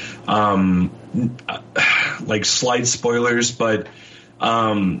when, like slight spoilers, but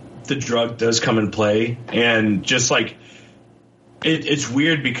the drug does come in play, and just like it's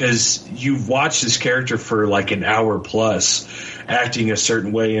weird because you watch this character for like an hour plus, acting a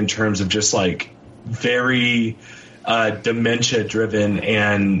certain way in terms of just like very dementia driven,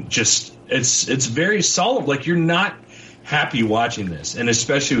 and just it's very solemn. Like you're not happy watching this, and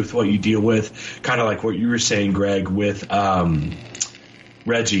especially with what you deal with, kind of like what you were saying, Greg, with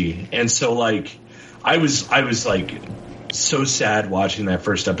Reggie. And so like I was like so sad watching that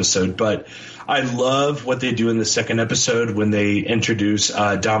first episode, but I love what they do in the second episode when they introduce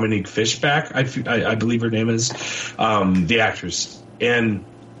Dominique Fishback, I believe her name is, the actress. And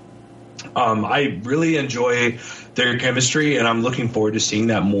I really enjoy their chemistry, and I'm looking forward to seeing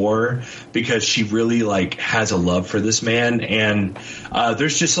that more because she really like has a love for this man. And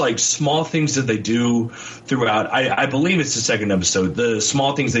there's just like small things that they do throughout. I believe it's the second episode. The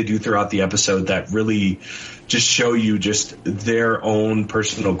small things they do throughout the episode that really just show you just their own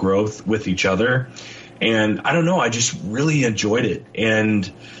personal growth with each other. And I don't know, I just really enjoyed it.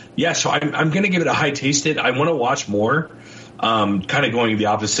 And yeah, so I'm going to give it a high tasted. I want to watch more. Kind of going the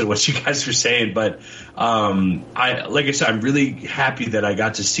opposite of what you guys were saying, but like I said, I'm really happy that I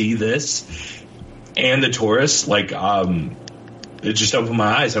got to see this and the Taurus. Like, it just opened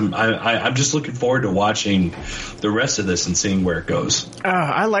my eyes. I'm just looking forward to watching the rest of this and seeing where it goes.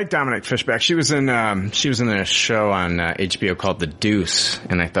 I like Dominic Fishback. She was in a show on HBO called The Deuce,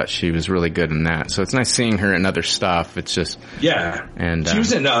 and I thought she was really good in that. So it's nice seeing her in other stuff. It's just and she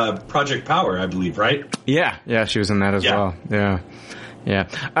was in Project Power, I believe, right? Yeah, she was in that as well. Yeah.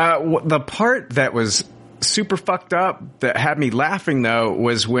 The part that was super fucked up that had me laughing though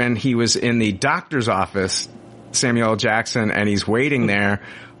was when he was in the doctor's office, Samuel L. Jackson, and he's waiting there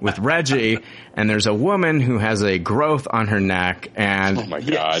with Reggie, and there's a woman who has a growth on her neck, and oh my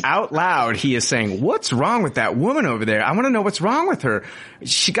God. Out loud he is saying, "What's wrong with that woman over there? I want to know what's wrong with her.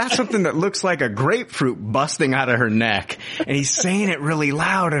 She got something that looks like a grapefruit busting out of her neck." And he's saying it really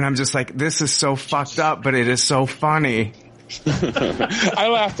loud, and I'm just like, this is so fucked up, but it is so funny. I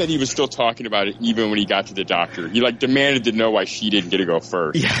laughed that he was still talking about it even when he got to the doctor. He like demanded to know why she didn't get to go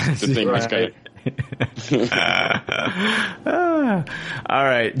first. Yes, the thing was kind of. All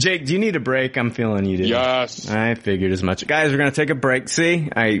right, Jake, do you need a break? I'm feeling you do. Yes. I figured as much. Guys, we're going to take a break. See?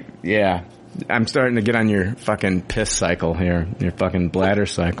 I'm starting to get on your fucking piss cycle here, your fucking bladder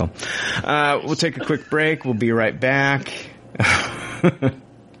cycle. We'll take a quick break. We'll be right back.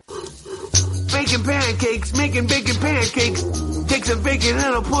 Baking pancakes, making bacon pancakes. Take some bacon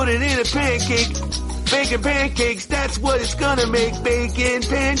and I'll put it in a pancake. Bacon pancakes, that's what it's gonna make. Bacon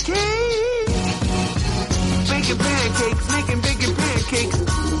pancakes. Bacon pancakes, making bacon pancakes.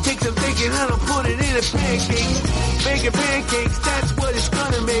 Take some bacon and I'll put it in a pancake. Bacon pancakes, that's what it's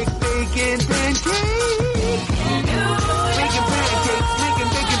gonna make. Bacon pancakes. Bacon pancakes, making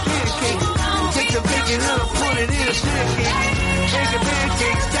bacon pancakes. Take some bacon and I'll put it in a pancake. Bacon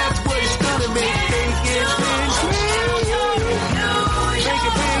pancakes, that's what it's gonna make. Bacon pancakes.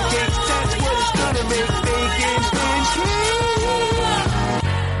 Bacon pancakes, that's what it's gonna make. Bacon pancakes.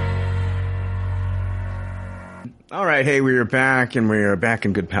 All right, hey, we are back, and we are back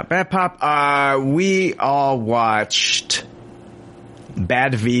in Good Pop, Bad Pop. We all watched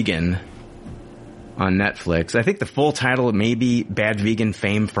Bad Vegan on Netflix. I think the full title may be Bad Vegan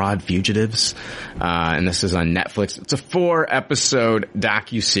Fame, Fraud, Fugitives. And this is on Netflix. It's a 4-episode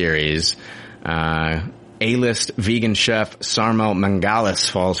docuseries. A-list vegan chef Sarmel Mangalis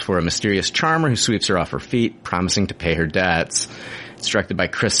falls for a mysterious charmer who sweeps her off her feet, promising to pay her debts. It's directed by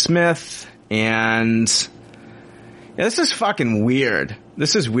Chris Smith, and yeah, this is fucking weird.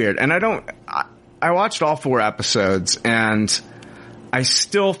 This is weird. And I watched all 4 episodes, and I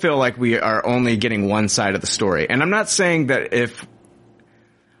still feel like we are only getting one side of the story. And I'm not saying that if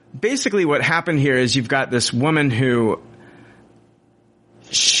basically what happened here is you've got this woman who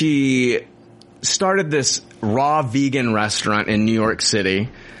she started this raw vegan restaurant in New York City.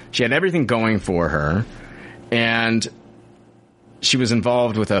 She had everything going for her, and she was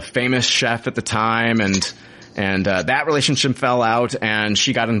involved with a famous chef at the time, and that relationship fell out, and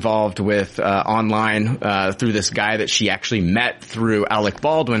she got involved with online through this guy that she actually met through Alec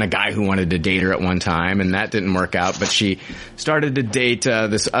Baldwin, a guy who wanted to date her at one time, and that didn't work out. But she started to date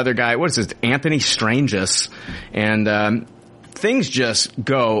this other guy. What is this? Anthony Strangus, and things just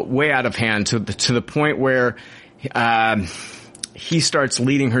go way out of hand to the point where he starts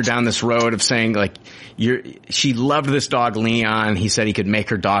leading her down this road of saying like she loved this dog Leon. He said he could make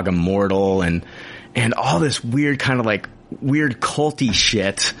her dog immortal, and all this weird kind of like weird culty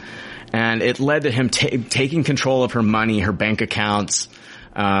shit. And it led to him taking control of her money, her bank accounts,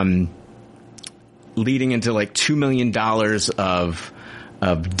 leading into like $2 million of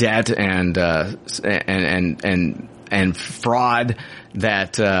debt and fraud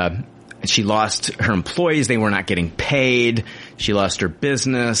that, she lost her employees. They were not getting paid. She lost her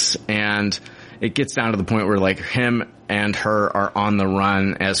business, and it gets down to the point where like him and her are on the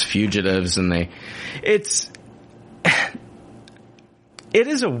run as fugitives, and it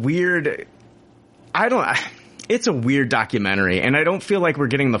is a weird, it's a weird documentary, and I don't feel like we're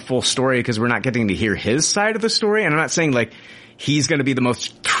getting the full story because we're not getting to hear his side of the story. And I'm not saying like he's going to be the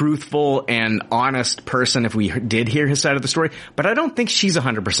most truthful and honest person if we did hear his side of the story, but I don't think she's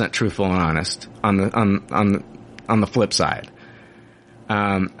 100% truthful and honest on the flip side.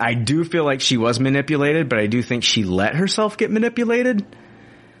 I do feel like she was manipulated, but I do think she let herself get manipulated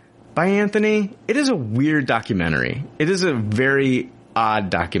by Anthony. It is a weird documentary. It is a very odd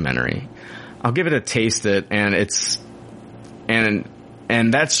documentary. I'll give it a taste it, and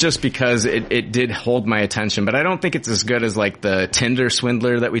and that's just because it did hold my attention, but I don't think it's as good as like the Tinder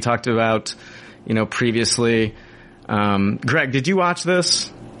Swindler that we talked about, previously. Greg, did you watch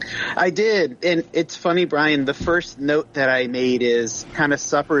this? I did, and it's funny, Brian, the first note that I made is kind of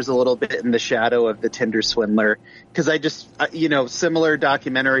suffers a little bit in the shadow of the Tinder Swindler, because I just, similar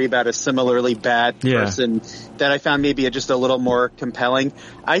documentary about a similarly bad person that I found maybe just a little more compelling.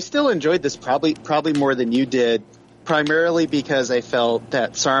 I still enjoyed this probably more than you did, primarily because I felt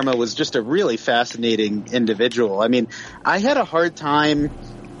that Sarma was just a really fascinating individual. I mean, I had a hard time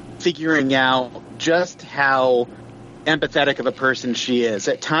figuring out just how empathetic of a person she is.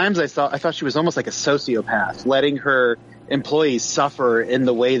 At times I thought she was almost like a sociopath, letting her employees suffer in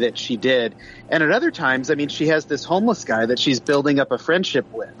the way that she did. And at other times, I mean, she has this homeless guy that she's building up a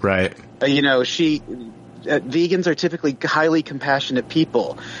friendship with. Right. Vegans are typically highly compassionate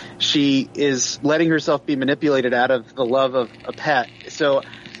people. She is letting herself be manipulated out of the love of a pet. So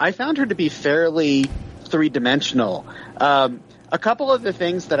I found her to be fairly three-dimensional. A couple of the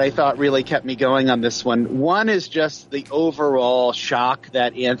things that I thought really kept me going on this one is just the overall shock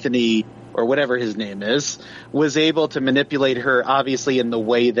that Anthony, or whatever his name is, was able to manipulate her, obviously, in the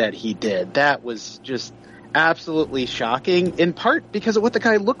way that he did. That was just absolutely shocking, in part because of what the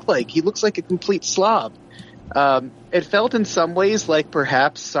guy looked like. He looks like a complete slob. It felt in some ways like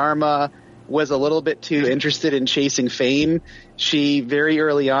perhaps Sarma was a little bit too interested in chasing fame. She, very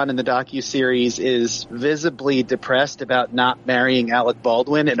early on in the docuseries, is visibly depressed about not marrying Alec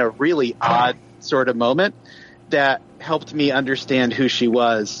Baldwin in a really odd sort of moment that helped me understand who she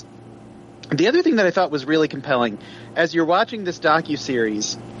was. The other thing that I thought was really compelling, as you're watching this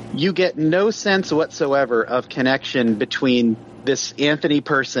docuseries, you get no sense whatsoever of connection between this Anthony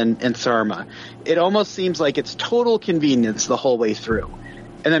person and Sarma. It almost seems like it's total convenience the whole way through.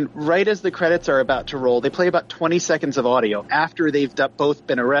 And then right as the credits are about to roll, they play about 20 seconds of audio after they've both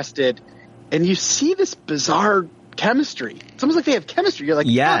been arrested. And you see this bizarre chemistry. It's almost like they have chemistry. You're like,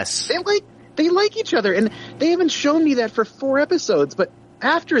 yes, they like each other. And they haven't shown me that for 4 episodes. But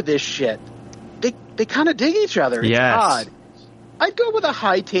after this shit, they kind of dig each other. It's odd. I'd go with a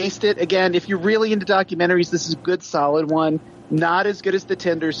high taste it. Again, if you're really into documentaries, this is a good, solid one. Not as good as The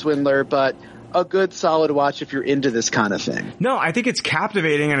Tinder Swindler, but a good, solid watch if you're into this kind of thing. No, I think it's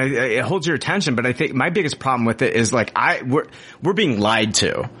captivating and it holds your attention. But I think my biggest problem with it is like we're being lied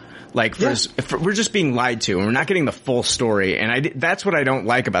to. Like we're just being lied to, and we're not getting the full story. And that's what I don't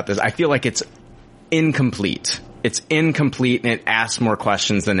like about this. I feel like it's incomplete. It's incomplete, and it asks more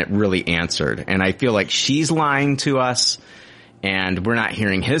questions than it really answered. And I feel like she's lying to us, and we're not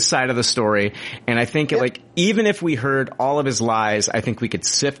hearing his side of the story. And I think like even if we heard all of his lies, I think we could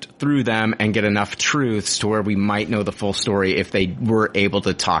sift through them and get enough truths to where we might know the full story if they were able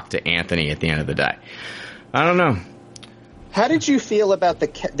to talk to Anthony at the end of the day. I don't know. How did you feel about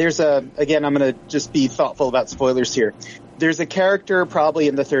again, I'm going to just be thoughtful about spoilers here. There's a character probably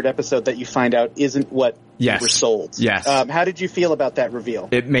in the 3rd episode that you find out isn't what you were sold. Yes. How did you feel about that reveal?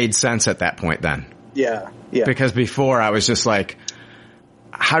 It made sense at that point then. Yeah. Because before I was just like,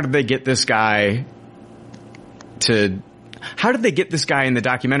 how did they get this guy in the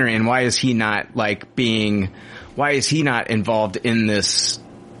documentary, and why is he not involved in this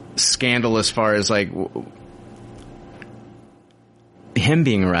scandal as far as like him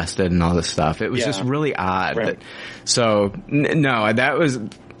being arrested and all this stuff? It was just really odd. Right.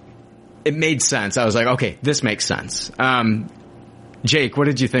 It made sense. I was like, okay, this makes sense. Jake, what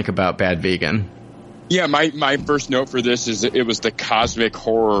did you think about Bad Vegan? Yeah, my first note for this is it was the cosmic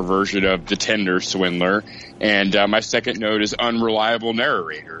horror version of The Tinder Swindler. And my second note is unreliable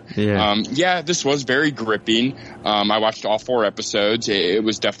narrator. Yeah. This was very gripping. I watched all 4 episodes. It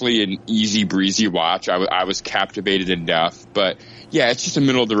was definitely an easy breezy watch. I was captivated enough. But yeah, it's just a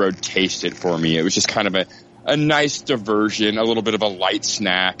middle of the road taste it for me. It was just kind of a nice diversion, a little bit of a light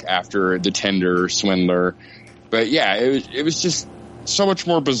snack after The Tinder Swindler. But yeah, it was just so much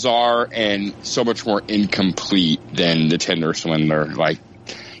more bizarre and so much more incomplete than The Tinder Swindler. It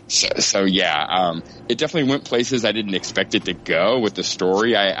definitely went places I didn't expect it to go with the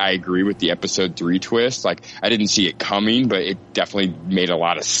story. I agree with the episode 3 twist. Like, I didn't see it coming, but it definitely made a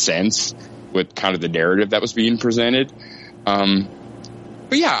lot of sense with kind of the narrative that was being presented.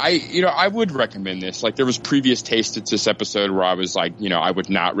 But yeah, I would recommend this. Like, there was previous tastes to this episode where I was like, I would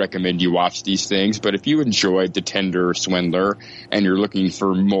not recommend you watch these things. But if you enjoyed The Tinder Swindler and you're looking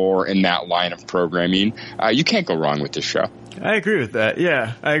for more in that line of programming, you can't go wrong with this show. I agree with that.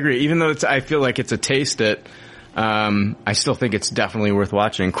 Yeah, I agree. Even though I feel like it's a taste that, I still think it's definitely worth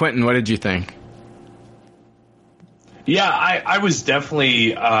watching. Quentin, what did you think? Yeah, I was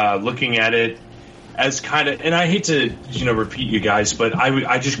definitely looking at it as kind of, and I hate to repeat you guys, but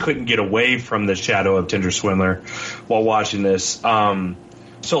I just couldn't get away from the shadow of Tinder Swindler while watching this.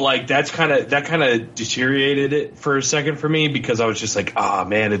 So like that kind of deteriorated it for a second for me, because I was just like,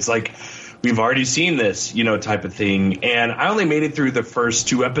 man, it's like we've already seen this, type of thing. And I only made it through the first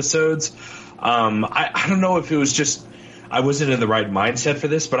 2 episodes. I don't know if it was just I wasn't in the right mindset for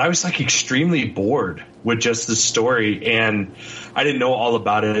this, but I was like extremely bored with just the story, and I didn't know all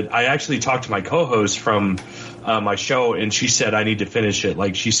about it. I actually talked to my co-host from my show, and she said I need to finish it.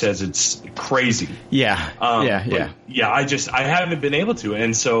 Like, she says it's crazy. Yeah. Yeah, I haven't been able to,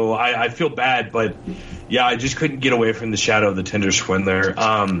 and so I feel bad, but yeah, I just couldn't get away from the shadow of the Tinder Swindler.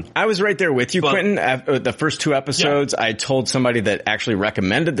 I was right there with you, Quentin. The first 2 episodes, I told somebody that actually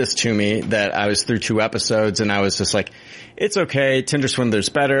recommended this to me that I was through 2 episodes, and I was just like, it's okay, Tinder Swindler's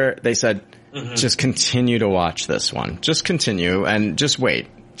better. They said, just continue to watch this one. Just continue and just wait.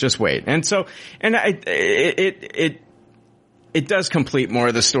 Just wait. And so, and it does complete more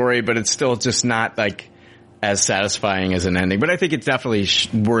of the story, but it's still just not like as satisfying as an ending. But I think it's definitely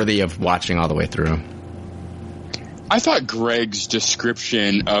worthy of watching all the way through. I thought Greg's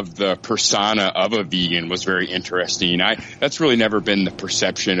description of the persona of a vegan was very interesting. That's really never been the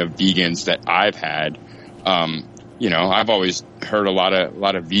perception of vegans that I've had. I've always heard a lot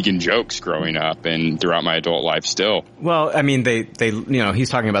of vegan jokes growing up and throughout my adult life still. Well, I mean, they he's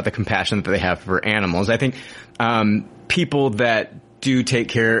talking about the compassion that they have for animals. I think people that do take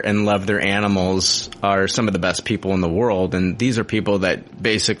care and love their animals are some of the best people in the world, and these are people that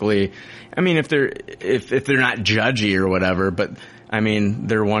basically, I mean, if they're not judgy or whatever, but I mean,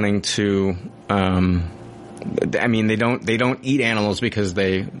 they're wanting to I mean, they don't eat animals because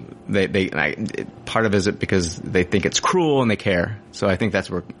they part of it is because they think it's cruel and they care. So I think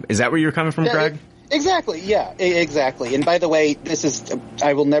is that where you're coming from, Greg? Exactly. Yeah, exactly. And by the way,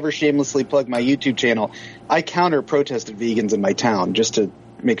 I will never shamelessly plug my YouTube channel. I counter-protested vegans in my town just to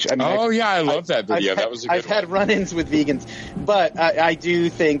make sure. I mean, I love that video. That was a good I've had run-ins with vegans, but I do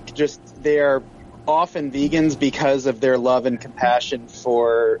think just they're often vegans because of their love and compassion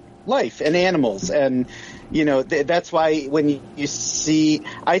for life and animals. And that's why when you see,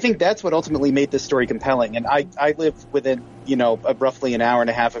 I think that's what ultimately made this story compelling. And I live within, roughly an hour and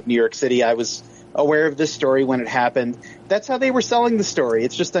a half of New York City. I was aware of this story when it happened. That's how they were selling the story.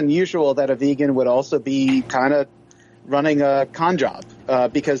 It's just unusual that a vegan would also be kind of running a con job,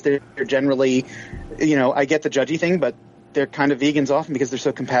 because they're generally, I get the judgy thing, but they're kind of vegans often because they're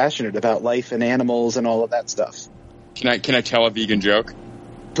so compassionate about life and animals and all of that stuff. Can I tell a vegan joke?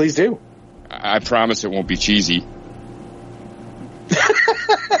 Please do. I promise it won't be cheesy.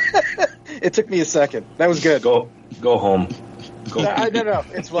 It took me a second. That was good. Go home. No,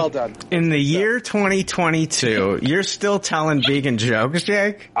 it's well done. In the year 2022, you're still telling vegan jokes,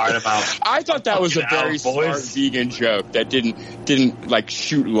 Jake? All right, I thought that was a very smart vegan joke that didn't like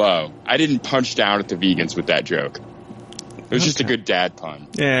shoot low. I didn't punch down at the vegans with that joke. It was just a good dad pun.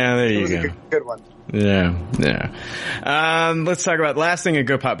 Yeah, there you go. Good one. Yeah. Let's talk about the last thing in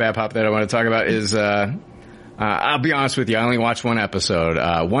Good Pop, Bad Pop that I want to talk about is, I'll be honest with you, I only watched one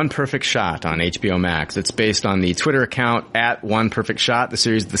episode, One Perfect Shot on HBO Max. It's based on the Twitter account at One Perfect Shot. The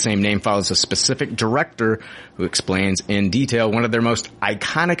series of the same name follows a specific director who explains in detail one of their most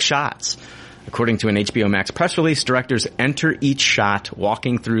iconic shots. According to an HBO Max press release, directors enter each shot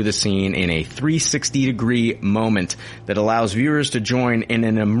walking through the scene in a 360-degree moment that allows viewers to join in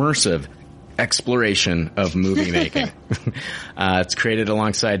an immersive exploration of movie making. It's created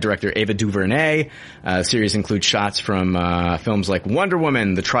alongside director Ava DuVernay. The series includes shots from films like Wonder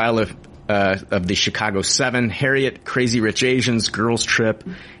Woman, The Trial of the Chicago 7, Harriet, Crazy Rich Asians, Girls Trip,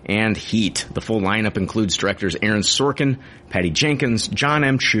 and Heat. The full lineup includes directors Aaron Sorkin, Patty Jenkins, John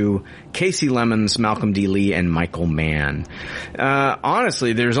M. Chu, Casey Lemons, Malcolm D. Lee, and Michael Mann.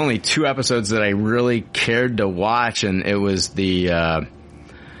 Honestly, there's only 2 episodes that I really cared to watch, and it was the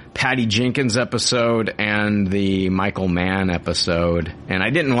Patty Jenkins episode and the Michael Mann episode. And I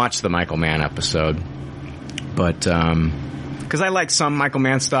didn't watch the Michael Mann episode, but because I like some Michael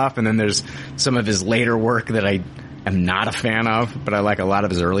Mann stuff, and then there's some of his later work that I am not a fan of, but I like a lot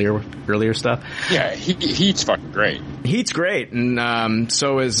of his earlier stuff. Yeah, Heat's fucking great. Heat's great, and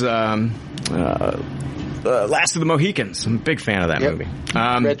so is Last of the Mohicans. I'm a big fan of that movie.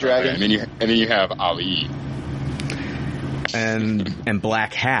 Red Dragon. And then you have Ali. And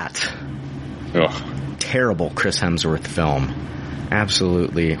Black Hat. Ugh. Terrible Chris Hemsworth film.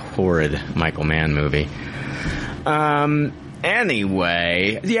 Absolutely horrid Michael Mann movie.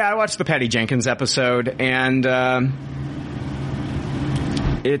 Anyway, yeah, I watched the Patty Jenkins episode, and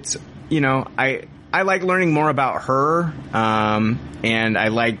it's, you know, I like learning more about her, and I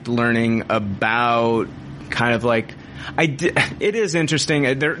liked learning about kind of like, it is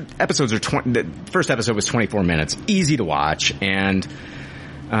interesting. Their episodes are the first episode was 24 minutes, easy to watch, and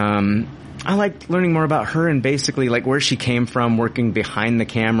I liked learning more about her and basically like where she came from, working behind the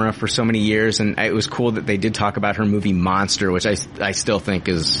camera for so many years. And it was cool that they did talk about her movie Monster, which I still think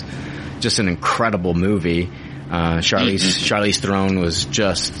is just an incredible movie. Charlize Theron was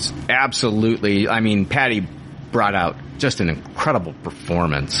just absolutely, I mean, Patty brought out just an incredible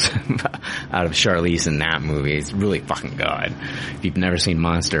performance out of Charlize in that movie. It's really fucking good. If you've never seen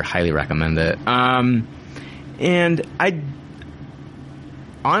Monster, highly recommend it. And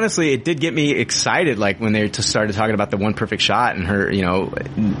honestly, it did get me excited, like when they just started talking about the One Perfect Shot and her, you know,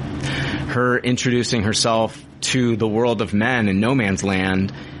 her introducing herself to the world of men in No Man's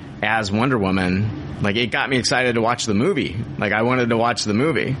Land as Wonder Woman. Like, it got me excited to watch the movie. Like, I wanted to watch the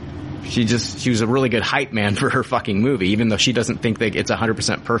movie. She was a really good hype man for her fucking movie, even though she doesn't think that it's a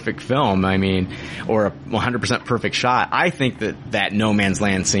 100% perfect film. I mean, or a 100% perfect shot. I think that No Man's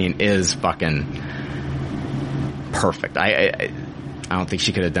Land scene is fucking perfect. I don't think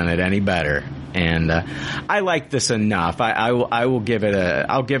she could have done it any better. And I like this enough. I'll give it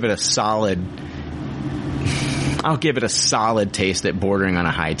a solid taste it, bordering on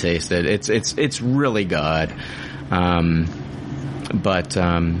a high taste it. It's really good. But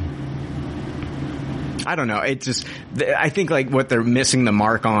I don't know. It just, I think like what they're missing the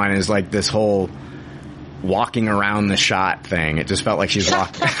mark on is like this whole walking around the shot thing. It just felt like she's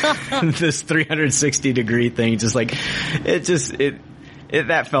walking this 360 degree thing. Just like,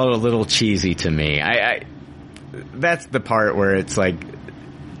 that felt a little cheesy to me. That's the part where it's like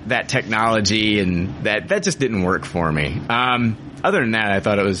that technology and that just didn't work for me. Other than that, I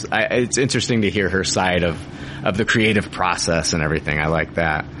thought it's interesting to hear her side of the creative process and everything. I like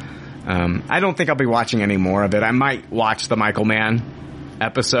that. I don't think I'll be watching any more of it. I might watch the Michael Mann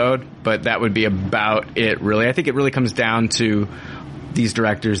episode, but that would be about it, really. I think it really comes down to these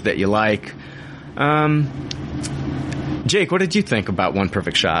directors that you like. Jake, what did you think about One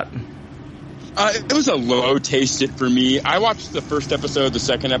Perfect Shot? It was a low taste it for me. I watched the first episode, the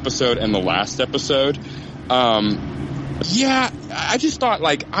second episode, and the last episode. Yeah, I just thought,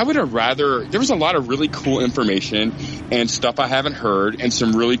 like, I would have rather... There was a lot of really cool information and stuff I haven't heard and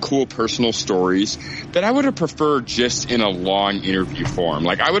some really cool personal stories that I would have preferred just in a long interview form.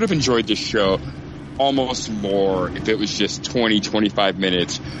 Like, I would have enjoyed this show almost more if it was just 20, 25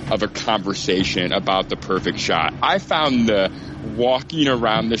 minutes of a conversation about the perfect shot. I found the walking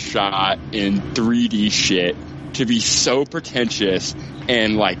around the shot in 3D shit to be so pretentious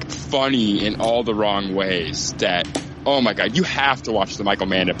and, like, funny in all the wrong ways that... Oh my God, you have to watch the Michael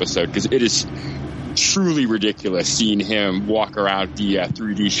Mann episode because it is truly ridiculous seeing him walk around the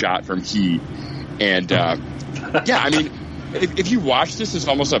 3D shot from Heat. And, yeah, I mean, if you watch this as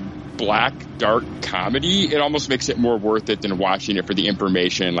almost a black, dark comedy, it almost makes it more worth it than watching it for the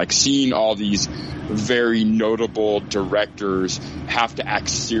information. Like, seeing all these very notable directors have to act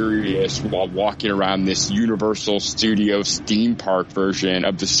serious while walking around this Universal Studios theme park version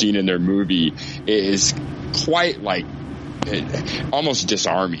of the scene in their movie is quite, like, almost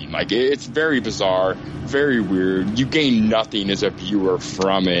disarming. Like, it's very bizarre, very weird. You gain nothing as a viewer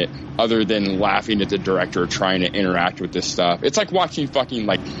from it other than laughing at the director trying to interact with this stuff. It's like watching fucking,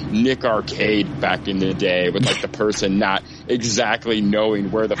 like, Nick Arcade back in the day with, like, the person not exactly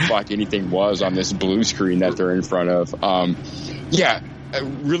knowing where the fuck anything was on this blue screen that they're in front of. Yeah,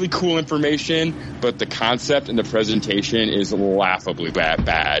 really cool information, but the concept and the presentation is laughably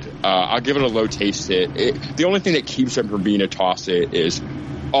bad. I'll give it a low taste it. The only thing that keeps it from being a toss it is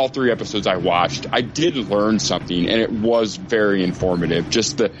all 3 episodes I watched, I did learn something, and it was very informative.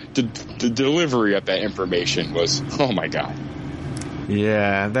 Just the delivery of that information was, oh my God.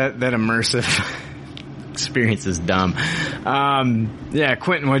 Yeah, that immersive experience is dumb. Yeah,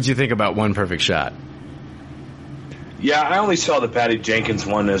 Quentin, what did you think about One Perfect Shot? Yeah, I only saw the Patty Jenkins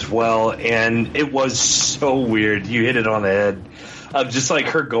one as well, and it was so weird. You hit it on the head. Of just like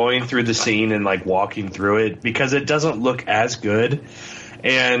her going through the scene and like walking through it, because it doesn't look as good.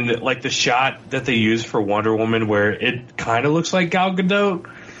 And like the shot that they used for Wonder Woman where it kind of looks like Gal Gadot,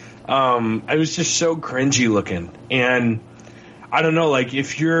 it was just so cringy looking. And I don't know, like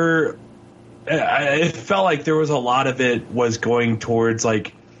if you're it felt like there was a lot of it was going towards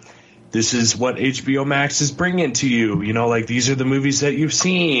like, this is what HBO Max is bringing to you. You know, like these are the movies that you've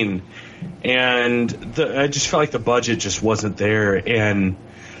seen. And I just felt like the budget just wasn't there. And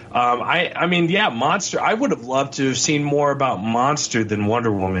I mean, yeah, Monster. I would have loved to have seen more about Monster than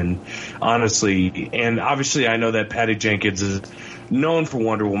Wonder Woman, honestly. And obviously, I know that Patty Jenkins is known for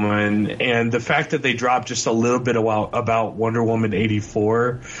Wonder Woman, and the fact that they dropped just a little bit about Wonder Woman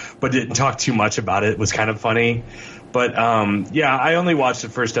 84, but didn't talk too much about it was kind of funny. But yeah, I only watched the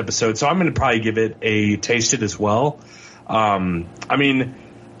first episode, so I'm going to probably give it a taste it as well. I mean,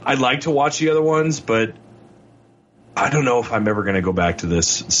 I'd like to watch the other ones, but I don't know if I'm ever going to go back to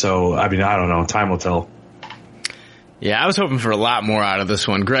this. So, I mean, I don't know. Time will tell. Yeah, I was hoping for a lot more out of this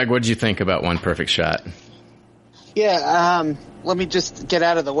one. Greg, what did you think about One Perfect Shot? Yeah, let me just get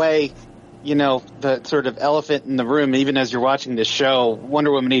out of the way, you know, the sort of elephant in the room. Even as you're watching this show,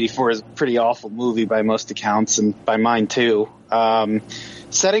 Wonder Woman 84 is a pretty awful movie by most accounts, and by mine too.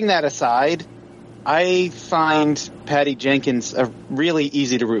 Setting that aside, I find Patty Jenkins really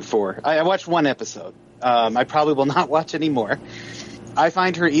easy to root for. I watched one episode. I probably will not watch any more. I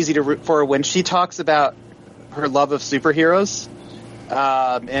find her easy to root for when she talks about her love of superheroes.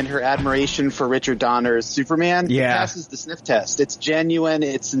 And her admiration for Richard Donner's Superman. Yeah. It passes the sniff test. It's genuine.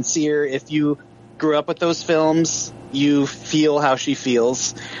 It's sincere. If you grew up with those films, you feel how she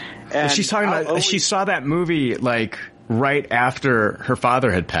feels. And she's talking about, she saw that movie like right after her father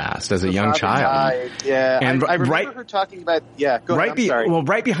had passed as a young child. Died. Yeah. And I remember her talking about, yeah, go ahead. I'm sorry. Well,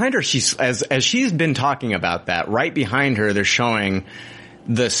 right behind her, she's, as she's been talking about that, right behind her, they're showing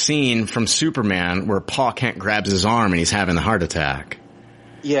the scene from Superman where Paul Kent grabs his arm and he's having a heart attack.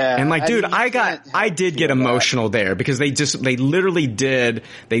 Yeah. And like, dude, I did get emotional there because they literally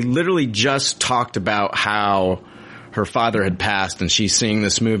just talked about how her father had passed and she's seeing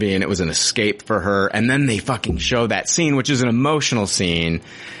this movie and it was an escape for her. And then they fucking show that scene, which is an emotional scene.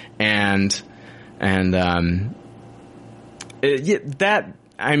 You're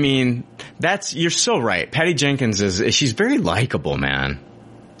so right. Patty Jenkins she's very likable, man.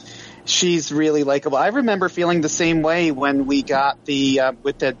 She's really likable. I remember feeling the same way when we got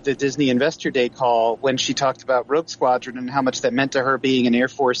with the Disney Investor Day call when she talked about Rogue Squadron and how much that meant to her being an Air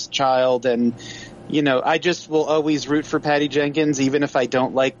Force child. And, you know, I just will always root for Patty Jenkins. Even if I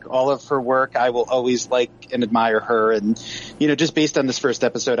don't like all of her work, I will always like and admire her. And, you know, just based on this first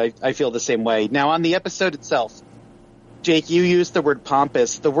episode, I feel the same way. Now, on the episode itself, Jake, you used the word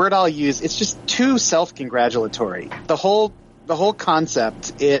pompous. The word I'll use, it's just too self-congratulatory. The whole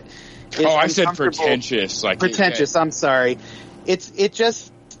concept, I said pretentious. Pretentious. I'm sorry. It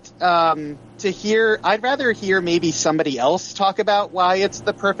just to hear. I'd rather hear maybe somebody else talk about why it's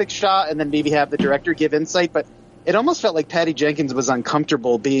the perfect shot, and then maybe have the director give insight. But it almost felt like Patty Jenkins was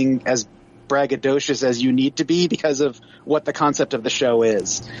uncomfortable being as braggadocious as you need to be because of what the concept of the show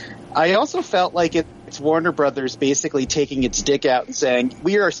is. I also felt like it's Warner Brothers basically taking its dick out and saying,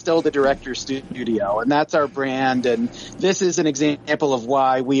 we are still the director's studio, and that's our brand, and this is an example of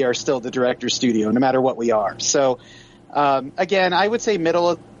why we are still the director's studio, no matter what we are. So, again, I would say middle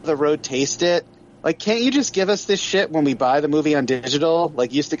of the road taste it. Like, can't you just give us this shit when we buy the movie on digital?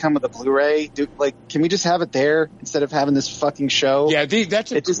 Like, used to come with a Blu-ray. Can we just have it there instead of having this fucking show? Yeah,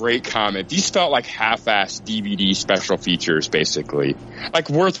 that's a great comment. These felt like half-assed DVD special features, basically. Like,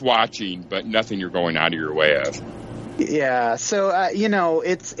 worth watching, but nothing you're going out of your way of. Yeah, so, you know,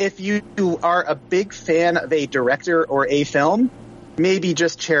 it's if you are a big fan of a director or a film, maybe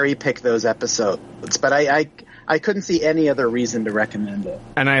just cherry-pick those episodes. But I couldn't see any other reason to recommend it.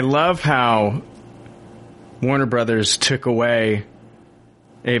 And I love how Warner Brothers took away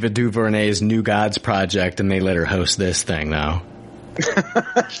Ava DuVernay's New Gods project and they let her host this thing now.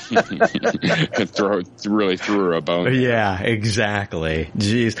 Really threw her a bone. Yeah, exactly.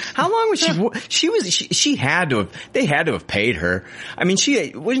 Jeez. How long was she had to have, they had to have paid her. I mean,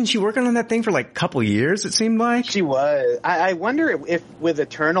 wasn't she working on that thing for like a couple of years, it seemed like? She was. I wonder if with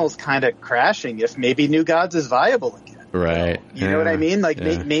Eternals kind of crashing, if maybe New Gods is viable again. Right. You know what I mean? Like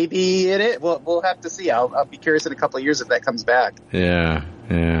maybe it is. We'll have to see. I'll be curious in a couple of years if that comes back. Yeah.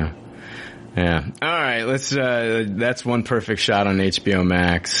 All right. That's One Perfect Shot on HBO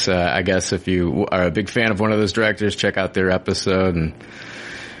Max. I guess if you are a big fan of one of those directors, check out their episode. And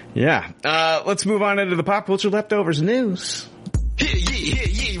yeah. Let's move on into the pop culture leftovers news. Hear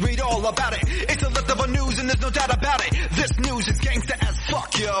ye, read all about it. It's a leftover news and there's no doubt about it. This news is gangsta as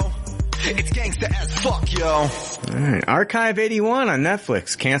fuck, yo. It's gangsta as fuck, yo. All right. Archive 81 on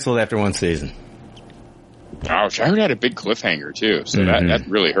Netflix. Canceled after one season. Ouch. I heard it had a big cliffhanger, too. So that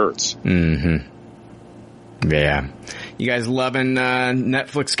really hurts. Mm-hmm. Yeah. You guys loving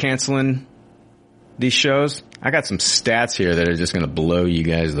Netflix canceling these shows? I got some stats here that are just going to blow you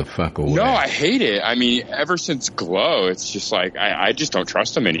guys the fuck away. No, I hate it. I mean, ever since Glow, it's just like I just don't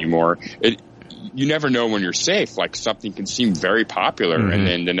trust them anymore. You never know when you're safe. Like, something can seem very popular, and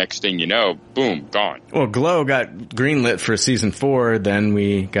then the next thing you know, boom, gone. Well, Glow got greenlit for season 4, then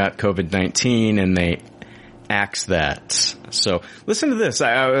we got COVID-19, and they axed that. So, listen to this.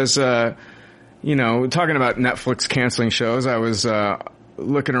 I was, talking about Netflix canceling shows. I was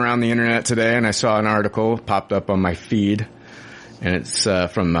looking around the internet today, and I saw an article popped up on my feed, and it's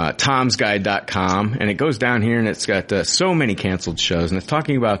from tomsguide.com, and it goes down here, and it's got so many canceled shows, and it's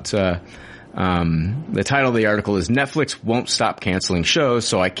talking about the title of the article is Netflix Won't Stop Canceling Shows,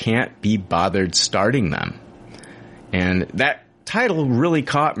 So I Can't Be Bothered Starting Them. And that title really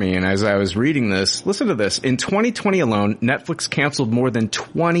caught me, and as I was reading this, listen to this. In 2020 alone, Netflix canceled more than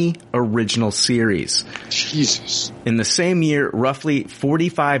 20 original series. Jesus. In the same year, roughly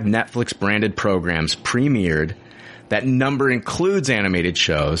 45 Netflix-branded programs premiered. That number includes animated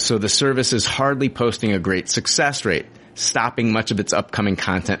shows, so the service is hardly posting a great success rate, stopping much of its upcoming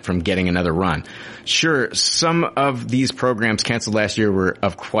content from getting another run. Sure, some of these programs canceled last year were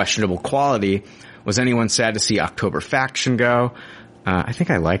of questionable quality. Was anyone sad to see October Faction go? I think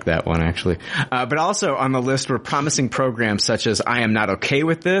I like that one, actually. But also on the list were promising programs such as I Am Not Okay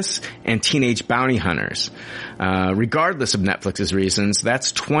With This and Teenage Bounty Hunters. Regardless of Netflix's reasons,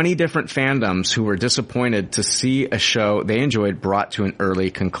 that's 20 different fandoms who were disappointed to see a show they enjoyed brought to an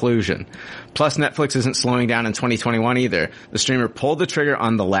early conclusion. Plus, Netflix isn't slowing down in 2021 either. The streamer pulled the trigger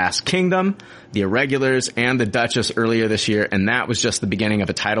on The Last Kingdom, The Irregulars, and The Duchess earlier this year, and that was just the beginning of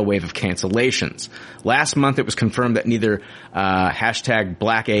a tidal wave of cancellations. Last month, it was confirmed that neither hashtag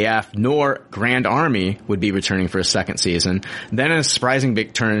BlackAF nor Grand Army would be returning for a second season. Then, in a surprising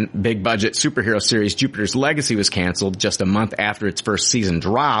big budget superhero series, Jupiter's Legacy was canceled just a month after its first season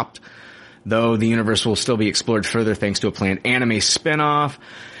dropped, though the universe will still be explored further thanks to a planned anime spinoff.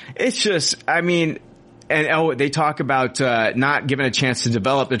 It's just, I mean, and they talk about not given a chance to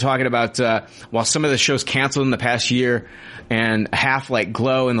develop. They're talking about while some of the shows canceled in the past year and half like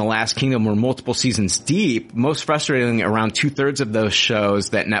Glow and The Last Kingdom were multiple seasons deep, most frustratingly, around 2/3 of those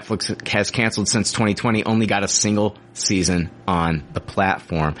shows that Netflix has canceled since 2020 only got a single season on the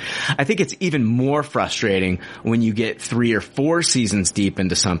platform. I think it's even more frustrating when you get 3 or 4 seasons deep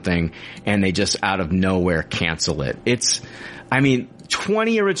into something and they just out of nowhere cancel it.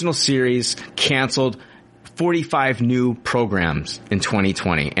 20 original series canceled, 45 new programs in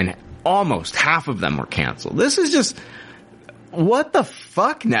 2020, and almost half of them were canceled. This is just, what the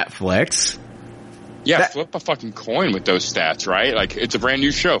fuck, Netflix? Yeah, flip a fucking coin with those stats, right? Like, it's a brand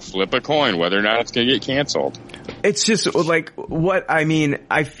new show. Flip a coin whether or not it's going to get canceled. It's just like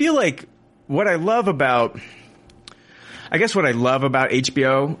I feel like what I love about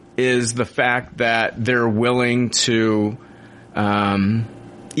HBO is the fact that they're willing to,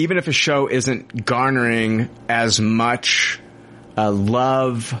 even if a show isn't garnering as much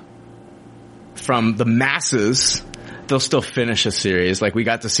love from the masses, they'll still finish a series. Like, we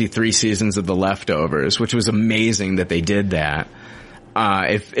got to see 3 seasons of The Leftovers, which was amazing that they did that.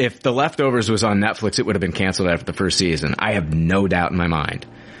 If The Leftovers was on Netflix, it would have been canceled after the first season. I have no doubt in my mind.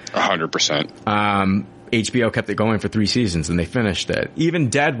 100%. HBO kept it going for 3 seasons and they finished it. Even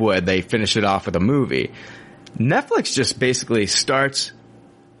Deadwood, they finished it off with a movie. Netflix just basically stops.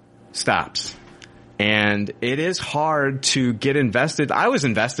 And it is hard to get invested. I was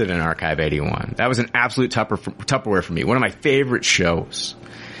invested in Archive 81. That was an absolute Tupperware for me. One of my favorite shows.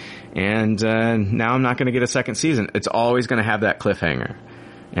 And now I'm not going to get a second season. It's always going to have that cliffhanger.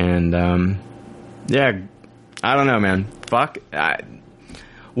 And, I don't know, man. Fuck.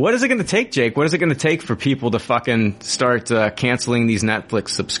 What is it going to take, Jake? What is it going to take for people to fucking start canceling these Netflix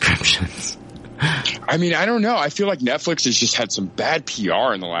subscriptions? I mean, I don't know. I feel like Netflix has just had some bad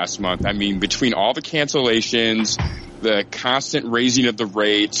PR in the last month. I mean, between all the cancellations, the constant raising of the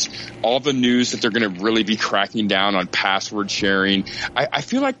rates, all the news that they're going to really be cracking down on password sharing, I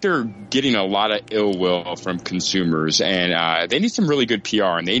feel like they're getting a lot of ill will from consumers, and they need some really good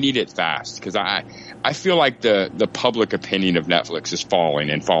PR, and they need it fast, because I feel like the public opinion of Netflix is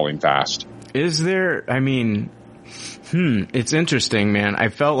falling and falling fast. Is there, it's interesting, man. I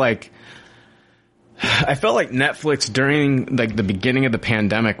felt like Netflix during like the beginning of the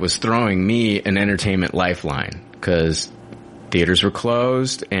pandemic was throwing me an entertainment lifeline, because theaters were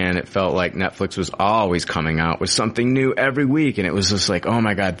closed and it felt like Netflix was always coming out with something new every week, and it was just like, oh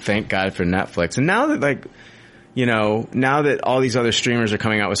my God, thank God for Netflix. And now that you know, now that all these other streamers are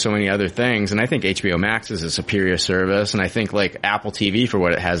coming out with so many other things, and I think HBO Max is a superior service, and I think like Apple TV for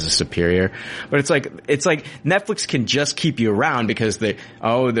what it has is superior. But it's like Netflix can just keep you around because they're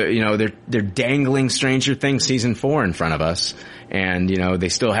dangling Stranger Things season 4 in front of us, and you know they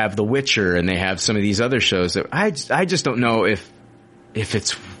still have The Witcher, and they have some of these other shows that I just don't know if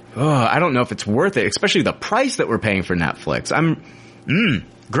it's I don't know if it's worth it, especially the price that we're paying for Netflix.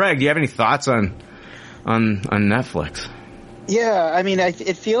 Greg, do you have any thoughts on Netflix? Yeah, I mean,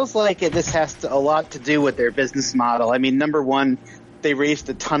 it feels like this has a lot to do with their business model. I mean, number one, they raised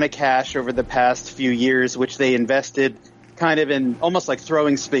a ton of cash over the past few years, which they invested kind of in almost like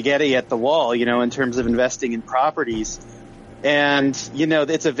throwing spaghetti at the wall, you know, in terms of investing in properties. And, you know,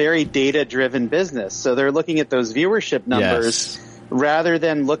 it's a very data-driven business. So they're looking at those viewership numbers rather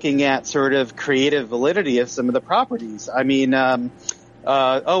than looking at sort of creative validity of some of the properties. I mean,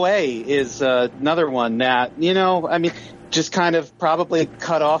 OA is another one that, you know, I mean, just kind of probably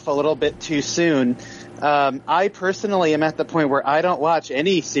cut off a little bit too soon. I personally am at the point where I don't watch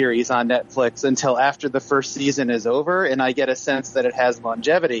any series on Netflix until after the first season is over and I get a sense that it has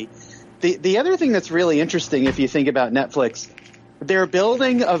longevity. The other thing that's really interesting if you think about Netflix, they're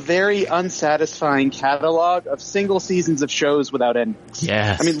building a very unsatisfying catalog of single seasons of shows without endings.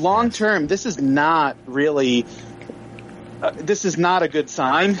 Yes. I mean, long term, this is not really this is not a good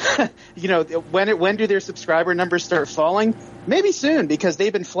sign. You know, when do their subscriber numbers start falling? Maybe soon, because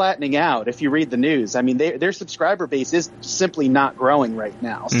they've been flattening out. If you read the news, I mean, their subscriber base is simply not growing right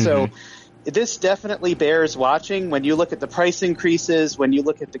now. Mm-hmm. So this definitely bears watching. When you look at the price increases, when you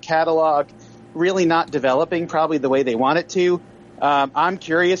look at the catalog, really not developing probably the way they want it to. I'm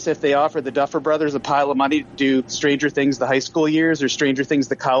curious if they offer the Duffer Brothers a pile of money to do Stranger Things the high school years or Stranger Things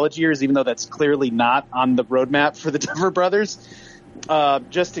the college years, even though that's clearly not on the roadmap for the Duffer Brothers,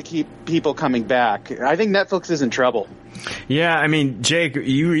 just to keep people coming back. I think Netflix is in trouble. Yeah, I mean, Jake,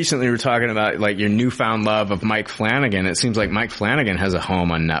 you recently were talking about like your newfound love of Mike Flanagan. It seems like Mike Flanagan has a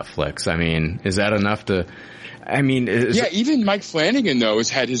home on Netflix. I mean, is that enough to... I mean, even Mike Flanagan, though, has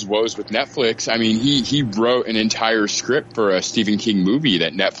had his woes with Netflix. I mean, he wrote an entire script for a Stephen King movie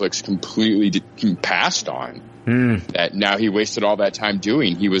that Netflix completely passed on. That now he wasted all that time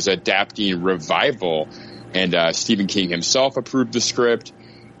doing. He was adapting Revival, and Stephen King himself approved the script.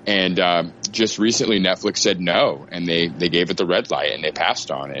 And just recently, Netflix said no, and they gave it the red light, and they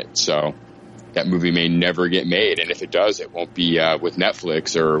passed on it. So that movie may never get made, and if it does, it won't be with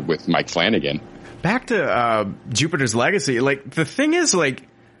Netflix or with Mike Flanagan. Back to Jupiter's Legacy, like, the thing is, like,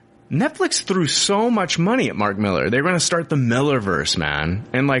 Netflix threw so much money at Mark Miller. They're going to start the Millerverse, man.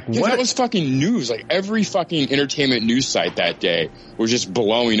 And, like, what? That was fucking news. Like, every fucking entertainment news site that day was just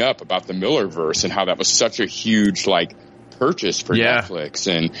blowing up about the Millerverse and how that was such a huge, like, purchase for Netflix.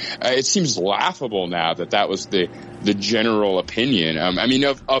 And it seems laughable now that was the general opinion. I mean,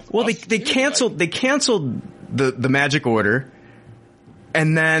 they canceled the Magic Order,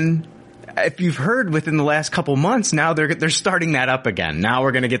 and then... If you've heard within the last couple months, now they're starting that up again. Now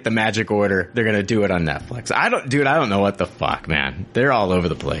we're going to get the Magic Order. They're going to do it on Netflix. I don't know what the fuck, man. They're all over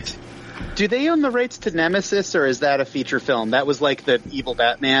the place. Do they own the rights to Nemesis, or is that a feature film? That was like the Evil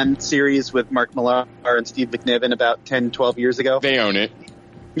Batman series with Mark Millar and Steve McNiven about 10, 12 years ago. They own it.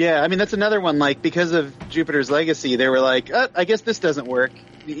 Yeah, I mean, that's another one. Like, because of Jupiter's Legacy, they were like, I guess this doesn't work.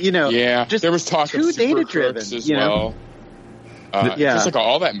 You know, just there was talk too of data driven as well. Just like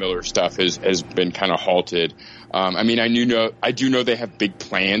all that Miller stuff has been kind of halted. I mean, I do know they have big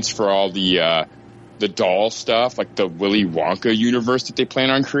plans for all the doll stuff, like the Willy Wonka universe that they plan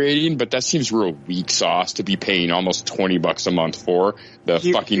on creating, but that seems real weak sauce to be paying almost $20 a month for the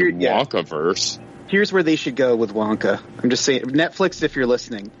fucking Wonka-verse. Here's where they should go with Wonka. I'm just saying, Netflix, if you're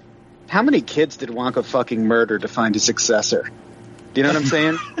listening, how many kids did Wonka fucking murder to find a successor? Do you know what I'm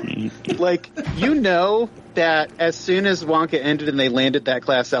saying? Like, you know that as soon as Wonka ended and they landed that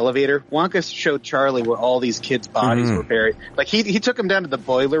glass elevator, Wonka showed Charlie where all these kids' bodies were buried. Like, he took them down to the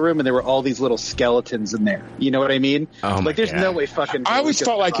boiler room and there were all these little skeletons in there. You know what I mean? Like, there's no way fucking... I always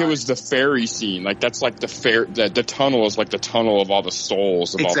felt like it was the ferry scene. Like, that's like the tunnel is like the tunnel of all the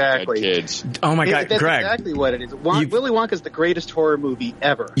souls of all the dead kids. Oh my God, that's Greg. Exactly what it is. Willy Wonka is the greatest horror movie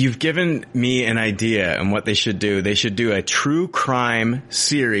ever. You've given me an idea on what they should do. They should do a true crime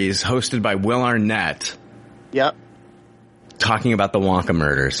series hosted by Will Arnett. Yep. Talking about the Wonka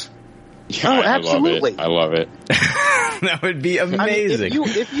murders. Yeah, absolutely. I love it. That would be amazing. I mean,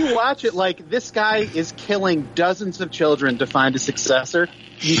 if you watch it, like, this guy is killing dozens of children to find a successor,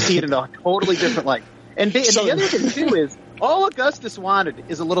 you see it in a totally different light. And the other thing, too, is all Augustus wanted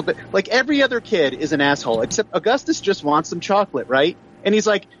is a little bit... Like, every other kid is an asshole, except Augustus just wants some chocolate, right? And he's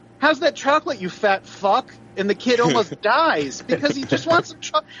like, how's that chocolate, you fat fuck? And the kid almost dies because he just wants some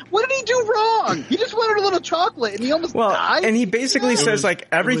chocolate. What did he do wrong? He just wanted a little chocolate and he almost died. And he basically says like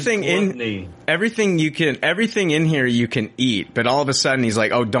everything in here you can eat, but all of a sudden he's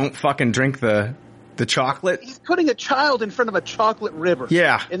like, oh, don't fucking drink the chocolate. He's putting a child in front of a chocolate river.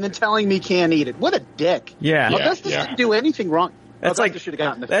 Yeah. And then telling me can't eat it. What a dick. Yeah. Augustus didn't do anything wrong. That's like should have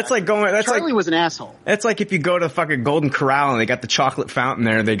gotten the Charlie was an asshole. That's like if you go to fucking Golden Corral and they got the chocolate fountain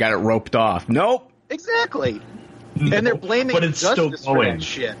there, they got it roped off. Nope. Exactly. And they're blaming Augustus for that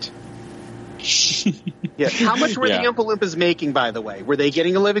shit. Yeah. How much were the Oompa Loompas making, by the way? Were they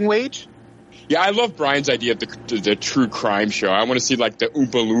getting a living wage? Yeah, I love Brian's idea of the true crime show. I want to see like the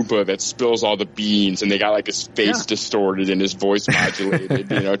Oompa Loompa that spills all the beans, and they got like his face distorted and his voice modulated.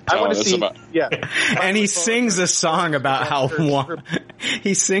 Telling us about. Yeah, and he sings a song about how Wonka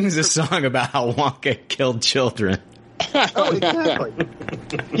killed children. Oh, exactly.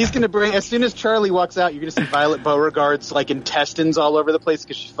 He's going to bring, as soon as Charlie walks out, you're going to see Violet Beauregard's like intestines all over the place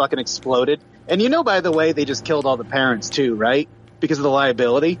because she fucking exploded. And by the way, they just killed all the parents too, right? Because of the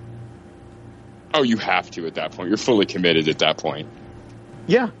liability. Oh, you have to at that point. You're fully committed at that point.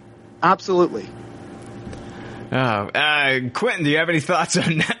 Yeah, absolutely. Quentin, do you have any thoughts on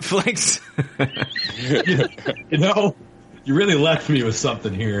Netflix? You really left me with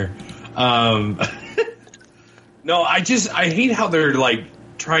something here. No, I hate how they're like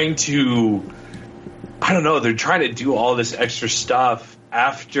trying to, I don't know, they're trying to do all this extra stuff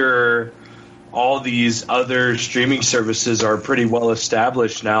after all these other streaming services are pretty well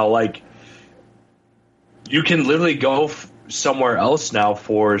established now. Like, you can literally go somewhere else now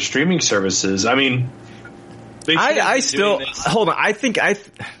for streaming services. I mean, I still, hold on, I think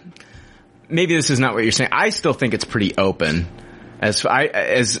maybe this is not what you're saying. I still think it's pretty open. I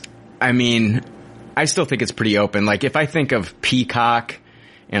still think it's pretty open. Like, if I think of Peacock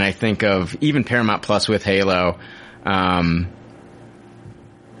and I think of even Paramount Plus with Halo, I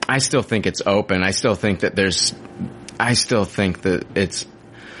still think it's open. I still think that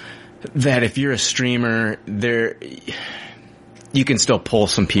that if you're a streamer, you can still pull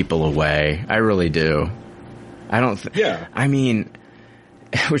some people away. I really do. I mean,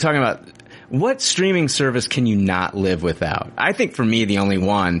 we're talking about what streaming service can you not live without? I think for me, the only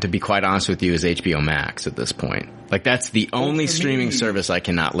one, to be quite honest with you, is HBO Max at this point. Like, that's the only streaming service I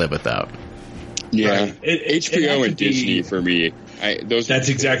cannot live without. Yeah. Right. HBO and Disney for me. That's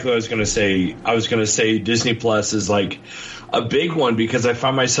exactly what I was going to say. I was going to say Disney Plus is like a big one because I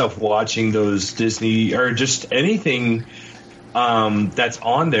find myself watching those Disney or just anything that's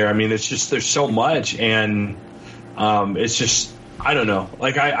on there. I mean, it's just there's so much, and it's just, I don't know.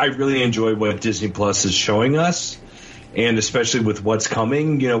 Like, I really enjoy what Disney Plus is showing us, and especially with what's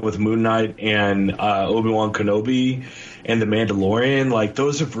coming, with Moon Knight and Obi-Wan Kenobi and The Mandalorian. Like,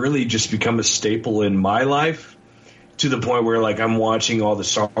 those have really just become a staple in my life to the point where, like, I'm watching all the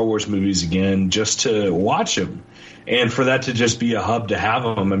Star Wars movies again just to watch them. And for that to just be a hub to have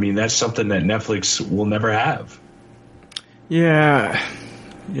them, I mean, that's something that Netflix will never have. Yeah.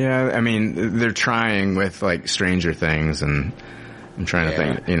 Yeah, I mean, they're trying with, like, Stranger Things, and I'm trying to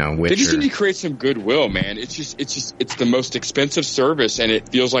think, Witcher. They just need to create some goodwill, man. It's the most expensive service, and it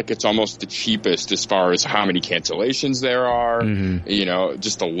feels like it's almost the cheapest as far as how many cancellations there are,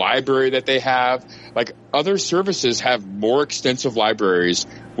 just the library that they have. Like, other services have more extensive libraries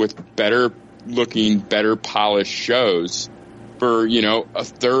with better looking, better polished shows for, a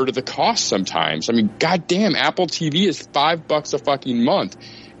third of the cost sometimes. I mean, goddamn, Apple TV is $5 a fucking month.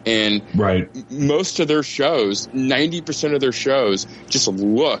 And most of their shows, 90% of their shows, just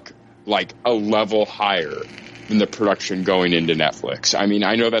look like a level higher than the production going into Netflix. I mean,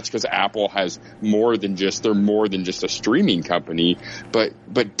 I know that's because Apple has more than just a streaming company, but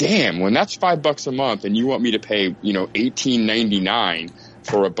damn, when that's $5 a month and you want me to pay, $18.99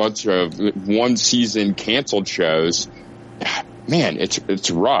 for a bunch of one season canceled shows, man,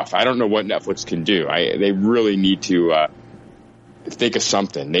 it's rough. I don't know what Netflix can do. They really need to think of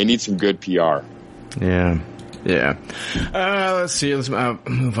something. They need some good PR. Yeah. Let's see. Let's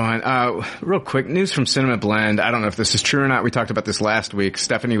move on. Real quick, news from Cinema Blend. I don't know if this is true or not. We talked about this last week.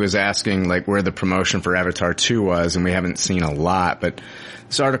 Stephanie was asking, like, where the promotion for Avatar 2 was, and we haven't seen a lot. But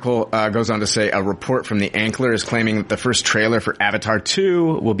this article goes on to say a report from the Ankler is claiming that the first trailer for Avatar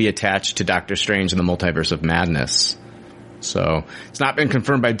 2 will be attached to Doctor Strange in the Multiverse of Madness. So it's not been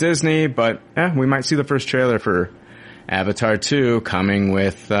confirmed by Disney, but we might see the first trailer for Avatar 2 coming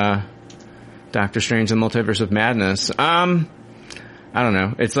with Doctor Strange and the Multiverse of Madness. I don't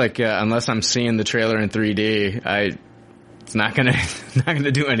know. It's like unless I'm seeing the trailer in 3D, it's not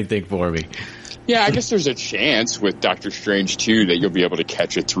gonna do anything for me. Yeah, I guess there's a chance with Doctor Strange 2 that you'll be able to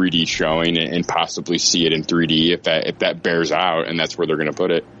catch a 3D showing and possibly see it in 3D if that bears out, and that's where they're going to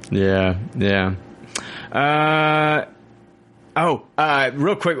put it. Yeah.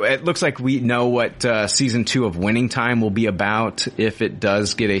 Real quick, it looks like we know what season 2 of Winning Time will be about if it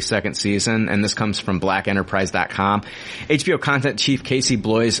does get a second season, and this comes from blackenterprise.com. HBO content chief Casey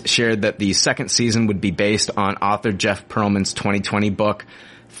Bloys shared that the second season would be based on author Jeff Pearlman's 2020 book,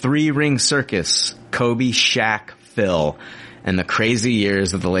 Three Ring Circus, Kobe, Shaq, Phil, and the crazy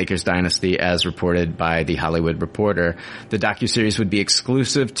years of the Lakers dynasty, as reported by The Hollywood Reporter. The docuseries would be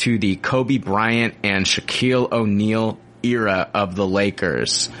exclusive to the Kobe Bryant and Shaquille O'Neal era of the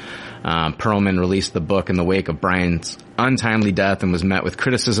Lakers. Pearlman released the book in the wake of Bryant's untimely death and was met with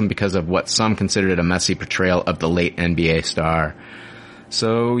criticism because of what some considered a messy portrayal of the late NBA star.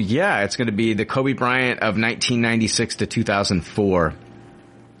 So yeah, it's going to be the Kobe Bryant of 1996 to 2004.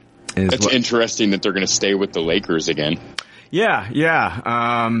 It's interesting that they're going to stay with the Lakers again. Yeah.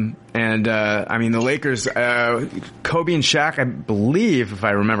 I mean, the Lakers, Kobe and Shaq, I believe, if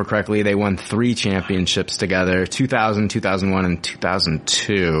I remember correctly, they won 3 championships together, 2000, 2001, and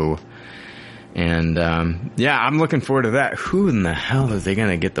 2002. And, I'm looking forward to that. Who in the hell are they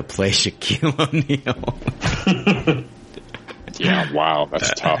going to get to play Shaquille O'Neal? Yeah, wow,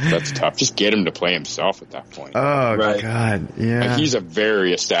 that's tough. That's tough. Just get him to play himself at that point. Oh, right. God, yeah. Like, he's a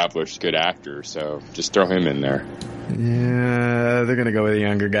very established good actor, so just throw him in there. Yeah, they're going to go with a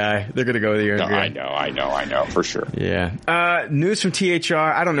younger guy. I know, for sure. Yeah. News from THR.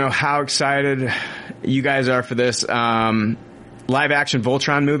 I don't know how excited you guys are for this. Live action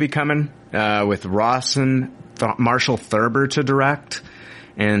Voltron movie coming, with Rawson Marshall Thurber to direct.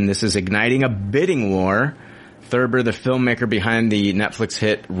 And this is igniting a bidding war. Thurber, the filmmaker behind the Netflix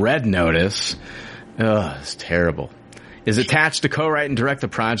hit Red Notice, it's terrible, is attached to co-write and direct the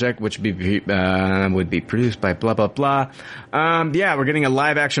project, which would be produced by blah, blah, blah. We're getting a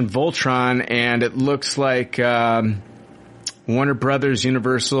live-action Voltron, and it looks like Warner Brothers,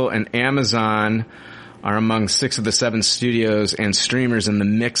 Universal, and Amazon are among 6 of the 7 studios and streamers in the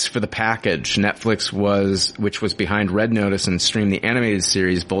mix for the package. Netflix which was behind Red Notice and streamed the animated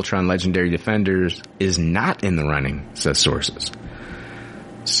series Voltron Legendary Defenders, is not in the running, says sources.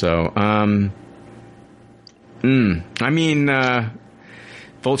 So,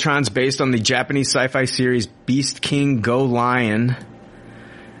 Voltron's based on the Japanese sci-fi series Beast King Go Lion.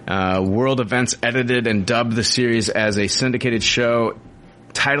 World Events edited and dubbed the series as a syndicated show,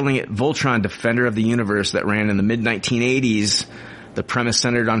 titling it Voltron Defender of the Universe, that ran in the mid-1980s. The premise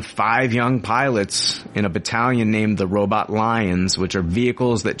centered on 5 young pilots in a battalion named the Robot Lions, which are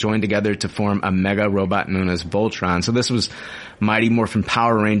vehicles that join together to form a mega robot known as Voltron. So this was Mighty Morphin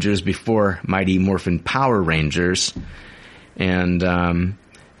Power Rangers before Mighty Morphin Power Rangers. And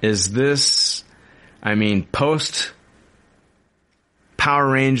is this, post Power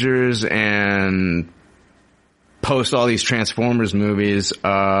Rangers and post all these Transformers movies,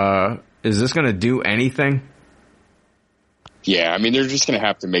 is this going to do anything? Yeah, they're just going to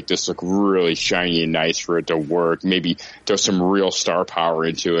have to make this look really shiny and nice for it to work. Maybe throw some real star power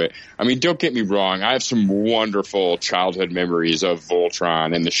into it. Don't get me wrong. I have some wonderful childhood memories of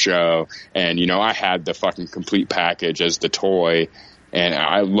Voltron and the show. And, I had the fucking complete package as the toy. And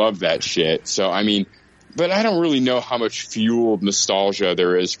I love that shit. So, but I don't really know how much fueled nostalgia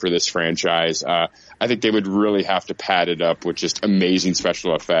there is for this franchise. I think they would really have to pad it up with just amazing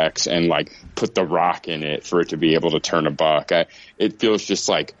special effects and put The Rock in it for it to be able to turn a buck. It feels just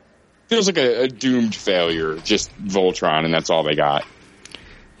like a doomed failure, just Voltron, and that's all they got.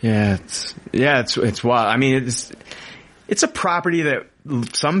 Yeah, it's wild. It's a property that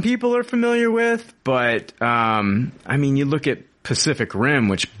some people are familiar with, but you look at Pacific Rim,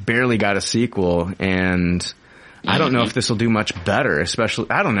 which barely got a sequel, and I don't know if this will do much better,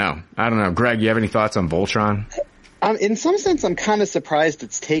 especially, I don't know. Greg, you have any thoughts on Voltron? In some sense, I'm kind of surprised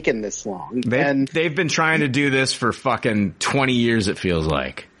it's taken this long. They've been trying to do this for fucking 20 years, it feels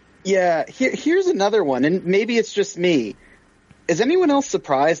like. Yeah, here's another one, and maybe it's just me. Is anyone else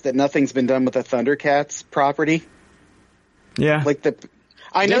surprised that nothing's been done with the Thundercats property? Yeah.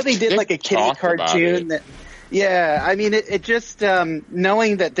 I know they did a kiddie cartoon that... Yeah, it just,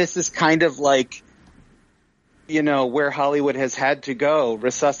 knowing that this is kind of where Hollywood has had to go,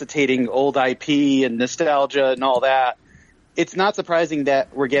 resuscitating old IP and nostalgia and all that, it's not surprising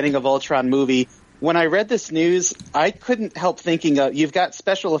that we're getting a Voltron movie. When I read this news, I couldn't help thinking you've got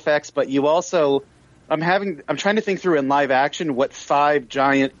special effects, but you also, I'm trying to think through in live action what 5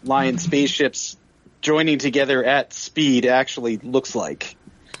 giant lion spaceships joining together at speed actually looks like.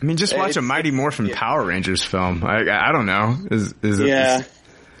 Just watch a Mighty Morphin Power Rangers film. I don't know. Is it? Yeah.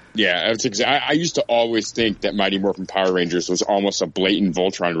 Yeah, I used to always think that Mighty Morphin Power Rangers was almost a blatant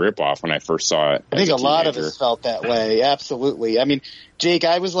Voltron ripoff when I first saw it. I think a lot of us felt that way. Absolutely. I mean, Jake,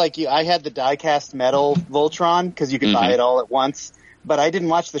 I was like you. I had the die-cast metal Voltron because you could buy it all at once, but I didn't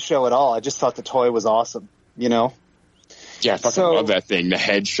watch the show at all. I just thought the toy was awesome, you know? Yeah, I fucking love that thing. The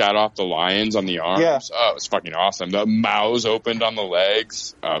head shot off the lions on the arms. Yeah. Oh, it was fucking awesome. The mouths opened on the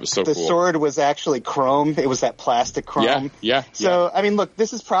legs. Oh, it was so cool. The sword was actually chrome. It was that plastic chrome. Yeah. So, I mean, look,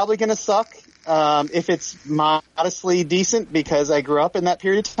 this is probably going to suck. If it's modestly decent because I grew up in that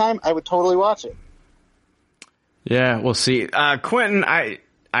period of time, I would totally watch it. Yeah, we'll see. Quentin, I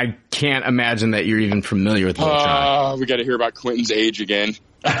can't imagine that you're even familiar with Voltron. We got to hear about Quentin's age again.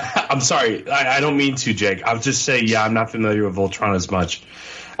 I'm sorry. I don't mean to, Jake. I'll just say, I'm not familiar with Voltron as much.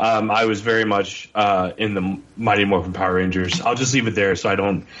 I was very much in the Mighty Morphin Power Rangers. I'll just leave it there so I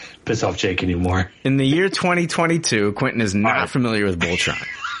don't piss off Jake anymore. In the year 2022, Quentin is not familiar with Voltron.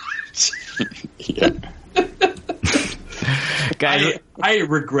 Guys, I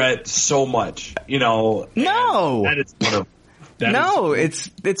regret so much, No! That is one of...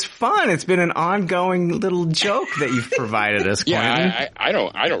 It's fun. It's been an ongoing little joke that you've provided us, Quentin. Yeah, I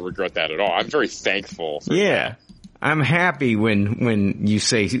don't regret that at all. I'm very thankful. For I'm happy when you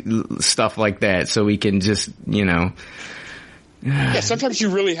say stuff like that, so we can just, Yeah, sometimes you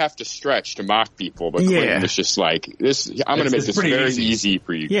really have to stretch to mock people, but Quentin is just like this. I'm going to make this very easy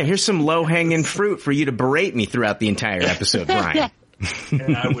for you. Yeah, here's some low hanging fruit for you to berate me throughout the entire episode, Brian.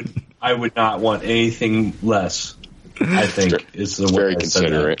 And I would not want anything less. I think is the very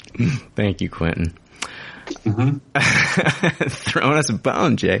considerate. Thank you, Quentin. Throwing us a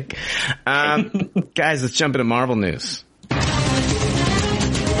bone, Jake. Guys, let's jump into Marvel news.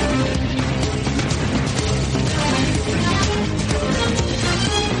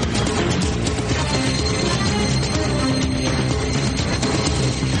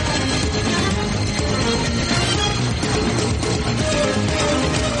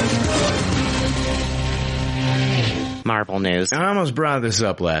 Marvel news. I almost brought this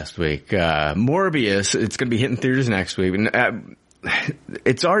up last week. Morbius, it's going to be hitting theaters next week.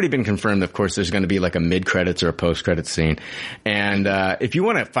 It's already been confirmed, of course, there's going to be like a mid-credits or a post-credits scene. And if you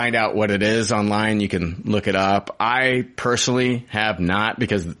want to find out what it is online, you can look it up. I personally have not,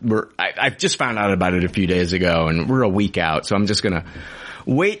 because I just found out about it a few days ago, and we're a week out. So I'm just going to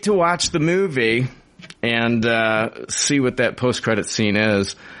wait to watch the movie and see what that post-credits scene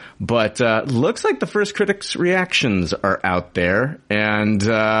is. But looks like the first critics' reactions are out there. And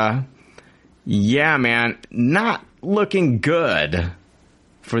yeah, man, not looking good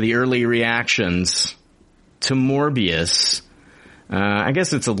for the early reactions to Morbius. I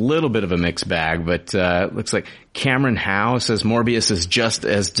guess it's a little bit of a mixed bag, but it looks like Cameron Howe says Morbius is just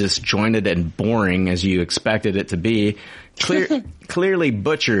as disjointed and boring as you expected it to be. Clearly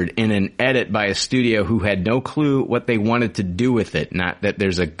butchered in an edit by a studio who had no clue what they wanted to do with it. Not that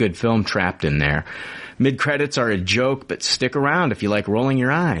there's a good film trapped in there. Mid-credits are a joke, but stick around if you like rolling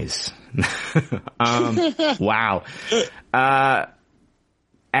your eyes. Wow.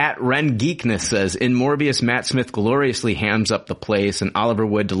 At Ren Geekness says, in Morbius, Matt Smith gloriously hams up the place and Oliver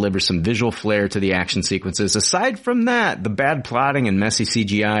Wood delivers some visual flair to the action sequences. Aside from that, the bad plotting and messy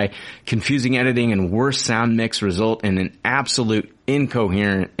CGI, confusing editing, and worse sound mix result in an absolute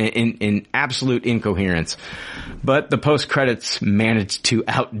incoherence. But the post-credits managed to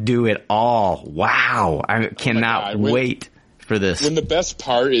outdo it all. Wow. I cannot wait for this. When the best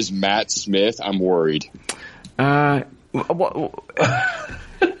part is Matt Smith, I'm worried.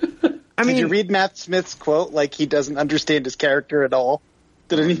 Did you read Matt Smith's quote like he doesn't understand his character at all?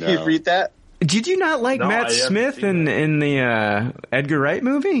 Did any of you read that? Did you not like Matt Smith in the Edgar Wright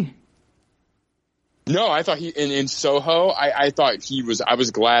movie? No, I thought in Soho, I thought I was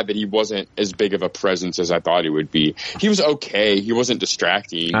glad that he wasn't as big of a presence as I thought he would be. He was okay. He wasn't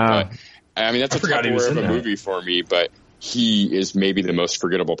distracting. But, I mean, that's a Tupperware of a movie for me, but he is maybe the most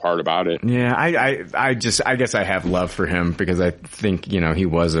forgettable part about it. Yeah, I guess I have love for him because I think, he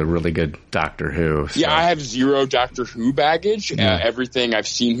was a really good Doctor Who. So. Yeah, I have zero Doctor Who baggage. Yeah. Everything I've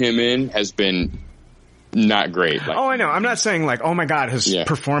seen him in has been not great. I know. I'm not saying like, oh my God, his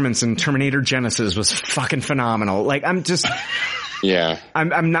performance in Terminator Genesis was fucking phenomenal. Like, I'm just... Yeah,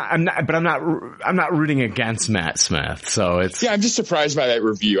 I'm not rooting against Matt Smith, so it's. Yeah, I'm just surprised by that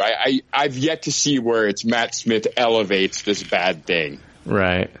review. I've yet to see where it's Matt Smith elevates this bad thing.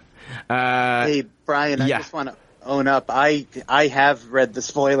 Right. Hey Brian, I just want to own up. I have read the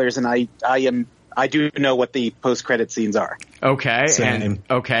spoilers, and I do know what the post-credit scenes are. Okay. Same. And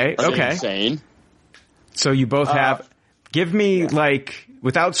okay. Insane. So you both have. Give me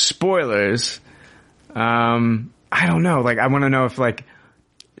without spoilers. I don't know. Like, I want to know if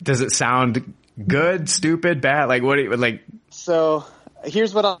Does it sound good, stupid, bad? Like what? Like So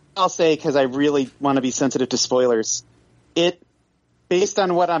here's what I'll say because I really want to be sensitive to spoilers. Based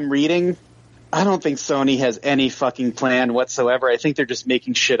on what I'm reading, I don't think Sony has any fucking plan whatsoever. I think they're just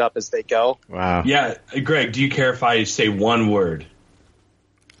making shit up as they go. Wow. Yeah, Greg, do you care if I say one word?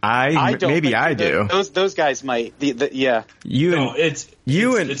 I don't. Maybe I do. Those guys might. Yeah. It's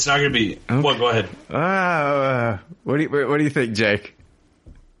not going to be. Okay. Well, go ahead. What do you think, Jake?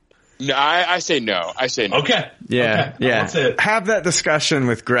 No, I say no. I say no. Okay. Yeah, okay. yeah. Have that discussion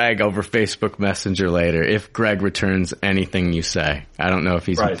with Greg over Facebook Messenger later. If Greg returns anything you say, I don't know if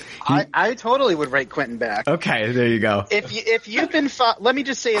he's right. I totally would write Quentin back. Okay, there you go. If you've been, let me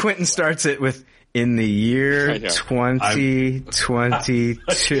just say, Quentin starts it with in the year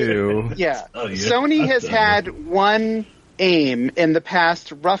 2022. Yeah, Sony has had one aim in the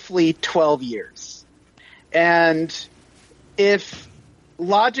past roughly 12 years, and if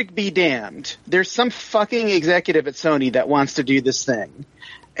logic be damned, there's some fucking executive at Sony that wants to do this thing.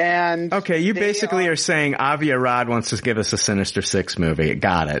 And okay, you basically are saying Avi Arad wants to give us a Sinister Six movie.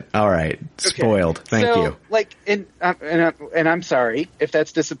 Got it. All right. Spoiled. Okay. Thank you. Like, and I'm sorry if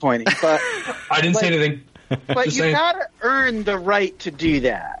that's disappointing, but I didn't say anything. But you gotta earn the right to do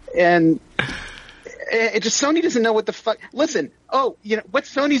that. And it just, Sony doesn't know what the fuck. Listen,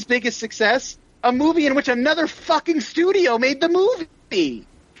 what's Sony's biggest success? A movie in which another fucking studio made the movie.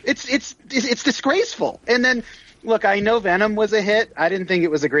 It's disgraceful. And then, look, I know Venom was a hit. I didn't think it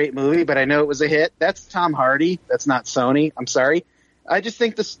was a great movie, but I know it was a hit. That's Tom Hardy. That's not Sony. I'm sorry. I just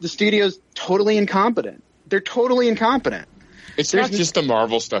think the studio's totally incompetent. They're totally incompetent. It's not just the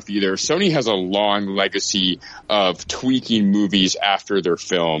Marvel stuff either. Sony has a long legacy of tweaking movies after they're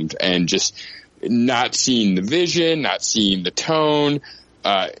filmed and just not seeing the vision, not seeing the tone.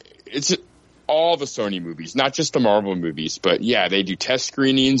 It's all the Sony movies, not just the Marvel movies, but yeah, they do test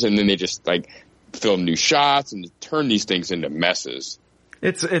screenings and then they just like film new shots and turn these things into messes.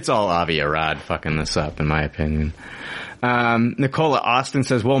 It's all Avi Arad fucking this up, in my opinion. Nicola Austin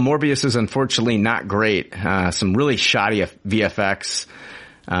says, well, Morbius is unfortunately not great. Some really shoddy VFX,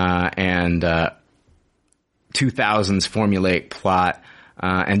 and 2000s formulaic plot.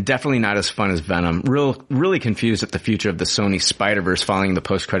 And definitely not as fun as Venom. Really confused at the future of the Sony Spider-Verse following the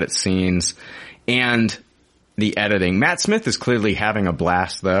post-credit scenes and the editing. Matt Smith is clearly having a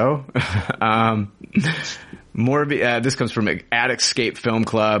blast, though. This comes from Addict Film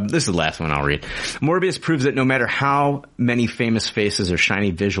Club. This is the last one I'll read. Morbius proves that no matter how many famous faces or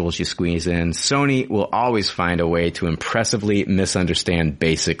shiny visuals you squeeze in, Sony will always find a way to impressively misunderstand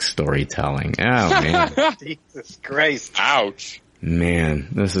basic storytelling. Oh, man. Jesus Christ. Ouch. Man,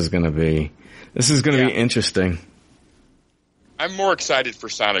 this is going to be interesting. I'm more excited for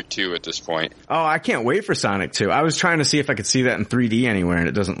Sonic 2 at this point. Oh, I can't wait for Sonic 2. I was trying to see if I could see that in 3D anywhere, and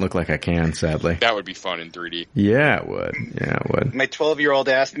it doesn't look like I can, sadly. That would be fun in 3D. Yeah, it would. My 12-year-old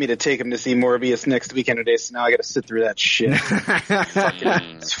asked me to take him to see Morbius next weekend today, so now I got to sit through that shit.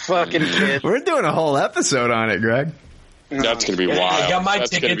 fucking kid. We're doing a whole episode on it, Greg. That's going to be wild. I got my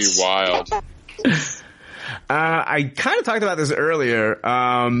That's going to be wild. I kind of talked about this earlier.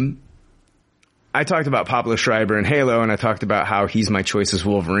 I talked about Pablo Schreiber and Halo, and I talked about how he's my choice as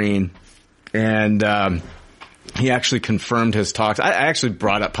Wolverine. And he actually confirmed his talks. I actually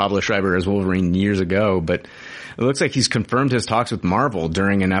brought up Pablo Schreiber as Wolverine years ago, but it looks like he's confirmed his talks with Marvel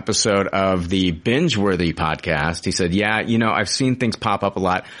during an episode of the Binge-Worthy podcast. He said, yeah, I've seen things pop up a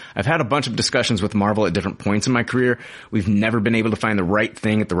lot. I've had a bunch of discussions with Marvel at different points in my career. We've never been able to find the right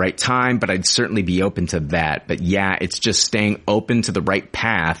thing at the right time, but I'd certainly be open to that. But yeah, it's just staying open to the right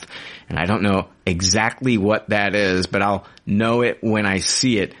path. And I don't know exactly what that is, but I'll know it when I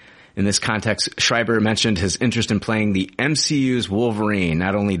see it. In this context, Schreiber mentioned his interest in playing the MCU's Wolverine.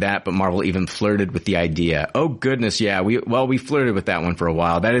 Not only that, but Marvel even flirted with the idea. Oh goodness, yeah, we flirted with that one for a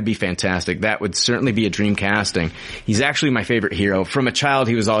while. That'd be fantastic. That would certainly be a dream casting. He's actually my favorite hero. From a child,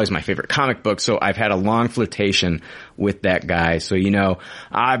 he was always my favorite comic book, so I've had a long flirtation with that guy. So,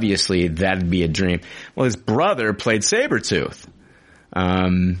 obviously that'd be a dream. Well, his brother played Sabretooth.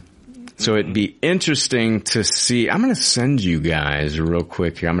 So it'd be interesting to see. I'm going to send you guys real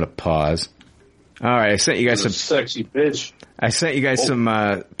quick here. I'm going to pause. All right. I sent you guys some sexy bitch. I sent you guys some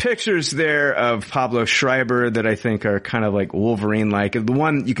pictures there of Pablo Schreiber that I think are kind of like Wolverine-like. The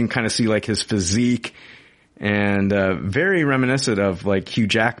one you can kind of see like his physique and very reminiscent of like Hugh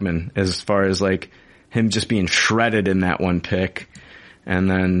Jackman as far as like him just being shredded in that one pic. And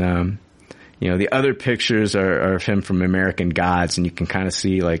then, the other pictures are of him from American Gods, and you can kind of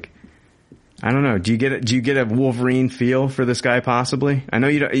see like, I don't know. Do you get a Wolverine feel for this guy possibly? I know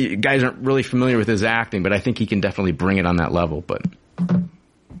you guys aren't really familiar with his acting, but I think he can definitely bring it on that level. But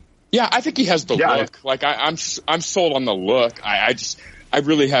Yeah, I think he has the Yeah. look. Like I'm sold on the look. I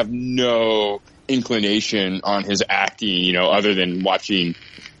really have no inclination on his acting, other than watching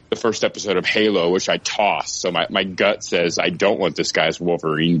the first episode of Halo, which I tossed. So my gut says I don't want this guy as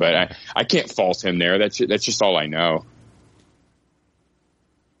Wolverine, but I can't fault him there. That's just all I know.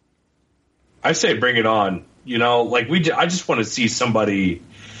 I say bring it on. I just want to see somebody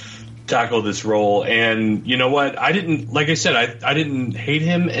tackle this role. And you know what? I didn't hate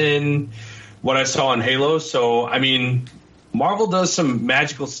him in what I saw in Halo. So, I mean, Marvel does some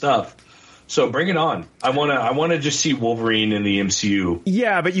magical stuff. So bring it on. I want to just see Wolverine in the MCU.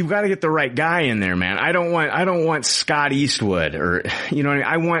 Yeah, but you've got to get the right guy in there, man. I don't want Scott Eastwood or what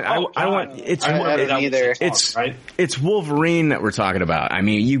I mean. It's Wolverine that we're talking about. I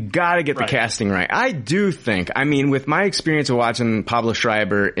mean, you got to get the casting right. I do think. I mean, with my experience of watching Pablo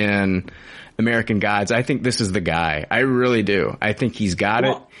Schreiber in American Gods, I think this is the guy. I really do. I think he's got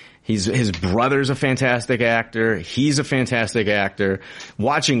it. His brother's a fantastic actor. He's a fantastic actor.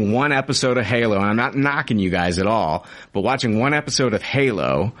 Watching one episode of Halo, and I'm not knocking you guys at all, but watching one episode of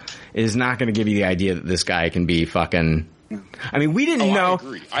Halo is not going to give you the idea that this guy can be fucking... I mean, we didn't know...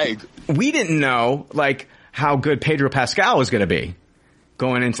 I agree. We didn't know, how good Pedro Pascal was going to be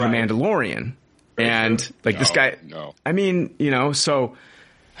going into The Mandalorian. And, this guy... No. I mean, so...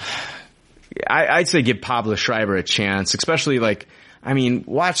 I'd say give Pablo Schreiber a chance, especially,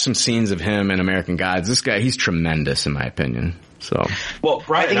 watch some scenes of him in American Gods. This guy, he's tremendous in my opinion. So, well,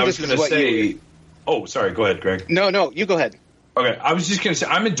 Brian, I was going to say. Oh, sorry. Go ahead, Greg. No, you go ahead. Okay, I was just going to say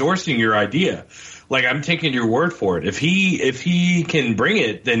I'm endorsing your idea. I'm taking your word for it. If he can bring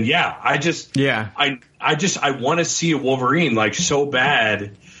it, then yeah. I want to see a Wolverine so bad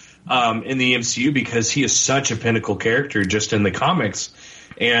in the MCU because he is such a pinnacle character just in the comics.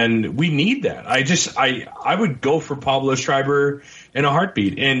 And we need that. I would go for Pablo Schreiber in a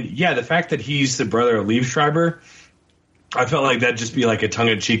heartbeat. And yeah, the fact that he's the brother of Liev Schreiber, I felt like that'd just be a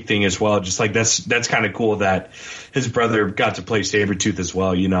tongue-in-cheek thing as well. Just that's kind of cool that his brother got to play Sabretooth as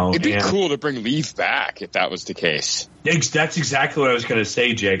well, It'd be cool to bring Liev back if that was the case. That's exactly what I was going to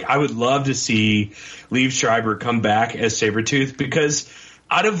say, Jake. I would love to see Liev Schreiber come back as Sabretooth because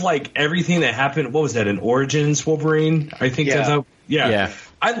out of everything that happened, what was that, in Origins Wolverine? I think that's how. Yeah.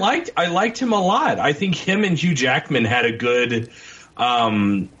 I liked him a lot. I think him and Hugh Jackman had a good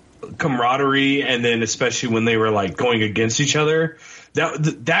camaraderie, and then especially when they were going against each other,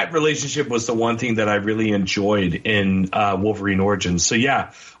 that relationship was the one thing that I really enjoyed in Wolverine Origins. So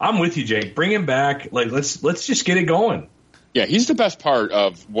yeah, I'm with you, Jake. Bring him back. Let's just get it going. Yeah, he's the best part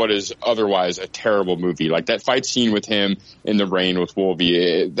of what is otherwise a terrible movie. That fight scene with him in the rain with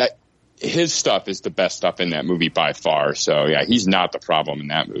Wolvie, his stuff is the best stuff in that movie by far. So yeah, he's not the problem in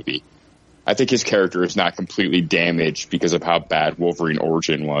that movie. I think his character is not completely damaged because of how bad Wolverine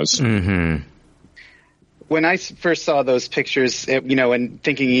Origin was. Mm-hmm. When I first saw those pictures, and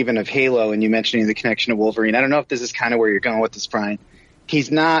thinking even of Halo and you mentioning the connection to Wolverine, I don't know if this is kind of where you're going with this, Brian.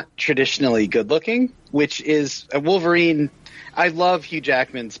 He's not traditionally good looking, which is a Wolverine. I love Hugh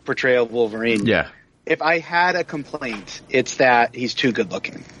Jackman's portrayal of Wolverine. Yeah. If I had a complaint, it's that he's too good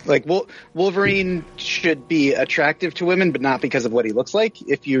looking. Wolverine should be attractive to women, but not because of what he looks like.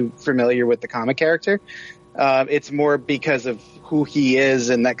 If you're familiar with the comic character, it's more because of who he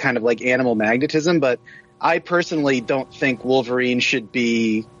is and that kind of animal magnetism. But I personally don't think Wolverine should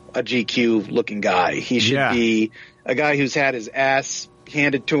be a GQ looking guy. He should be a guy who's had his ass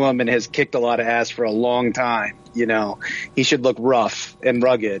handed to him and has kicked a lot of ass for a long time. He should look rough and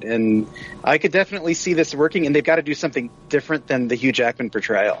rugged, and I could definitely see this working, and they've got to do something different than the Hugh Jackman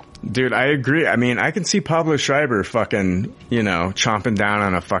portrayal. Dude, I agree. I mean, I can see Pablo Schreiber fucking, chomping down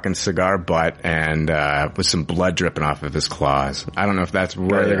on a fucking cigar butt and with some blood dripping off of his claws. I don't know if that's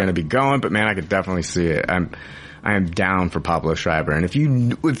where they're going to be going, but man, I could definitely see it. I am down for Pablo Schreiber, and if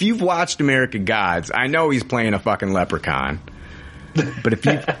you've watched American Gods, I know he's playing a fucking leprechaun. But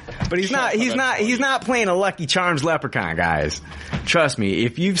he's not playing a Lucky Charms leprechaun, guys. Trust me,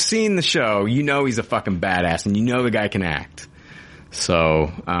 if you've seen the show, he's a fucking badass, and the guy can act. So,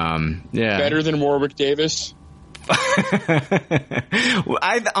 yeah. Better than Warwick Davis?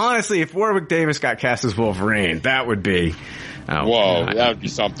 Honestly, if Warwick Davis got cast as Wolverine, that would be... Whoa, that would be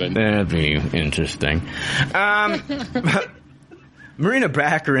something. That'd be interesting. Marina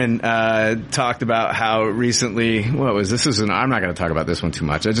Baccarin talked about how recently, I'm not going to talk about this one too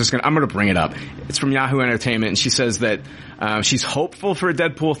much. I'm going to bring it up. It's from Yahoo Entertainment, and she says that she's hopeful for a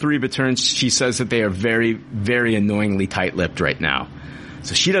Deadpool 3 return. She says that they are very, very annoyingly tight-lipped right now.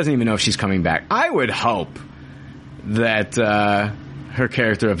 So she doesn't even know if she's coming back. I would hope that her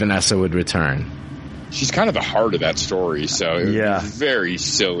character of Vanessa would return. she's kind of the heart of that story. So it would be very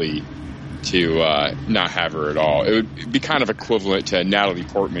silly to not have her at all. It would be kind of equivalent to Natalie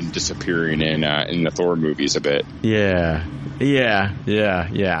Portman disappearing in the Thor movies a bit. Yeah. I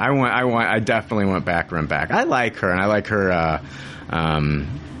definitely want Baccarin back. I like her, and I like her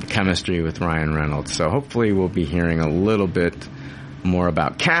chemistry with Ryan Reynolds. So hopefully we'll be hearing a little bit more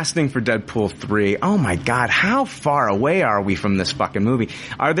about casting for Deadpool 3. Oh my God, how far away are we from this fucking movie?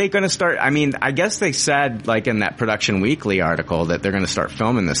 Are they going to start? I mean, I guess they said, like in that Production Weekly article, that they're going to start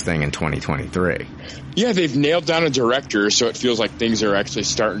filming this thing in 2023. Yeah, they've nailed down a director, so it feels like things are actually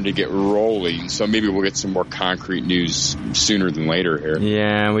starting to get rolling. So maybe we'll get some more concrete news sooner than later here.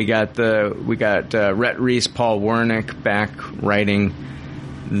 Yeah, we got Rhett Reese, Paul Wernick back writing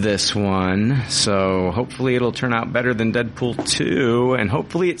this one, so hopefully it'll turn out better than Deadpool 2, and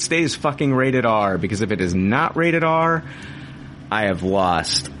hopefully it stays fucking rated R, because if it is not rated R, I have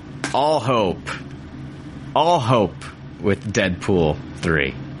lost all hope with Deadpool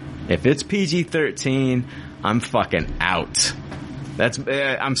 3. If it's PG-13, I'm fucking out.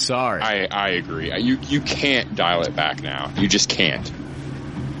 I'm sorry. I agree. You can't dial it back now. You just can't.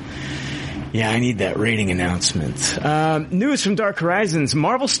 Yeah, I need that rating announcement. News from Dark Horizons.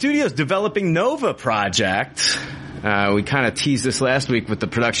 Marvel Studios developing Nova project. We kind of teased this last week with the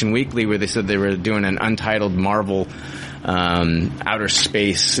Production Weekly, where they said they were doing an untitled Marvel outer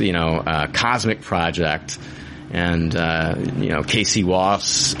space, cosmic project. And, Casey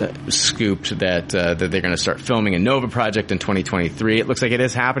Woss scooped that they're going to start filming a Nova project in 2023. It looks like it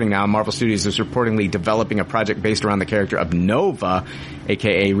is happening now. Marvel Studios is reportedly developing a project based around the character of Nova,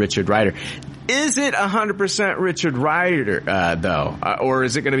 aka Richard Rider. Is it 100% Richard Rider, though? Or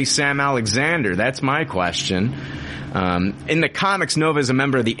is it going to be Sam Alexander? That's my question. In the comics, Nova is a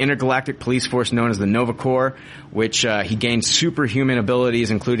member of the intergalactic police force known as the Nova Corps, which he gained superhuman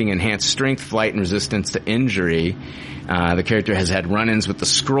abilities, including enhanced strength, flight, and resistance to injury. The character has had run-ins with the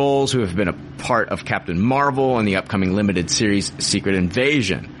Skrulls, who have been a part of Captain Marvel and the upcoming limited series Secret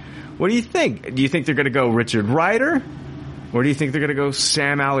Invasion. What do you think? Do you think they're going to go Richard Rider? Or do you think they're going to go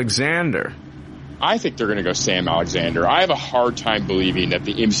Sam Alexander? I think they're going to go Sam Alexander. I have a hard time believing that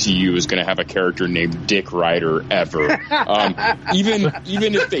the MCU is going to have a character named Dick Rider ever. Even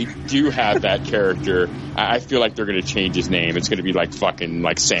if they do have that character, I feel like they're going to change his name. It's going to be like fucking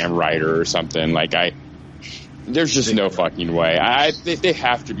like Sam Rider or something. There's just no fucking way. They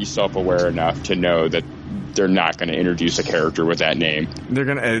have to be self-aware enough to know that they're not going to introduce a character with that name. They're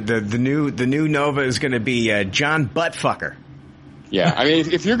going to the new Nova is going to be John Buttfucker. Yeah, I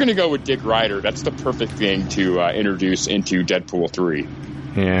mean, if you're going to go with Dick Rider, that's the perfect thing to introduce into Deadpool 3.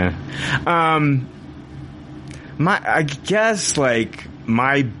 Yeah. I guess,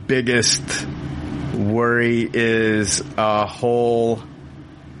 my biggest worry is a whole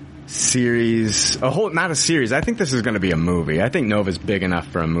series, not a series. I think this is going to be a movie. I think Nova's big enough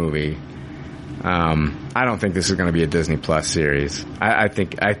for a movie. I don't think this is going to be a Disney Plus series. I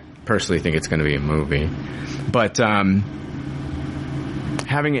personally think it's going to be a movie. But,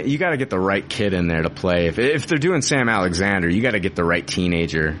 you got to get the right kid in there to play. If they're doing Sam Alexander, you got to get the right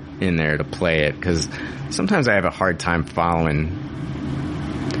teenager in there to play it, because sometimes I have a hard time following,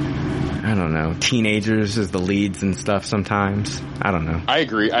 I don't know, teenagers as the leads and stuff sometimes. I don't know. I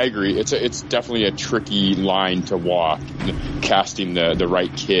agree. It's definitely a tricky line to walk, casting the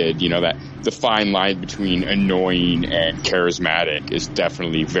right kid. That the fine line between annoying and charismatic is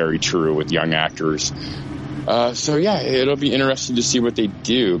definitely very true with young actors. So yeah, it'll be interesting to see what they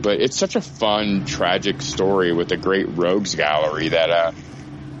do, but it's such a fun, tragic story with a great rogues gallery that,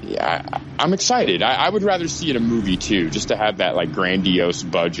 I'm excited. I would rather see it a movie too, just to have that grandiose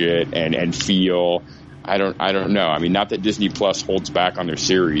budget and feel. I don't know. I mean, not that Disney Plus holds back on their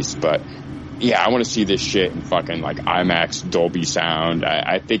series, but yeah, I want to see this shit in fucking IMAX Dolby sound.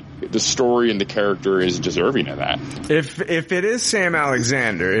 I think the story and the character is deserving of that. If it is Sam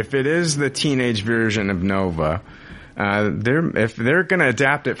Alexander, if it is the teenage version of Nova, if they're going to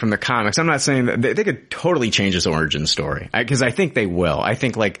adapt it from the comics, I'm not saying that they could totally change his origin story, because I think they will. I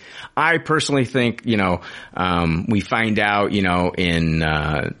think I personally think, we find out, in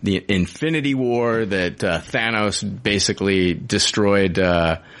the Infinity War that Thanos basically destroyed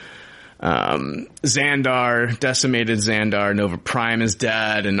Xandar, decimated Xandar, Nova Prime is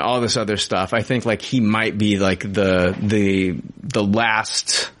dead, and all this other stuff. I think he might be the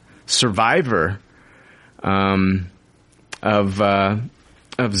last survivor of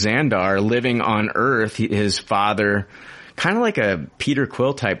Xandar living on Earth. His father, kind of like a Peter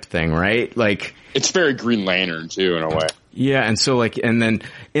Quill type thing, right? It's very Green Lantern too, in a way. Yeah, and so and then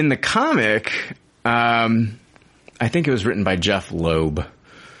in the comic, I think it was written by Jeff Loeb.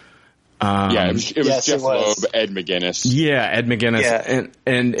 It was Yes, Jeff it was. Loeb, Ed McGuinness. Yeah, Ed McGuinness. Yeah.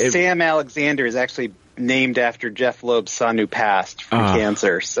 And Sam Alexander is actually named after Jeff Loeb's son who passed from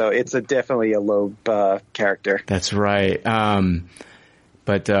cancer. So it's definitely a Loeb character. That's right.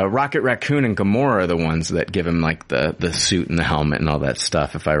 But Rocket Raccoon and Gamora are the ones that give him like the suit and the helmet and all that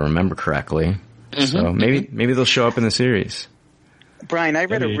stuff, if I remember correctly. Mm-hmm. So maybe they'll show up in the series. Brian, I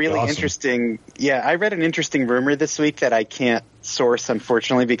read That'd a be really awesome. I read an interesting rumor this week that I can't source,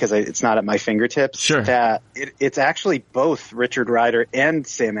 unfortunately, because it's not at my fingertips. Sure. That it's actually both Richard Rider and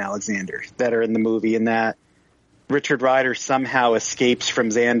Sam Alexander that are in the movie, and that Richard Rider somehow escapes from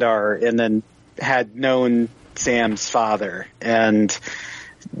Xandar and then had known Sam's father, and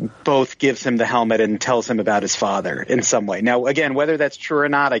both gives him the helmet and tells him about his father in some way. Now, again, whether that's true or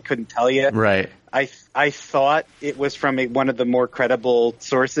not, I couldn't tell you. Right. I thought it was from one of the more credible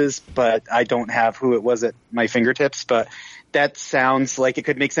sources, but I don't have who it was at my fingertips. But that sounds like it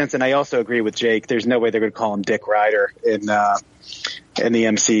could make sense. And I also agree with Jake. There's no way they're going to call him Dick Rider in the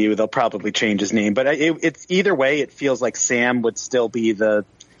MCU. They'll probably change his name. But it's either way, it feels like Sam would still be the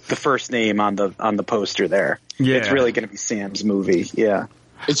first name on the poster there. Yeah. It's really going to be Sam's movie. Yeah.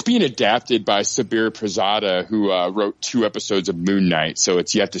 It's being adapted by Sabir Prasada, who wrote 2 episodes of Moon Knight. So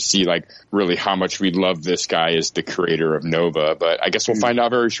it's yet to see like really how much we love this guy as the creator of Nova. But I guess we'll find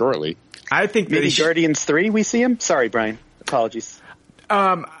out very shortly. I think Maybe Guardians 3 we see him? Sorry, Brian. Apologies.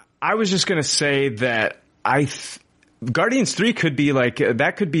 I was just going to say that Guardians 3 could be like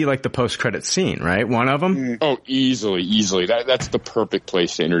the post-credit scene, right? One of them? Oh, easily. That's the perfect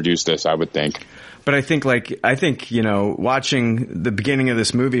place to introduce this, I would think. But I think, watching the beginning of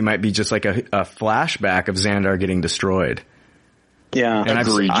this movie might be just like a flashback of Xandar getting destroyed. Yeah. And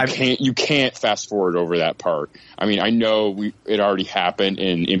agreed. You can't fast forward over that part. I mean, I know it already happened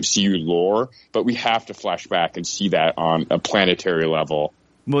in MCU lore, but we have to flash back and see that on a planetary level.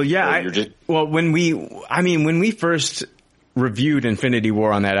 Well, yeah. When we first reviewed Infinity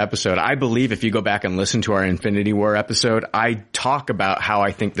War on that episode, I believe if you go back and listen to our Infinity War episode, I talk about how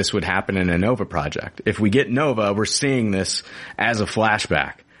I think this would happen in a Nova project. If we get Nova, we're seeing this as a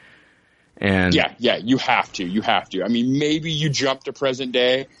flashback. And yeah, you have to. I mean, maybe you jump to present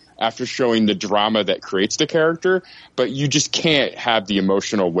day after showing the drama that creates the character, but you just can't have the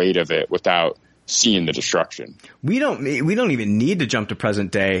emotional weight of it without seeing the destruction. We don't even need to jump to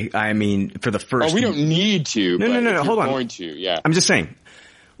present day. I mean, for the first. Oh, we don't need to. No. Hold on. Going to, yeah. I'm just saying,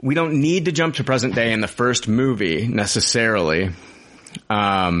 we don't need to jump to present day in the first movie necessarily,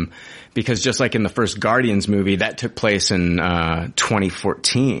 because just like in the first Guardians movie, that took place in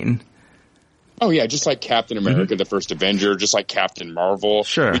 2014. Oh yeah, just like Captain America, the first Avenger, just like Captain Marvel.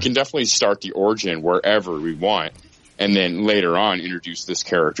 Sure. We can definitely start the origin wherever we want. And then later on, introduce this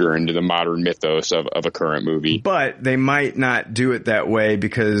character into the modern mythos of a current movie. But they might not do it that way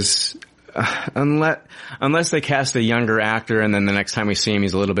because unless they cast a younger actor and then the next time we see him,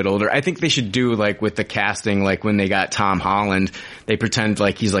 he's a little bit older. I think they should do like with the casting, like when they got Tom Holland, they pretend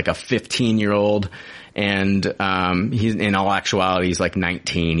like he's like a 15-year-old and he's in all actuality, he's like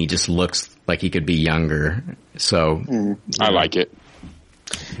 19. He just looks like he could be younger. So I like it.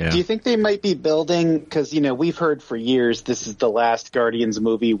 Yeah. Do you think they might be building, because, we've heard for years this is the last Guardians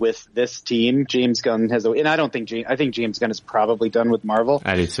movie with this team. James Gunn and I think James Gunn is probably done with Marvel.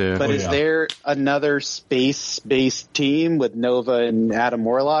 I do too. But is there another space-based team with Nova and Adam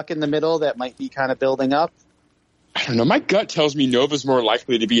Warlock in the middle that might be kind of building up? I don't know. My gut tells me Nova's more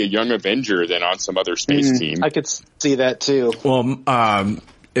likely to be a young Avenger than on some other space team. I could see that too. Well,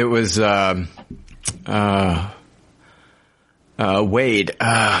 it was Wade,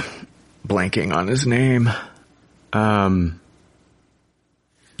 blanking on his name, the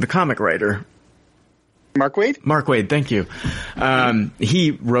comic writer. Mark Waid, thank you.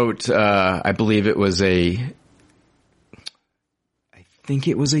 He wrote, I believe it was I think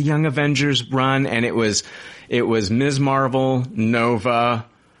it was a Young Avengers run, and it was Ms. Marvel, Nova,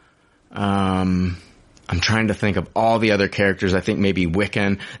 I'm trying to think of all the other characters. I think maybe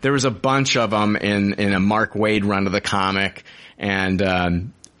Wiccan. There was a bunch of them in a Mark Waid run of the comic, and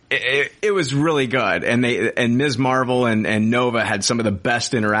it was really good. And Ms. Marvel and Nova had some of the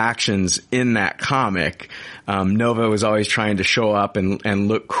best interactions in that comic. Nova was always trying to show up and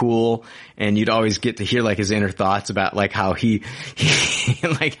look cool, and you'd always get to hear like his inner thoughts about like how he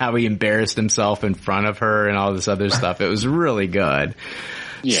like how he embarrassed himself in front of her and all this other stuff. It was really good.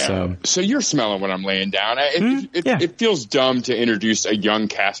 Yeah. So you're smelling what I'm laying down. It feels dumb to introduce a young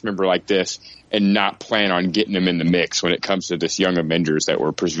cast member like this and not plan on getting them in the mix when it comes to this Young Avengers that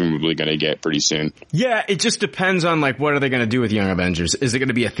we're presumably going to get pretty soon. Yeah, it just depends on like what are they going to do with Young Avengers. Is it going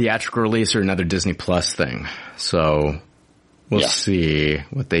to be a theatrical release or another Disney Plus thing? So We'll see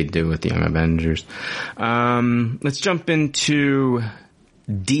what they do with the Young Avengers. Let's jump into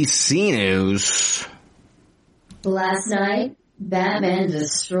DC news. Last night, Batman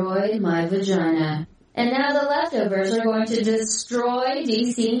destroyed my vagina. And now the leftovers are going to destroy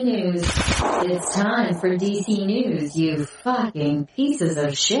DC News. It's time for DC News, you fucking pieces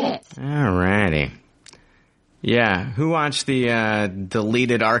of shit. Alrighty. Yeah, who watched the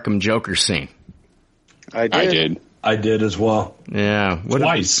deleted Arkham Joker scene? I did. I did as well. Yeah.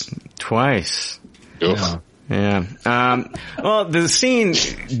 Twice. Yeah. Well, the scene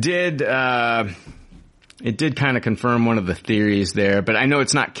did, it did kind of confirm one of the theories there, but I know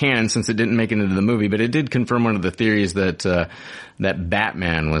it's not canon since it didn't make it into the movie, but it did confirm one of the theories that, that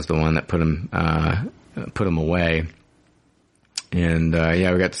Batman was the one that put him away. And,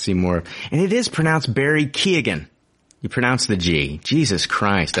 yeah, we got to see more. And it is pronounced Barry Keoghan. You pronounce the G. Jesus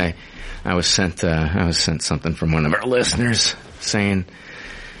Christ. I was sent something from one of our listeners saying,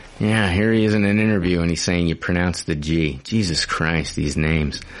 yeah, here he is in an interview and he's saying you pronounce the G. Jesus Christ, these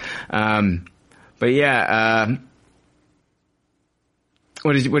names. But yeah,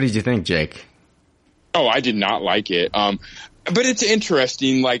 what did you think, Jake? Oh, I did not like it. But it's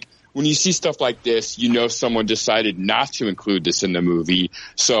interesting, like, when you see stuff like this, you know someone decided not to include this in the movie.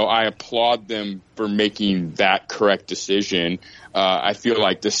 So I applaud them for making that correct decision. I feel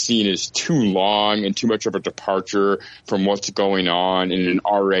like the scene is too long and too much of a departure from what's going on in an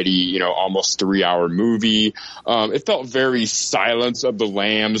already, almost 3-hour movie. It felt very Silence of the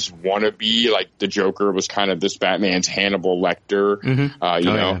Lambs wannabe, like the Joker was kind of this Batman's Hannibal Lecter,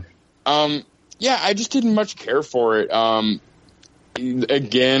 Yeah, I just didn't much care for it.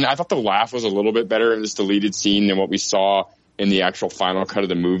 Again, I thought the laugh was a little bit better in this deleted scene than what we saw in the actual final cut of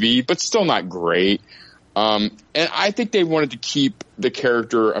the movie, but still not great. And I think they wanted to keep the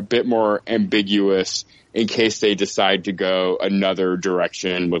character a bit more ambiguous in case they decide to go another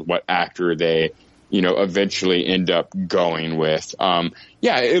direction with what actor they, eventually end up going with.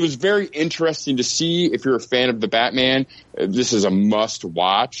 Yeah, it was very interesting to see. If you're a fan of the Batman, this is a must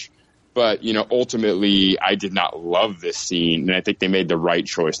watch. But, ultimately, I did not love this scene, and I think they made the right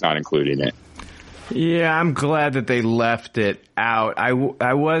choice not including it. Yeah, I'm glad that they left it out. I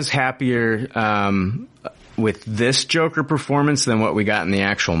was happier with this Joker performance than what we got in the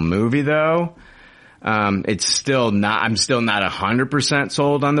actual movie, though. I'm still not 100%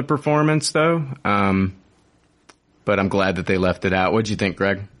 sold on the performance, though. But I'm glad that they left it out. What'd you think,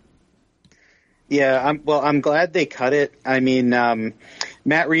 Greg? Yeah, I'm glad they cut it. I mean,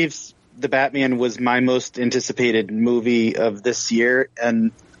 Matt Reeves' The Batman was my most anticipated movie of this year,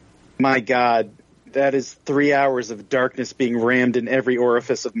 and my God, that is 3 hours of darkness being rammed in every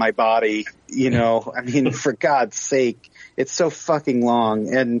orifice of my body. I mean, for God's sake, it's so fucking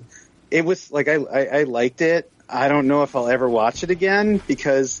long. And it was like, I liked it. I don't know if I'll ever watch it again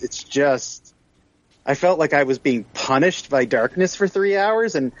because it's just, I felt like I was being punished by darkness for 3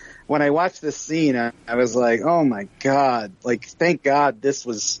 hours. And when I watched this scene, I was like, oh my God, like, thank God this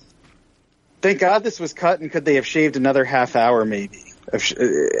was cut, and could they have shaved another half hour maybe?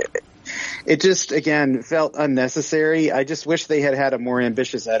 It just, again, felt unnecessary. I just wish they had a more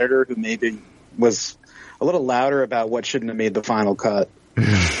ambitious editor who maybe was a little louder about what shouldn't have made the final cut.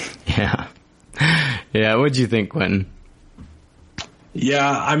 Yeah. Yeah, what'd you think, Quentin? Yeah,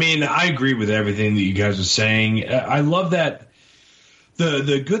 I mean, I agree with everything that you guys are saying. I love that.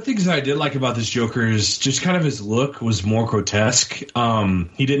 The good things that I did like about this Joker is just kind of his look was more grotesque.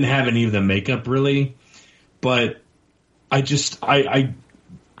 He didn't have any of the makeup really, but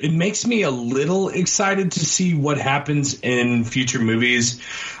it makes me a little excited to see what happens in future movies,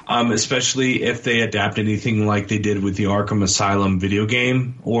 especially if they adapt anything like they did with the Arkham Asylum video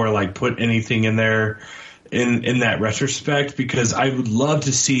game, or like put anything in there in that retrospect, because I would love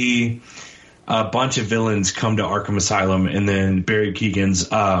to see a bunch of villains come to Arkham Asylum and then Barry Keoghan's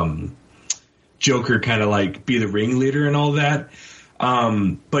Joker kind of like be the ringleader and all that.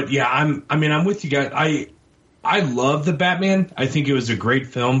 But yeah, I'm with you guys. I love the Batman. I think it was a great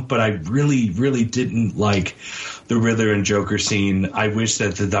film, but I really, really didn't like the Riddler and Joker scene. I wish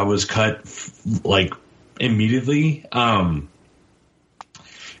that was cut like immediately. And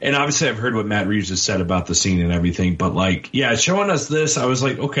obviously I've heard what Matt Reeves has said about the scene and everything, but like, yeah, showing us this, I was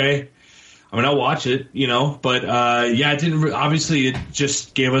like, okay, I mean, I'll watch it, but, yeah, it didn't, obviously it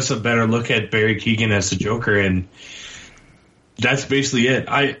just gave us a better look at Barry Keoghan as the Joker, and that's basically it.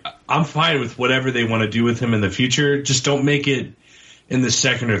 I'm fine with whatever they want to do with him in the future. Just don't make it in the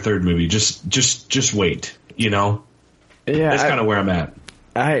second or third movie. Just wait, Yeah. That's kind of where I'm at.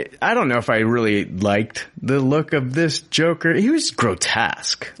 I don't know if I really liked the look of this Joker. He was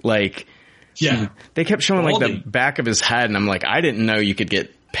grotesque. Like, Yeah. They kept showing like Holy. the back of his head, and I'm like, I didn't know you could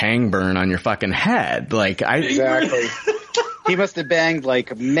get pang burn on your fucking head. Like, Exactly. He must have banged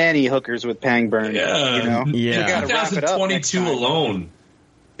like many hookers with pang burn. Yeah. You know? Yeah. You gotta wrap it up next 2022 time. alone.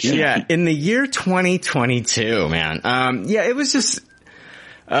 Yeah, in the year 2022, man. Yeah, it was just,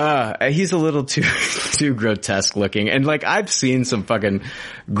 he's a little too grotesque looking. And like, I've seen some fucking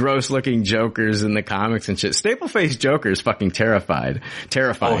gross looking Jokers in the comics and shit. Staple-faced Joker is fucking terrifying.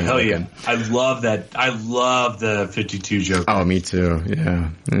 Oh, hell looking. yeah. I love that. I love the 52 Joker. Oh, me too. Yeah.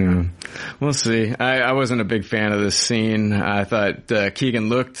 We'll see. I wasn't a big fan of this scene. I thought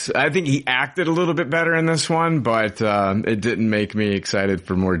Keegan I think he acted a little bit better in this one, but it didn't make me excited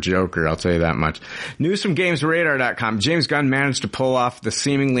for more Joker, I'll tell you that much. News from GamesRadar.com. James Gunn managed to pull off the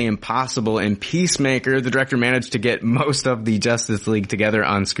seemingly impossible in Peacemaker. The director managed to get most of the Justice League together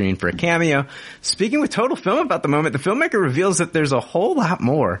on screen for a cameo. Speaking with Total Film about the moment, the filmmaker reveals that there's a whole lot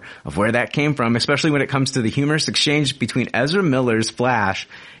more of where that came from, especially when it comes to the humorous exchange between Ezra Miller's Flash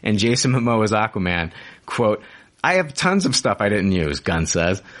and Jason Momoa's Aquaman. Quote, I have tons of stuff I didn't use, Gunn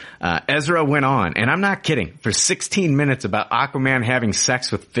says. Ezra went on, and I'm not kidding, for 16 minutes about Aquaman having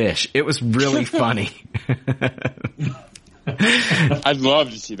sex with fish. It was really funny. I'd love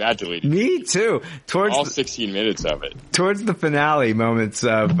to see that deleted. Me too. All 16 minutes of it. Towards the finale moments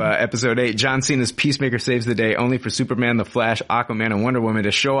of episode 8, John Cena's Peacemaker saves the day, only for Superman, The Flash, Aquaman, and Wonder Woman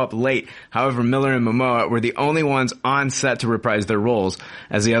to show up late. However, Miller and Momoa were the only ones on set to reprise their roles,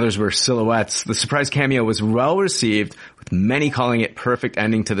 as the others were silhouettes. The surprise cameo was well received, with many calling it perfect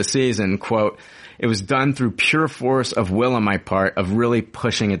ending to the season. Quote, it was done through pure force of will on my part of really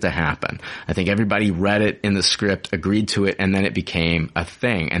pushing it to happen. I think everybody read it in the script, agreed to it, and then it became a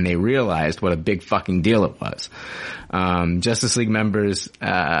thing. And they realized what a big fucking deal it was. Justice League members,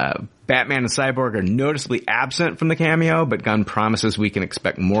 Batman and Cyborg are noticeably absent from the cameo, but Gunn promises we can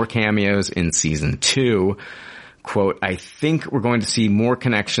expect more cameos in season 2. Quote, I think we're going to see more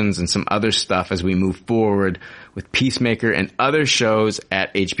connections and some other stuff as we move forward with Peacemaker and other shows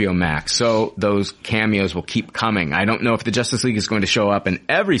at HBO Max. So those cameos will keep coming. I don't know if the Justice League is going to show up in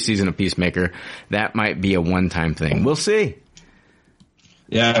every season of Peacemaker. That might be a one-time thing. We'll see.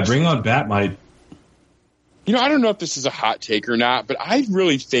 Yeah, bring on Batmite. You know, I don't know if this is a hot take or not, but I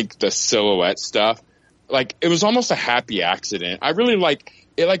really think the silhouette stuff, like, it was almost a happy accident. I really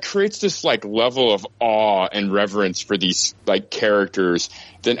it creates this level of awe and reverence for these characters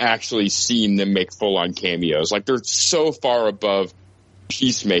than actually seeing them make full on cameos. Like, they're so far above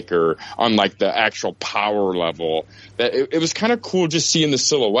Peacemaker on the actual power level that it was kind of cool just seeing the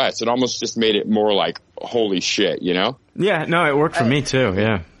silhouettes. It almost just made it more holy shit, you know? Yeah, no, it worked for me too.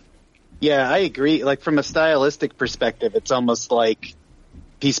 Yeah. Yeah, I agree. From a stylistic perspective, it's almost like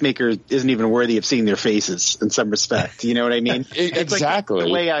Peacemaker isn't even worthy of seeing their faces in some respect. You know what I mean? Exactly.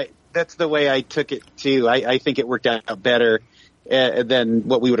 That's the way I took it too. I think it worked out better than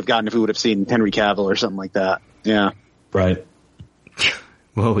what we would have gotten if we would have seen Henry Cavill or something like that. Yeah. Right.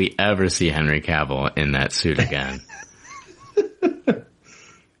 Will we ever see Henry Cavill in that suit again?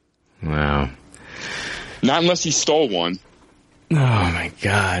 Wow. Not unless he stole one. Oh my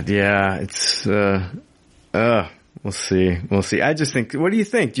God. Yeah. It's, we'll see. We'll see. I just think, what do you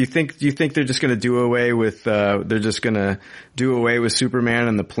think? Do you think they're just going to do away with Superman,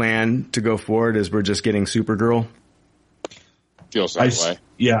 and the plan to go forward is we're just getting Supergirl? Feels that way.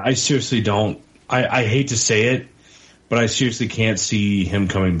 Yeah, I seriously don't. I hate to say it, but I seriously can't see him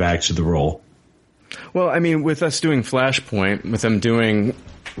coming back to the role. Well, I mean, with us doing Flashpoint, with them doing,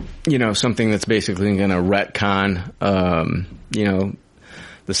 something that's basically going to retcon,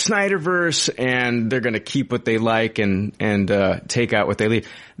 the Snyderverse, and they're going to keep what they like and take out what they leave.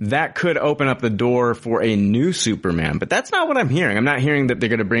 That could open up the door for a new Superman, but that's not what I'm hearing. I'm not hearing that they're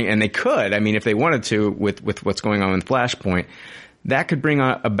going to bring, and they could. I mean, if they wanted to, with what's going on with Flashpoint, that could bring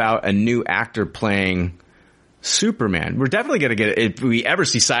about a new actor playing Superman. We're definitely going to get it. If we ever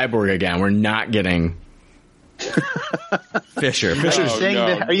see Cyborg again, we're not getting Fisher.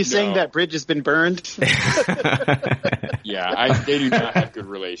 Are you saying that bridge has been burned? Yeah, they do not have good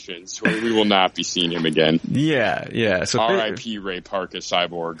relations. We will not be seeing him again. Yeah. So R.I.P. Ray Park as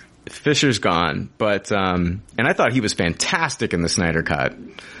Cyborg. Fisher's gone, but and I thought he was fantastic in the Snyder Cut.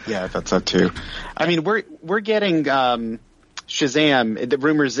 Yeah, I thought so too. I mean, we're getting Shazam. The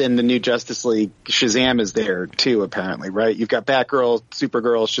rumors in the new Justice League, Shazam is there too. Apparently, right? You've got Batgirl,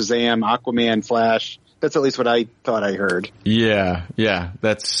 Supergirl, Shazam, Aquaman, Flash. That's at least what I thought I heard. Yeah.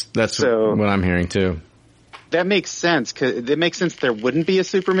 That's what I'm hearing too. That makes sense. It makes sense there wouldn't be a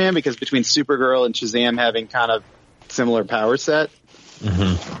Superman because between Supergirl and Shazam having kind of similar power set,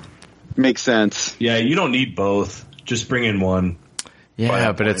 mm-hmm. Makes sense. Yeah, you don't need both. Just bring in one.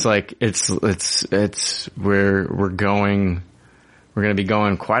 Yeah, but it's like we're going to be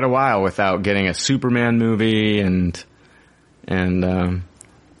going quite a while without getting a Superman movie, and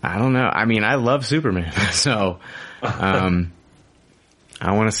I don't know. I mean, I love Superman, so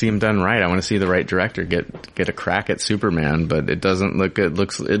I want to see him done right. I want to see the right director get a crack at Superman, but it doesn't look good.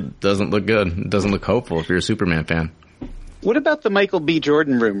 It doesn't look good. It doesn't look hopeful if you're a Superman fan. What about the Michael B.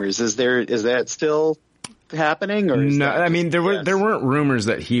 Jordan rumors? Is that still happening? Or no, I mean there weren't rumors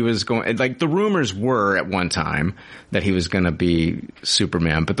that he was going. Like the rumors were at one time that he was going to be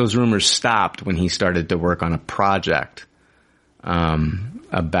Superman, but those rumors stopped when he started to work on a project,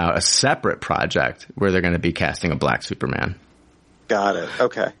 about a separate project where they're going to be casting a black Superman. Got it.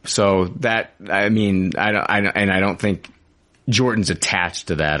 Okay. So that, I mean, I don't think Jordan's attached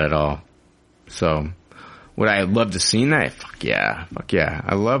to that at all. So would I love to see that? Fuck yeah.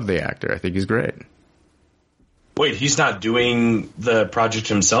 I love the actor. I think he's great. Wait, he's not doing the project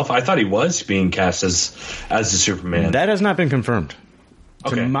himself? I thought he was being cast as the Superman. That has not been confirmed.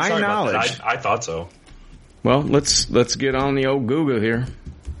 Okay. To my Sorry about knowledge. that. I thought so. Well, let's get on the old Google here.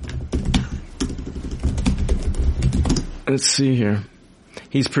 Let's see here.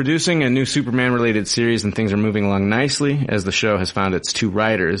 He's producing a new Superman-related series, and things are moving along nicely as the show has found its 2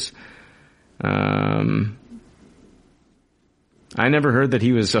 writers. I never heard that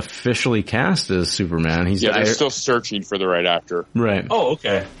he was officially cast as Superman. They're still searching for the right actor. Right. Oh,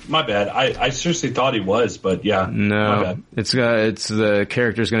 okay. My bad. I seriously thought he was, but yeah. No, my bad. it's the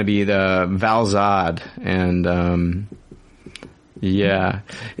character's going to be the Val Zod, and yeah,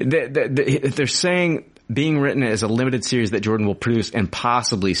 they're saying being written as a limited series that Jordan will produce and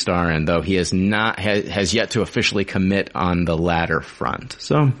possibly star in, though he has yet to officially commit on the latter front.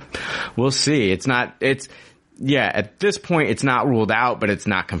 So we'll see. Yeah, at this point, it's not ruled out, but it's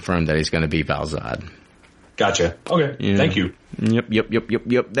not confirmed that he's going to be Val Zod. Gotcha. Okay. Yeah. Thank you.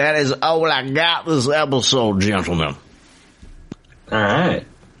 Yep. That is all I got this episode, gentlemen. All right.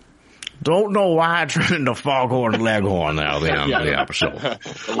 Don't know why I turned into Foghorn Leghorn now at the end of the episode.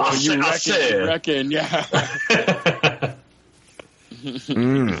 Well, you reckon, yeah.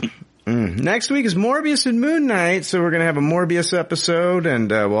 Next week is Morbius and Moon Knight, so we're going to have a Morbius episode, and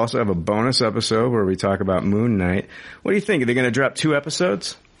we'll also have a bonus episode where we talk about Moon Knight. What do you think? Are they going to drop 2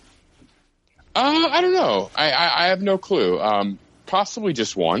 episodes? I don't know. I have no clue. Possibly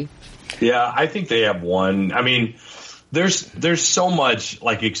just 1. Yeah, I think they have 1. I mean, there's so much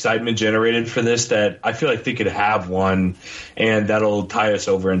like excitement generated for this that I feel like they could have 1, and that'll tie us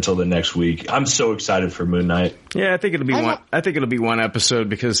over until the next week. I'm so excited for Moon Knight. Yeah, I think it'll be one. I think it'll be 1 episode,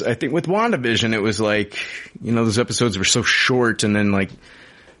 because I think with WandaVision it was like, those episodes were so short, and then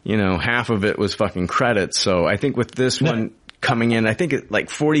half of it was fucking credits. So I think with this one coming in, I think like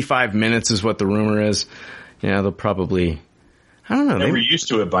 45 minutes is what the rumor is. Yeah, they'll probably. I don't know. We're used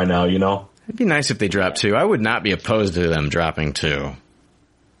to it by now, It'd be nice if they dropped 2. I would not be opposed to them dropping 2.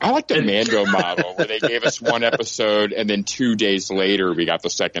 I like the Mando model where they gave us 1 episode and then 2 days later we got the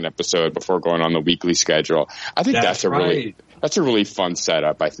second episode before going on the weekly schedule. I think that's a really fun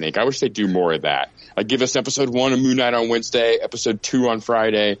setup, I think. I wish they'd do more of that. Like give us episode 1 of Moon Knight on Wednesday, episode 2 on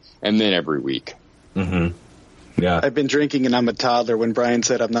Friday, and then every week. Mm-hmm. Yeah. I've been drinking and I'm a toddler. When Brian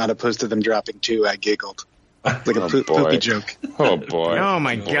said I'm not opposed to them dropping 2, I giggled. Like a poopy joke. Oh, boy. Oh,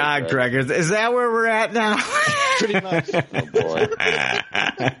 my God, Greg. Is that where we're at now? Pretty much. Oh, boy.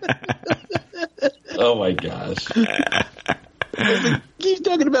 Oh, my gosh. Keep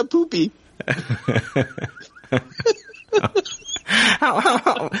talking about poopy. How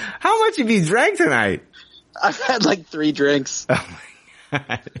much have you drank tonight? I've had like 3 drinks. Oh, my God.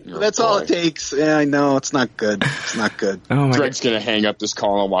 That's all it takes. Yeah, I know. It's not good. It's not good. Oh, Greg's going to hang up this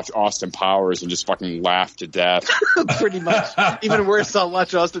call and watch Austin Powers and just fucking laugh to death. Pretty much. Even worse, I'll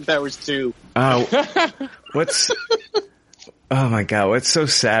watch Austin Powers 2. Oh, oh my God. What's so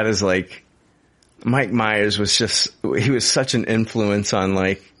sad is like Mike Myers he was such an influence on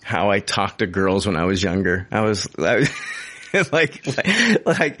like how I talked to girls when I was younger. I was like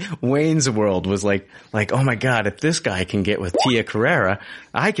Wayne's World was like, oh my God, if this guy can get with Tia Carrera,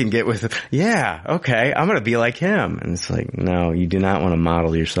 I can get with, okay, I'm going to be like him. And it's like, no, you do not want to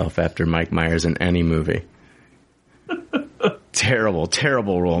model yourself after Mike Myers in any movie.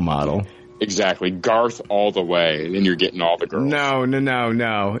 Terrible role model. Exactly. Garth all the way, and then you're getting all the girls.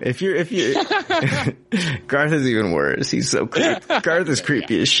 No. If you Garth is even worse. He's so creepy. Garth is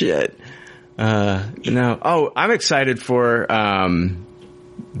creepy as shit. No. Oh, I'm excited for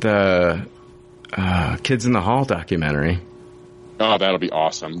the Kids in the Hall documentary. Oh, that'll be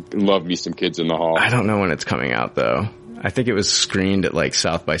awesome. Love me some Kids in the Hall. I don't know when it's coming out though. I think it was screened at like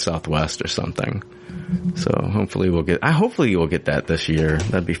South by Southwest or something. So hopefully we'll get that this year.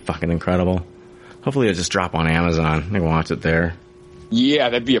 That'd be fucking incredible. Hopefully it'll just drop on Amazon. I can watch it there. Yeah,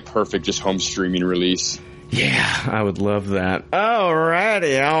 that'd be a perfect just home streaming release. Yeah, I would love that.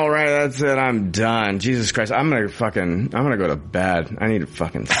 Alrighty, alright, that's it. I'm done. Jesus Christ, I'm gonna go to bed. I need to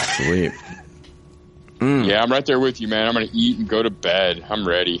fucking sleep. Yeah, I'm right there with you, man. I'm gonna eat and go to bed. I'm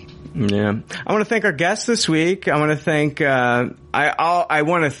ready. Yeah. I want to thank our guests this week. I want to thank, I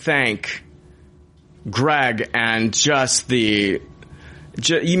want to thank Greg and you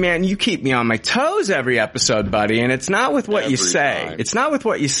keep me on my toes every episode, buddy, and it's not with what you say. Time. It's not with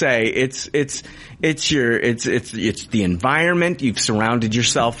what you say. It's the environment you've surrounded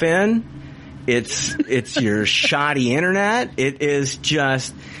yourself in. It's your shoddy internet. It is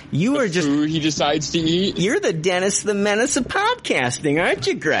just, you are just food he decides to eat. You're the Dennis the Menace of podcasting, aren't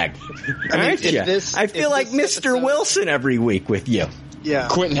you, Greg? Aren't you? I feel like Mr. Wilson every week with you. Yeah.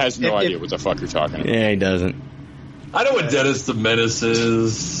 Quentin has no idea what the fuck you're talking about. Yeah, he doesn't. I know what Dennis the Menace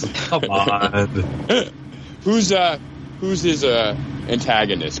is. Come on. Who's his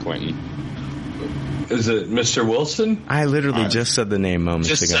antagonist, Quentin? Is it Mr. Wilson? I literally just said the name moments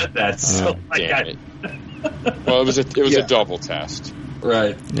ago. Just said that. So damn it. Well, it was a double test.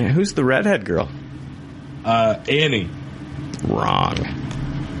 Right. Yeah, who's the redhead girl? Annie. Wrong.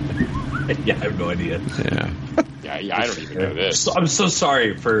 Yeah, I have no idea. Yeah, I don't even know this. I'm so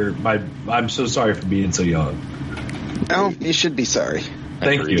sorry for being so young. Oh, you should be sorry.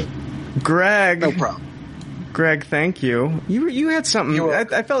 Thank you. Greg. No problem. Greg, thank you. You had something.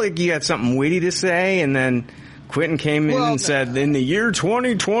 I felt like you had something witty to say, and then Quentin came in and said, "In the year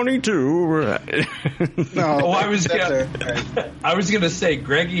 2022." I was gonna say,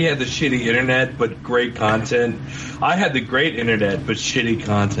 Greggy had the shitty internet, but great content. I had the great internet, but shitty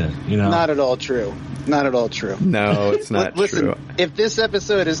content. You know, not at all true. Not at all true. No, it's not Listen, true. If this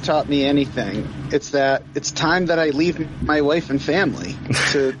episode has taught me anything, it's that it's time that I leave my wife and family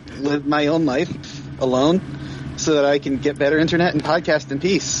to live my own life alone, so that I can get better internet and podcast in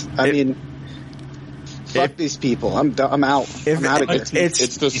peace. I mean, fuck these people. I'm out. I'm out of here.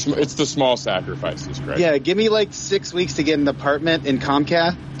 It's the small sacrifices, Greg. Yeah, give me like 6 weeks to get an apartment in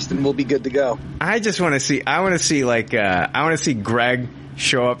Comcast, and we'll be good to go. I just want to see. I want to see Greg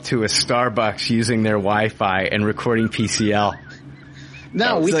show up to a Starbucks using their Wi-Fi and recording PCL.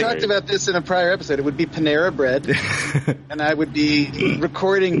 No, we talked about this in a prior episode. It would be Panera Bread, and I would be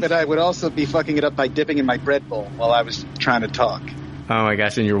recording, but I would also be fucking it up by dipping in my bread bowl while I was trying to talk. Oh my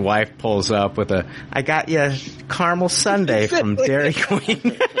gosh, and your wife pulls up with I got you a caramel sundae from Dairy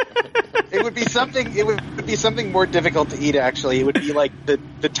Queen. It would be something more difficult to eat, actually. It would be like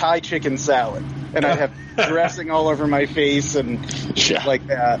the Thai chicken salad, and I'd have dressing all over my face and shit like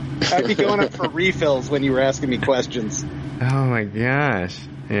that. I'd be going up for refills when you were asking me questions. Oh my gosh.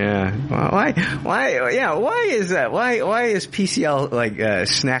 Yeah. Well, why is that? Why is PCL like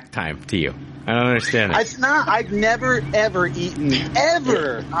snack time to you? I don't understand it. It's not. I've never ever eaten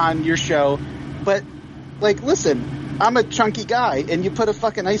ever on your show, but like, listen, I'm a chunky guy, and you put a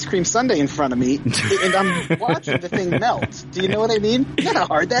fucking ice cream sundae in front of me, and I'm watching the thing melt. Do you know what I mean? You know how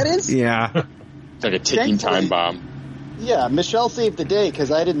hard that is? Yeah. It's like a ticking time bomb. Yeah, Michelle saved the day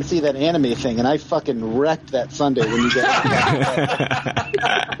because I didn't see that anime thing, and I fucking wrecked that Sunday when you got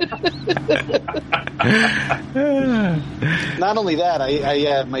Not only that,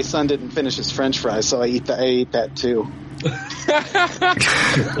 I my son didn't finish his French fries, so I ate that too.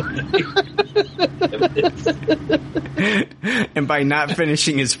 And by not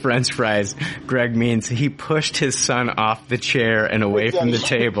finishing his French fries, Greg means he pushed his son off the chair and away from the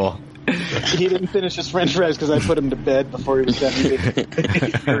table. He didn't finish his French fries because I put him to bed before he was done eating.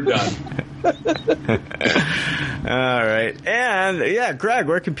 You're done. All right. And, yeah, Greg,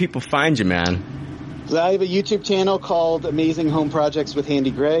 where can people find you, man? I have a YouTube channel called Amazing Home Projects with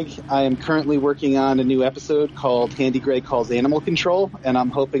Handy Greg. I am currently working on a new episode called Handy Greg Calls Animal Control, and I'm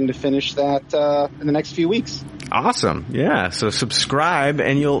hoping to finish that in the next few weeks. Awesome. Yeah, so subscribe,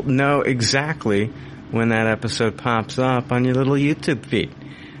 and you'll know exactly when that episode pops up on your little YouTube feed.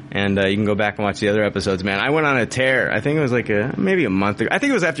 And you can go back and watch the other episodes, man. I went on a tear. I think it was like maybe a month ago. I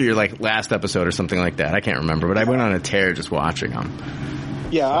think it was after your like last episode or something like that. I can't remember, but I went on a tear just watching them.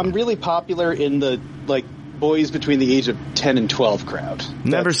 Yeah, I'm really popular in the like boys between the age of 10 and 12 crowd.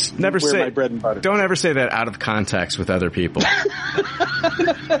 Never say my bread and butter. Don't ever say that out of context with other people.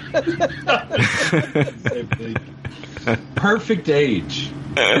 Perfect age.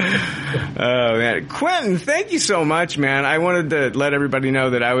 Oh man, Quentin, thank you so much, man. I wanted to let everybody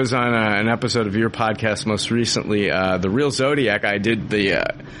know that I was on an episode of your podcast most recently, The Real Zodiac. I did the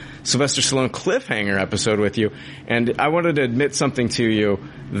Sylvester Stallone cliffhanger episode with you, and I wanted to admit something to you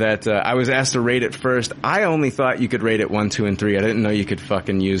that I was asked to rate it first. I only thought you could rate it 1, 2, and 3. I didn't know you could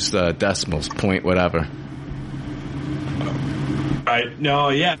fucking use decimals, point, whatever. Right. No,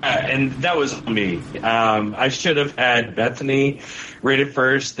 yeah, and that was me. I should have had Bethany rate it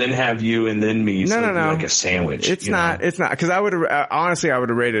first, then have you, and then me. So No. like a sandwich. It's not, because I would have, honestly, I would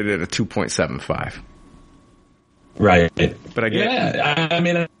have rated it a 2.75. Right. But I get it. Yeah, I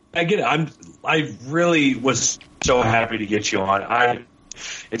mean, I get it. I really was so happy to get you on.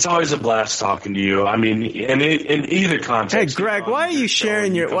 It's always a blast talking to you. I mean, in either context. Hey, Greg, why are you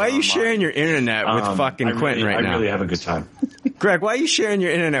sharing your internet with fucking Quentin right now? I really have a good time. Greg, why are you sharing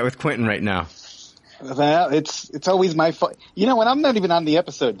your internet with Quentin right now? Well, it's always my fault. You know, when I'm not even on the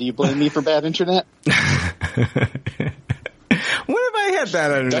episode, do you blame me for bad internet? When have I had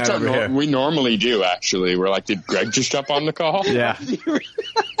bad internet That's over here? we normally do, actually. We're like, did Greg just jump on the call? Yeah.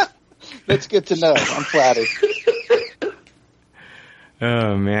 That's good to know. I'm flattered.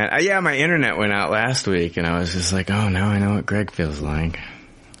 Oh, man. Yeah, my internet went out last week, and I was just like, oh, now I know what Greg feels like.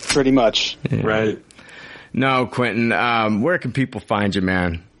 Pretty much. Yeah. Right. No, Quentin, where can people find you,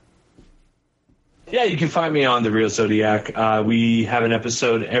 man? Yeah, you can find me on The Real Zodiac. We have an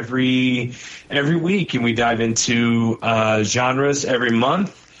episode every week, and we dive into genres every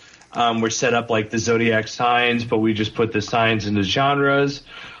month. We're set up like the Zodiac signs, but we just put the signs into genres.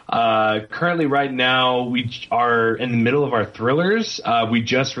 Currently, right now, we are in the middle of our thrillers. We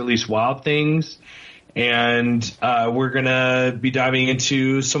just released Wild Things, and we're going to be diving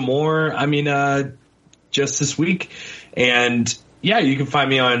into some more, just this week. And yeah, you can find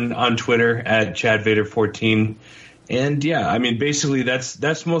me on Twitter at ChadVader14. And yeah, I mean, basically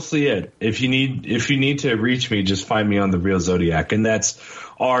that's mostly it. If you need to reach me, just find me on The Real Zodiac, and that's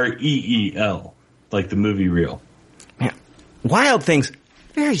REEL, like the movie Real. Yeah. Wild Things,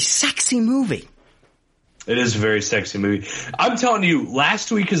 very sexy movie. It is a very sexy movie. I'm telling you,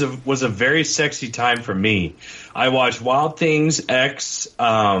 last week was a very sexy time for me. I watched Wild Things X,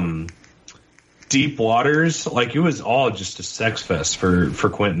 Deep Waters. Like, it was all just a sex fest for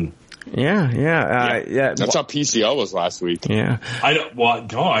Quentin. Yeah. That's how PCL was last week. Yeah.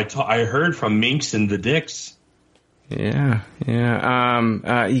 I heard from Minx and the Dicks. Yeah.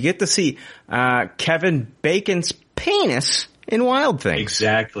 You get to see Kevin Bacon's penis in Wild Things.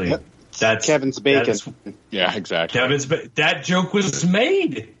 Exactly. Yep. That's Kevin's bacon. Yeah, exactly. That joke was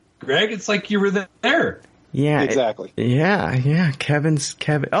made, Greg. It's like you were there. Yeah. Exactly. Yeah. Kevin.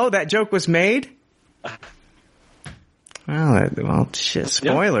 Oh, that joke was made? Well, shit.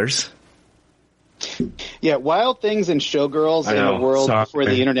 Spoilers. Yeah, Wild Things and Showgirls in a world before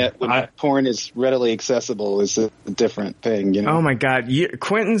the internet, when porn is readily accessible, is a different thing, you know? Oh my God.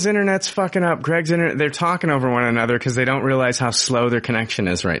 Quentin's internet's fucking up. Greg's internet, they're talking over one another because they don't realize how slow their connection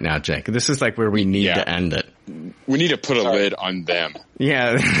is right now, Jake. This is like where we need to end it. We need to put a lid on them.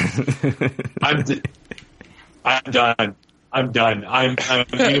 Yeah. I'm done. I'm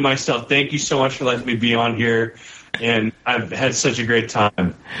muting myself. Thank you so much for letting me be on here. And I've had such a great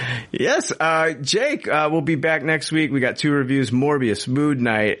time. Yes, Jake, we'll be back next week. We got 2 reviews, Morbius, Mood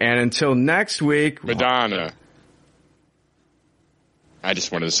Knight, and until next week... Madonna. I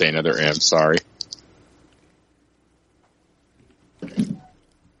just wanted to say another M, sorry.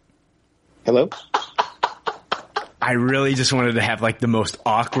 Hello? I really just wanted to have like the most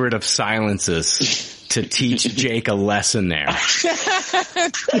awkward of silences to teach Jake a lesson there.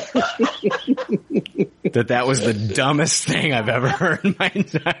 That was the dumbest thing I've ever heard in my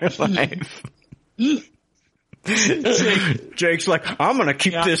entire life. Jake's like, I'm going to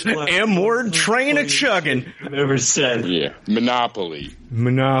keep this M-word train a chugging. I've ever said. Yeah. Monopoly.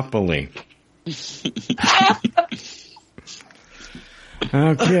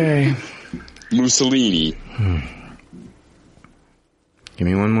 Okay. Mussolini. Give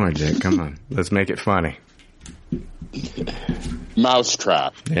me one more, Jake. Come on. Let's make it funny.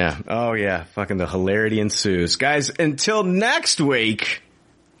 Mousetrap. Yeah. Oh, yeah. Fucking the hilarity ensues. Guys, until next week,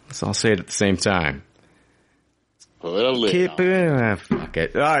 let's all say it at the same time. Put a lid on. Fuck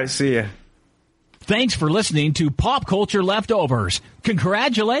it. All right, see ya. Thanks for listening to Pop Culture Leftovers.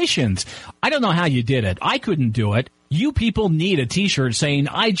 Congratulations. I don't know how you did it. I couldn't do it. You people need a t-shirt saying,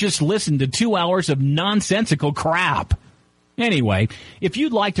 I just listened to 2 hours of nonsensical crap. Anyway, if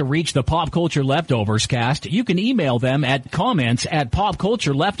you'd like to reach the Pop Culture Leftovers cast, you can email them at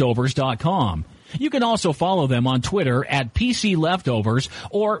comments@popcultureleftovers.com. You can also follow them on Twitter at PC Leftovers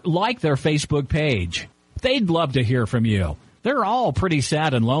or like their Facebook page. They'd love to hear from you. They're all pretty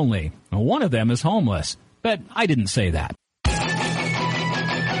sad and lonely. One of them is homeless, but I didn't say that.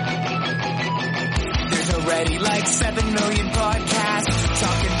 There's already like 7 million podcasts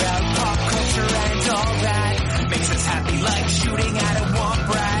talking about makes us happy, like shooting at a womp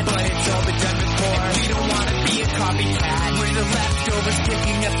rat. But it's all been done before. We don't want to be a copycat. We're the leftovers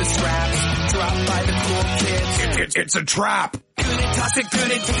picking up the scraps dropped by the cool kids. It's a trap. Good and toss it,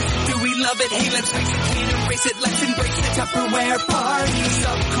 good and taste it. Do we love it? Hey, let's face it, can't erase it. Let's embrace the Tupperware party.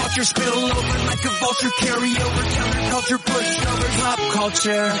 Subculture spill over like a vulture. Carry over counterculture, pushovers, pop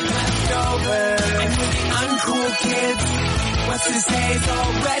culture, leftovers. And with the uncool kids, what's to say's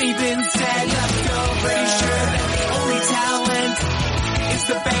already been said. Leftovers. Pretty sure that the only talent is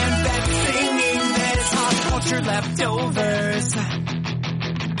the band that's singing this. Pop culture leftovers.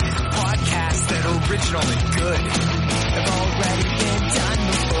 Podcasts that are original and good have already been done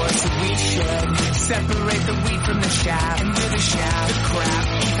before, so we should separate the wheat from the chaff. And we're the chaff, the crap,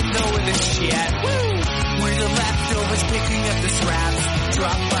 even though we're the shit. Woo! We're the leftovers picking up the scraps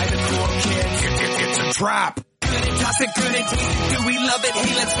dropped by the cool kids. It's a trap. Good and toss it, good and taste it. Do we love it?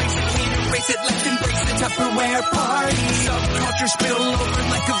 Hey, let's face it, can't erase it. Let's embrace the Tupperware party. Subculture spill over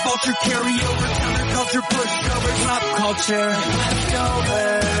like a vulture. Carry over counterculture, pushovers, pop culture,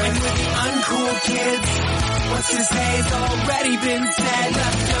 leftovers. And with the uncool kids, what's to say's already been said.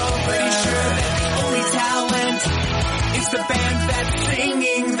 Leftovers. Pretty sure that the only talent is the band that's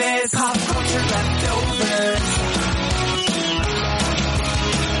singing this. Pop culture leftovers.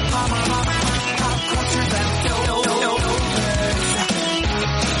 Pop culture leftovers.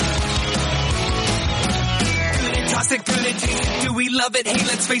 Good and toss it, good and taste it. Do we love it? Hey,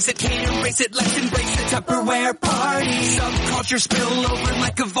 let's face it, can't erase it. Let's embrace the Tupperware party. Subculture spill over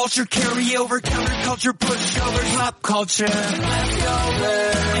like a vulture. Carry over counterculture, pushovers, pop culture,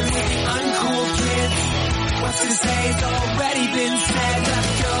 leftovers. And with the uncool kids, what's to say's already been said.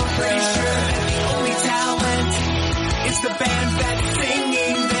 Leftovers. Pretty sure that the only talent is the band that's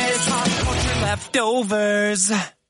singing this. Pop culture leftovers.